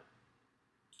 what?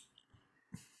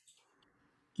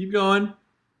 Keep going.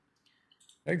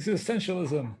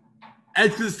 Existentialism.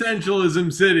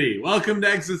 Existentialism City. Welcome to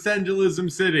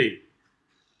Existentialism City.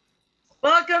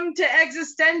 welcome to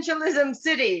Existentialism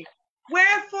City.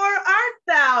 Wherefore art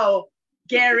thou?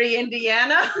 Gary,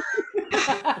 Indiana.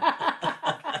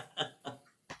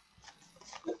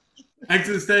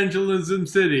 Existentialism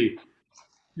City.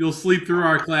 You'll sleep through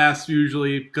our class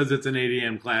usually because it's an 8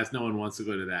 a.m. class. No one wants to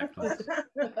go to that class.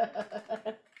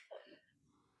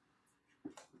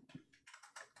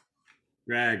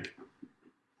 Greg.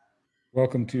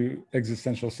 Welcome to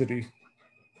Existential City,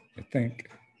 I think.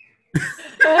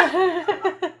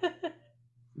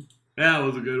 That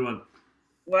was a good one.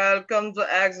 Welcome to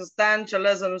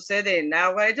Existentialism City,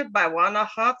 narrated by Wanna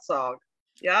Herzog.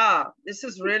 Yeah, this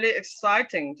is really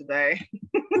exciting today.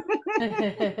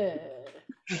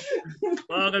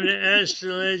 Welcome to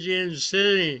Existentialism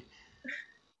City.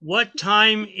 What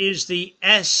time is the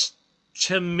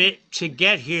estimate to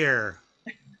get here?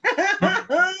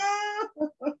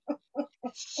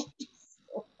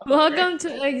 Welcome to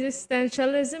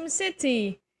Existentialism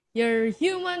City. You're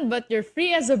human, but you're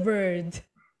free as a bird.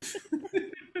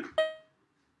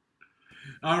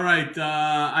 All right,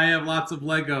 I have lots of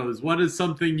Legos. What is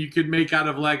something you could make out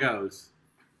of Legos?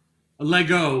 A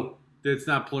Lego. It's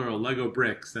not plural. Lego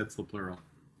bricks. That's the plural.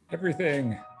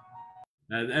 Everything.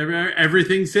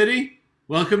 Everything City?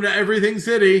 Welcome to Everything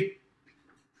City.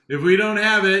 If we don't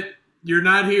have it, you're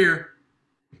not here.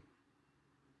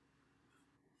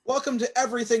 Welcome to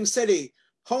Everything City,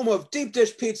 home of deep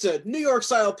dish pizza, New York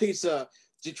style pizza,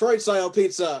 Detroit style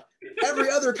pizza, every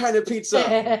other kind of pizza.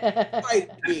 Might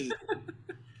be.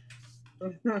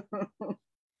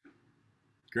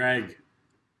 Greg.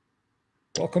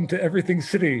 Welcome to Everything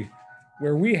City,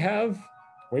 where we have,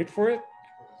 wait for it,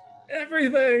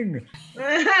 everything.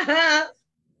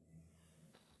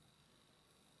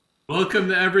 Welcome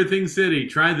to Everything City.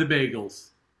 Try the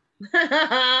bagels.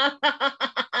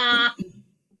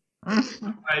 All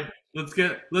right, let's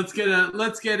get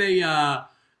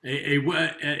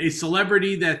a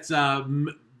celebrity that's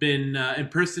been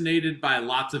impersonated by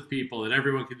lots of people that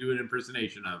everyone can do an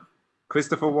impersonation of.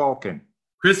 Christopher Walken.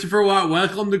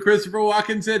 Welcome to Christopher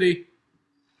Walken City.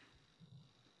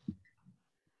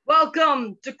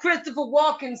 Welcome to Christopher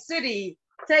Walken City.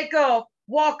 Take a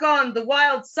walk on the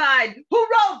wild side. Who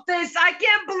wrote this? I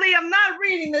can't believe I'm not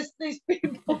reading this. These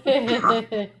people.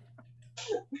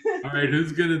 All right,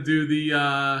 who's gonna do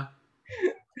the?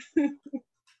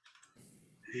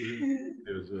 It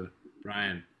was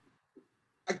Brian.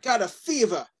 I got a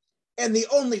fever, and the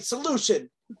only solution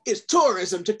is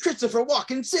tourism to Christopher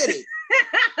Walken City.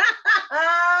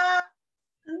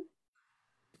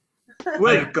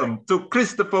 Welcome to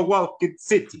Christopher Walken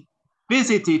City.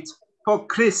 Visit it for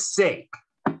Chris' sake.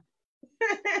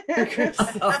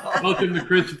 Welcome to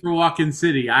Christopher Walken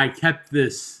City. I kept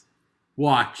this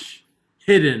watch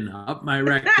hidden up my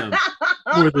rectum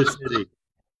for the city.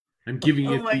 I'm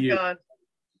giving it to you. God.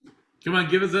 Come on,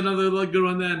 give us another good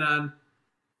one then, on.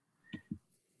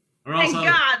 Thank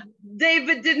God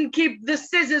David didn't keep the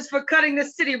scissors for cutting the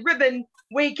city ribbon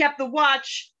where he kept the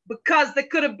watch, because there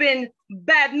could have been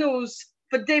bad news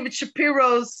for David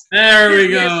Shapiro's. There we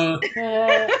business. go.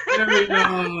 There we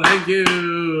go. Thank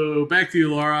you. Back to you,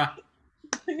 Laura.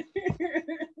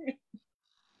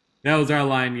 That was our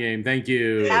line game. Thank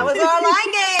you. That was our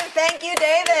line game. Thank you,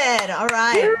 David. All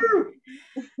right.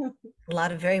 A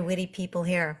lot of very witty people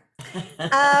here.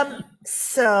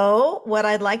 So what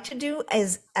I'd like to do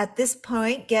is at this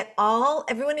point, get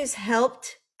everyone who's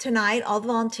helped tonight, all the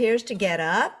volunteers, to get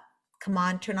up. Come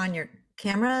on, turn on your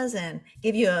cameras and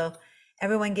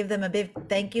everyone give them a big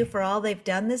thank you for all they've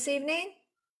done this evening.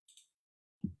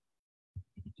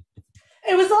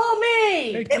 It was all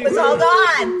me. It was all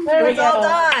done. There It we was all go.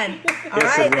 done. All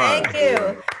Yes, right, it was. thank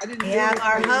you. We have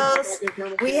our host.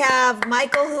 We have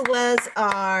Michael, who was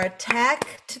our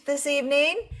tech this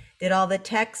evening. Did all the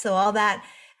tech, so all that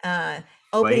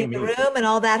opening the Blame me. room and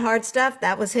all that hard stuff,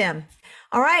 that was him.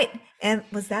 All right, and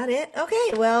was that it?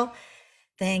 Okay, well,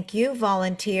 thank you,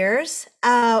 volunteers.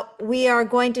 We are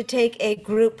going to take a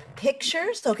group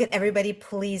picture, so can everybody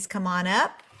please come on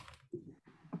up?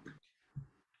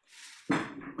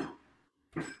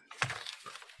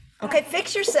 Okay,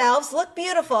 fix yourselves, look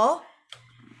beautiful.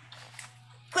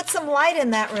 Put some light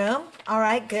in that room. All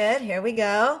right, good, here we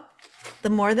go. The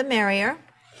more the merrier.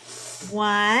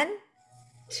 1,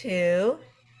 2,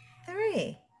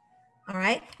 3. All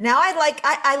right, now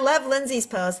I love Lindsay's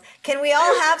pose. Can we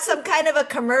all have some kind of a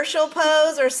commercial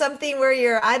pose or something where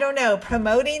you're, I don't know,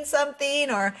 promoting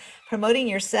something or promoting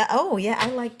yourself? Oh yeah,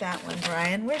 I like that one,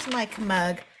 Brian. Where's my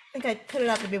mug? I think I put it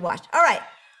up to be washed. All right,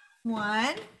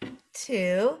 1,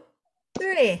 2,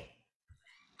 3.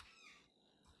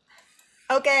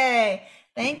 Okay,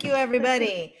 thank you,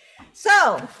 everybody.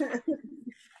 So,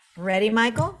 ready,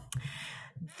 Michael?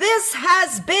 This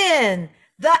has been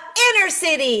the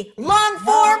InterCity long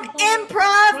form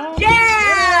improv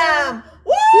jam.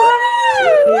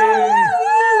 Woo!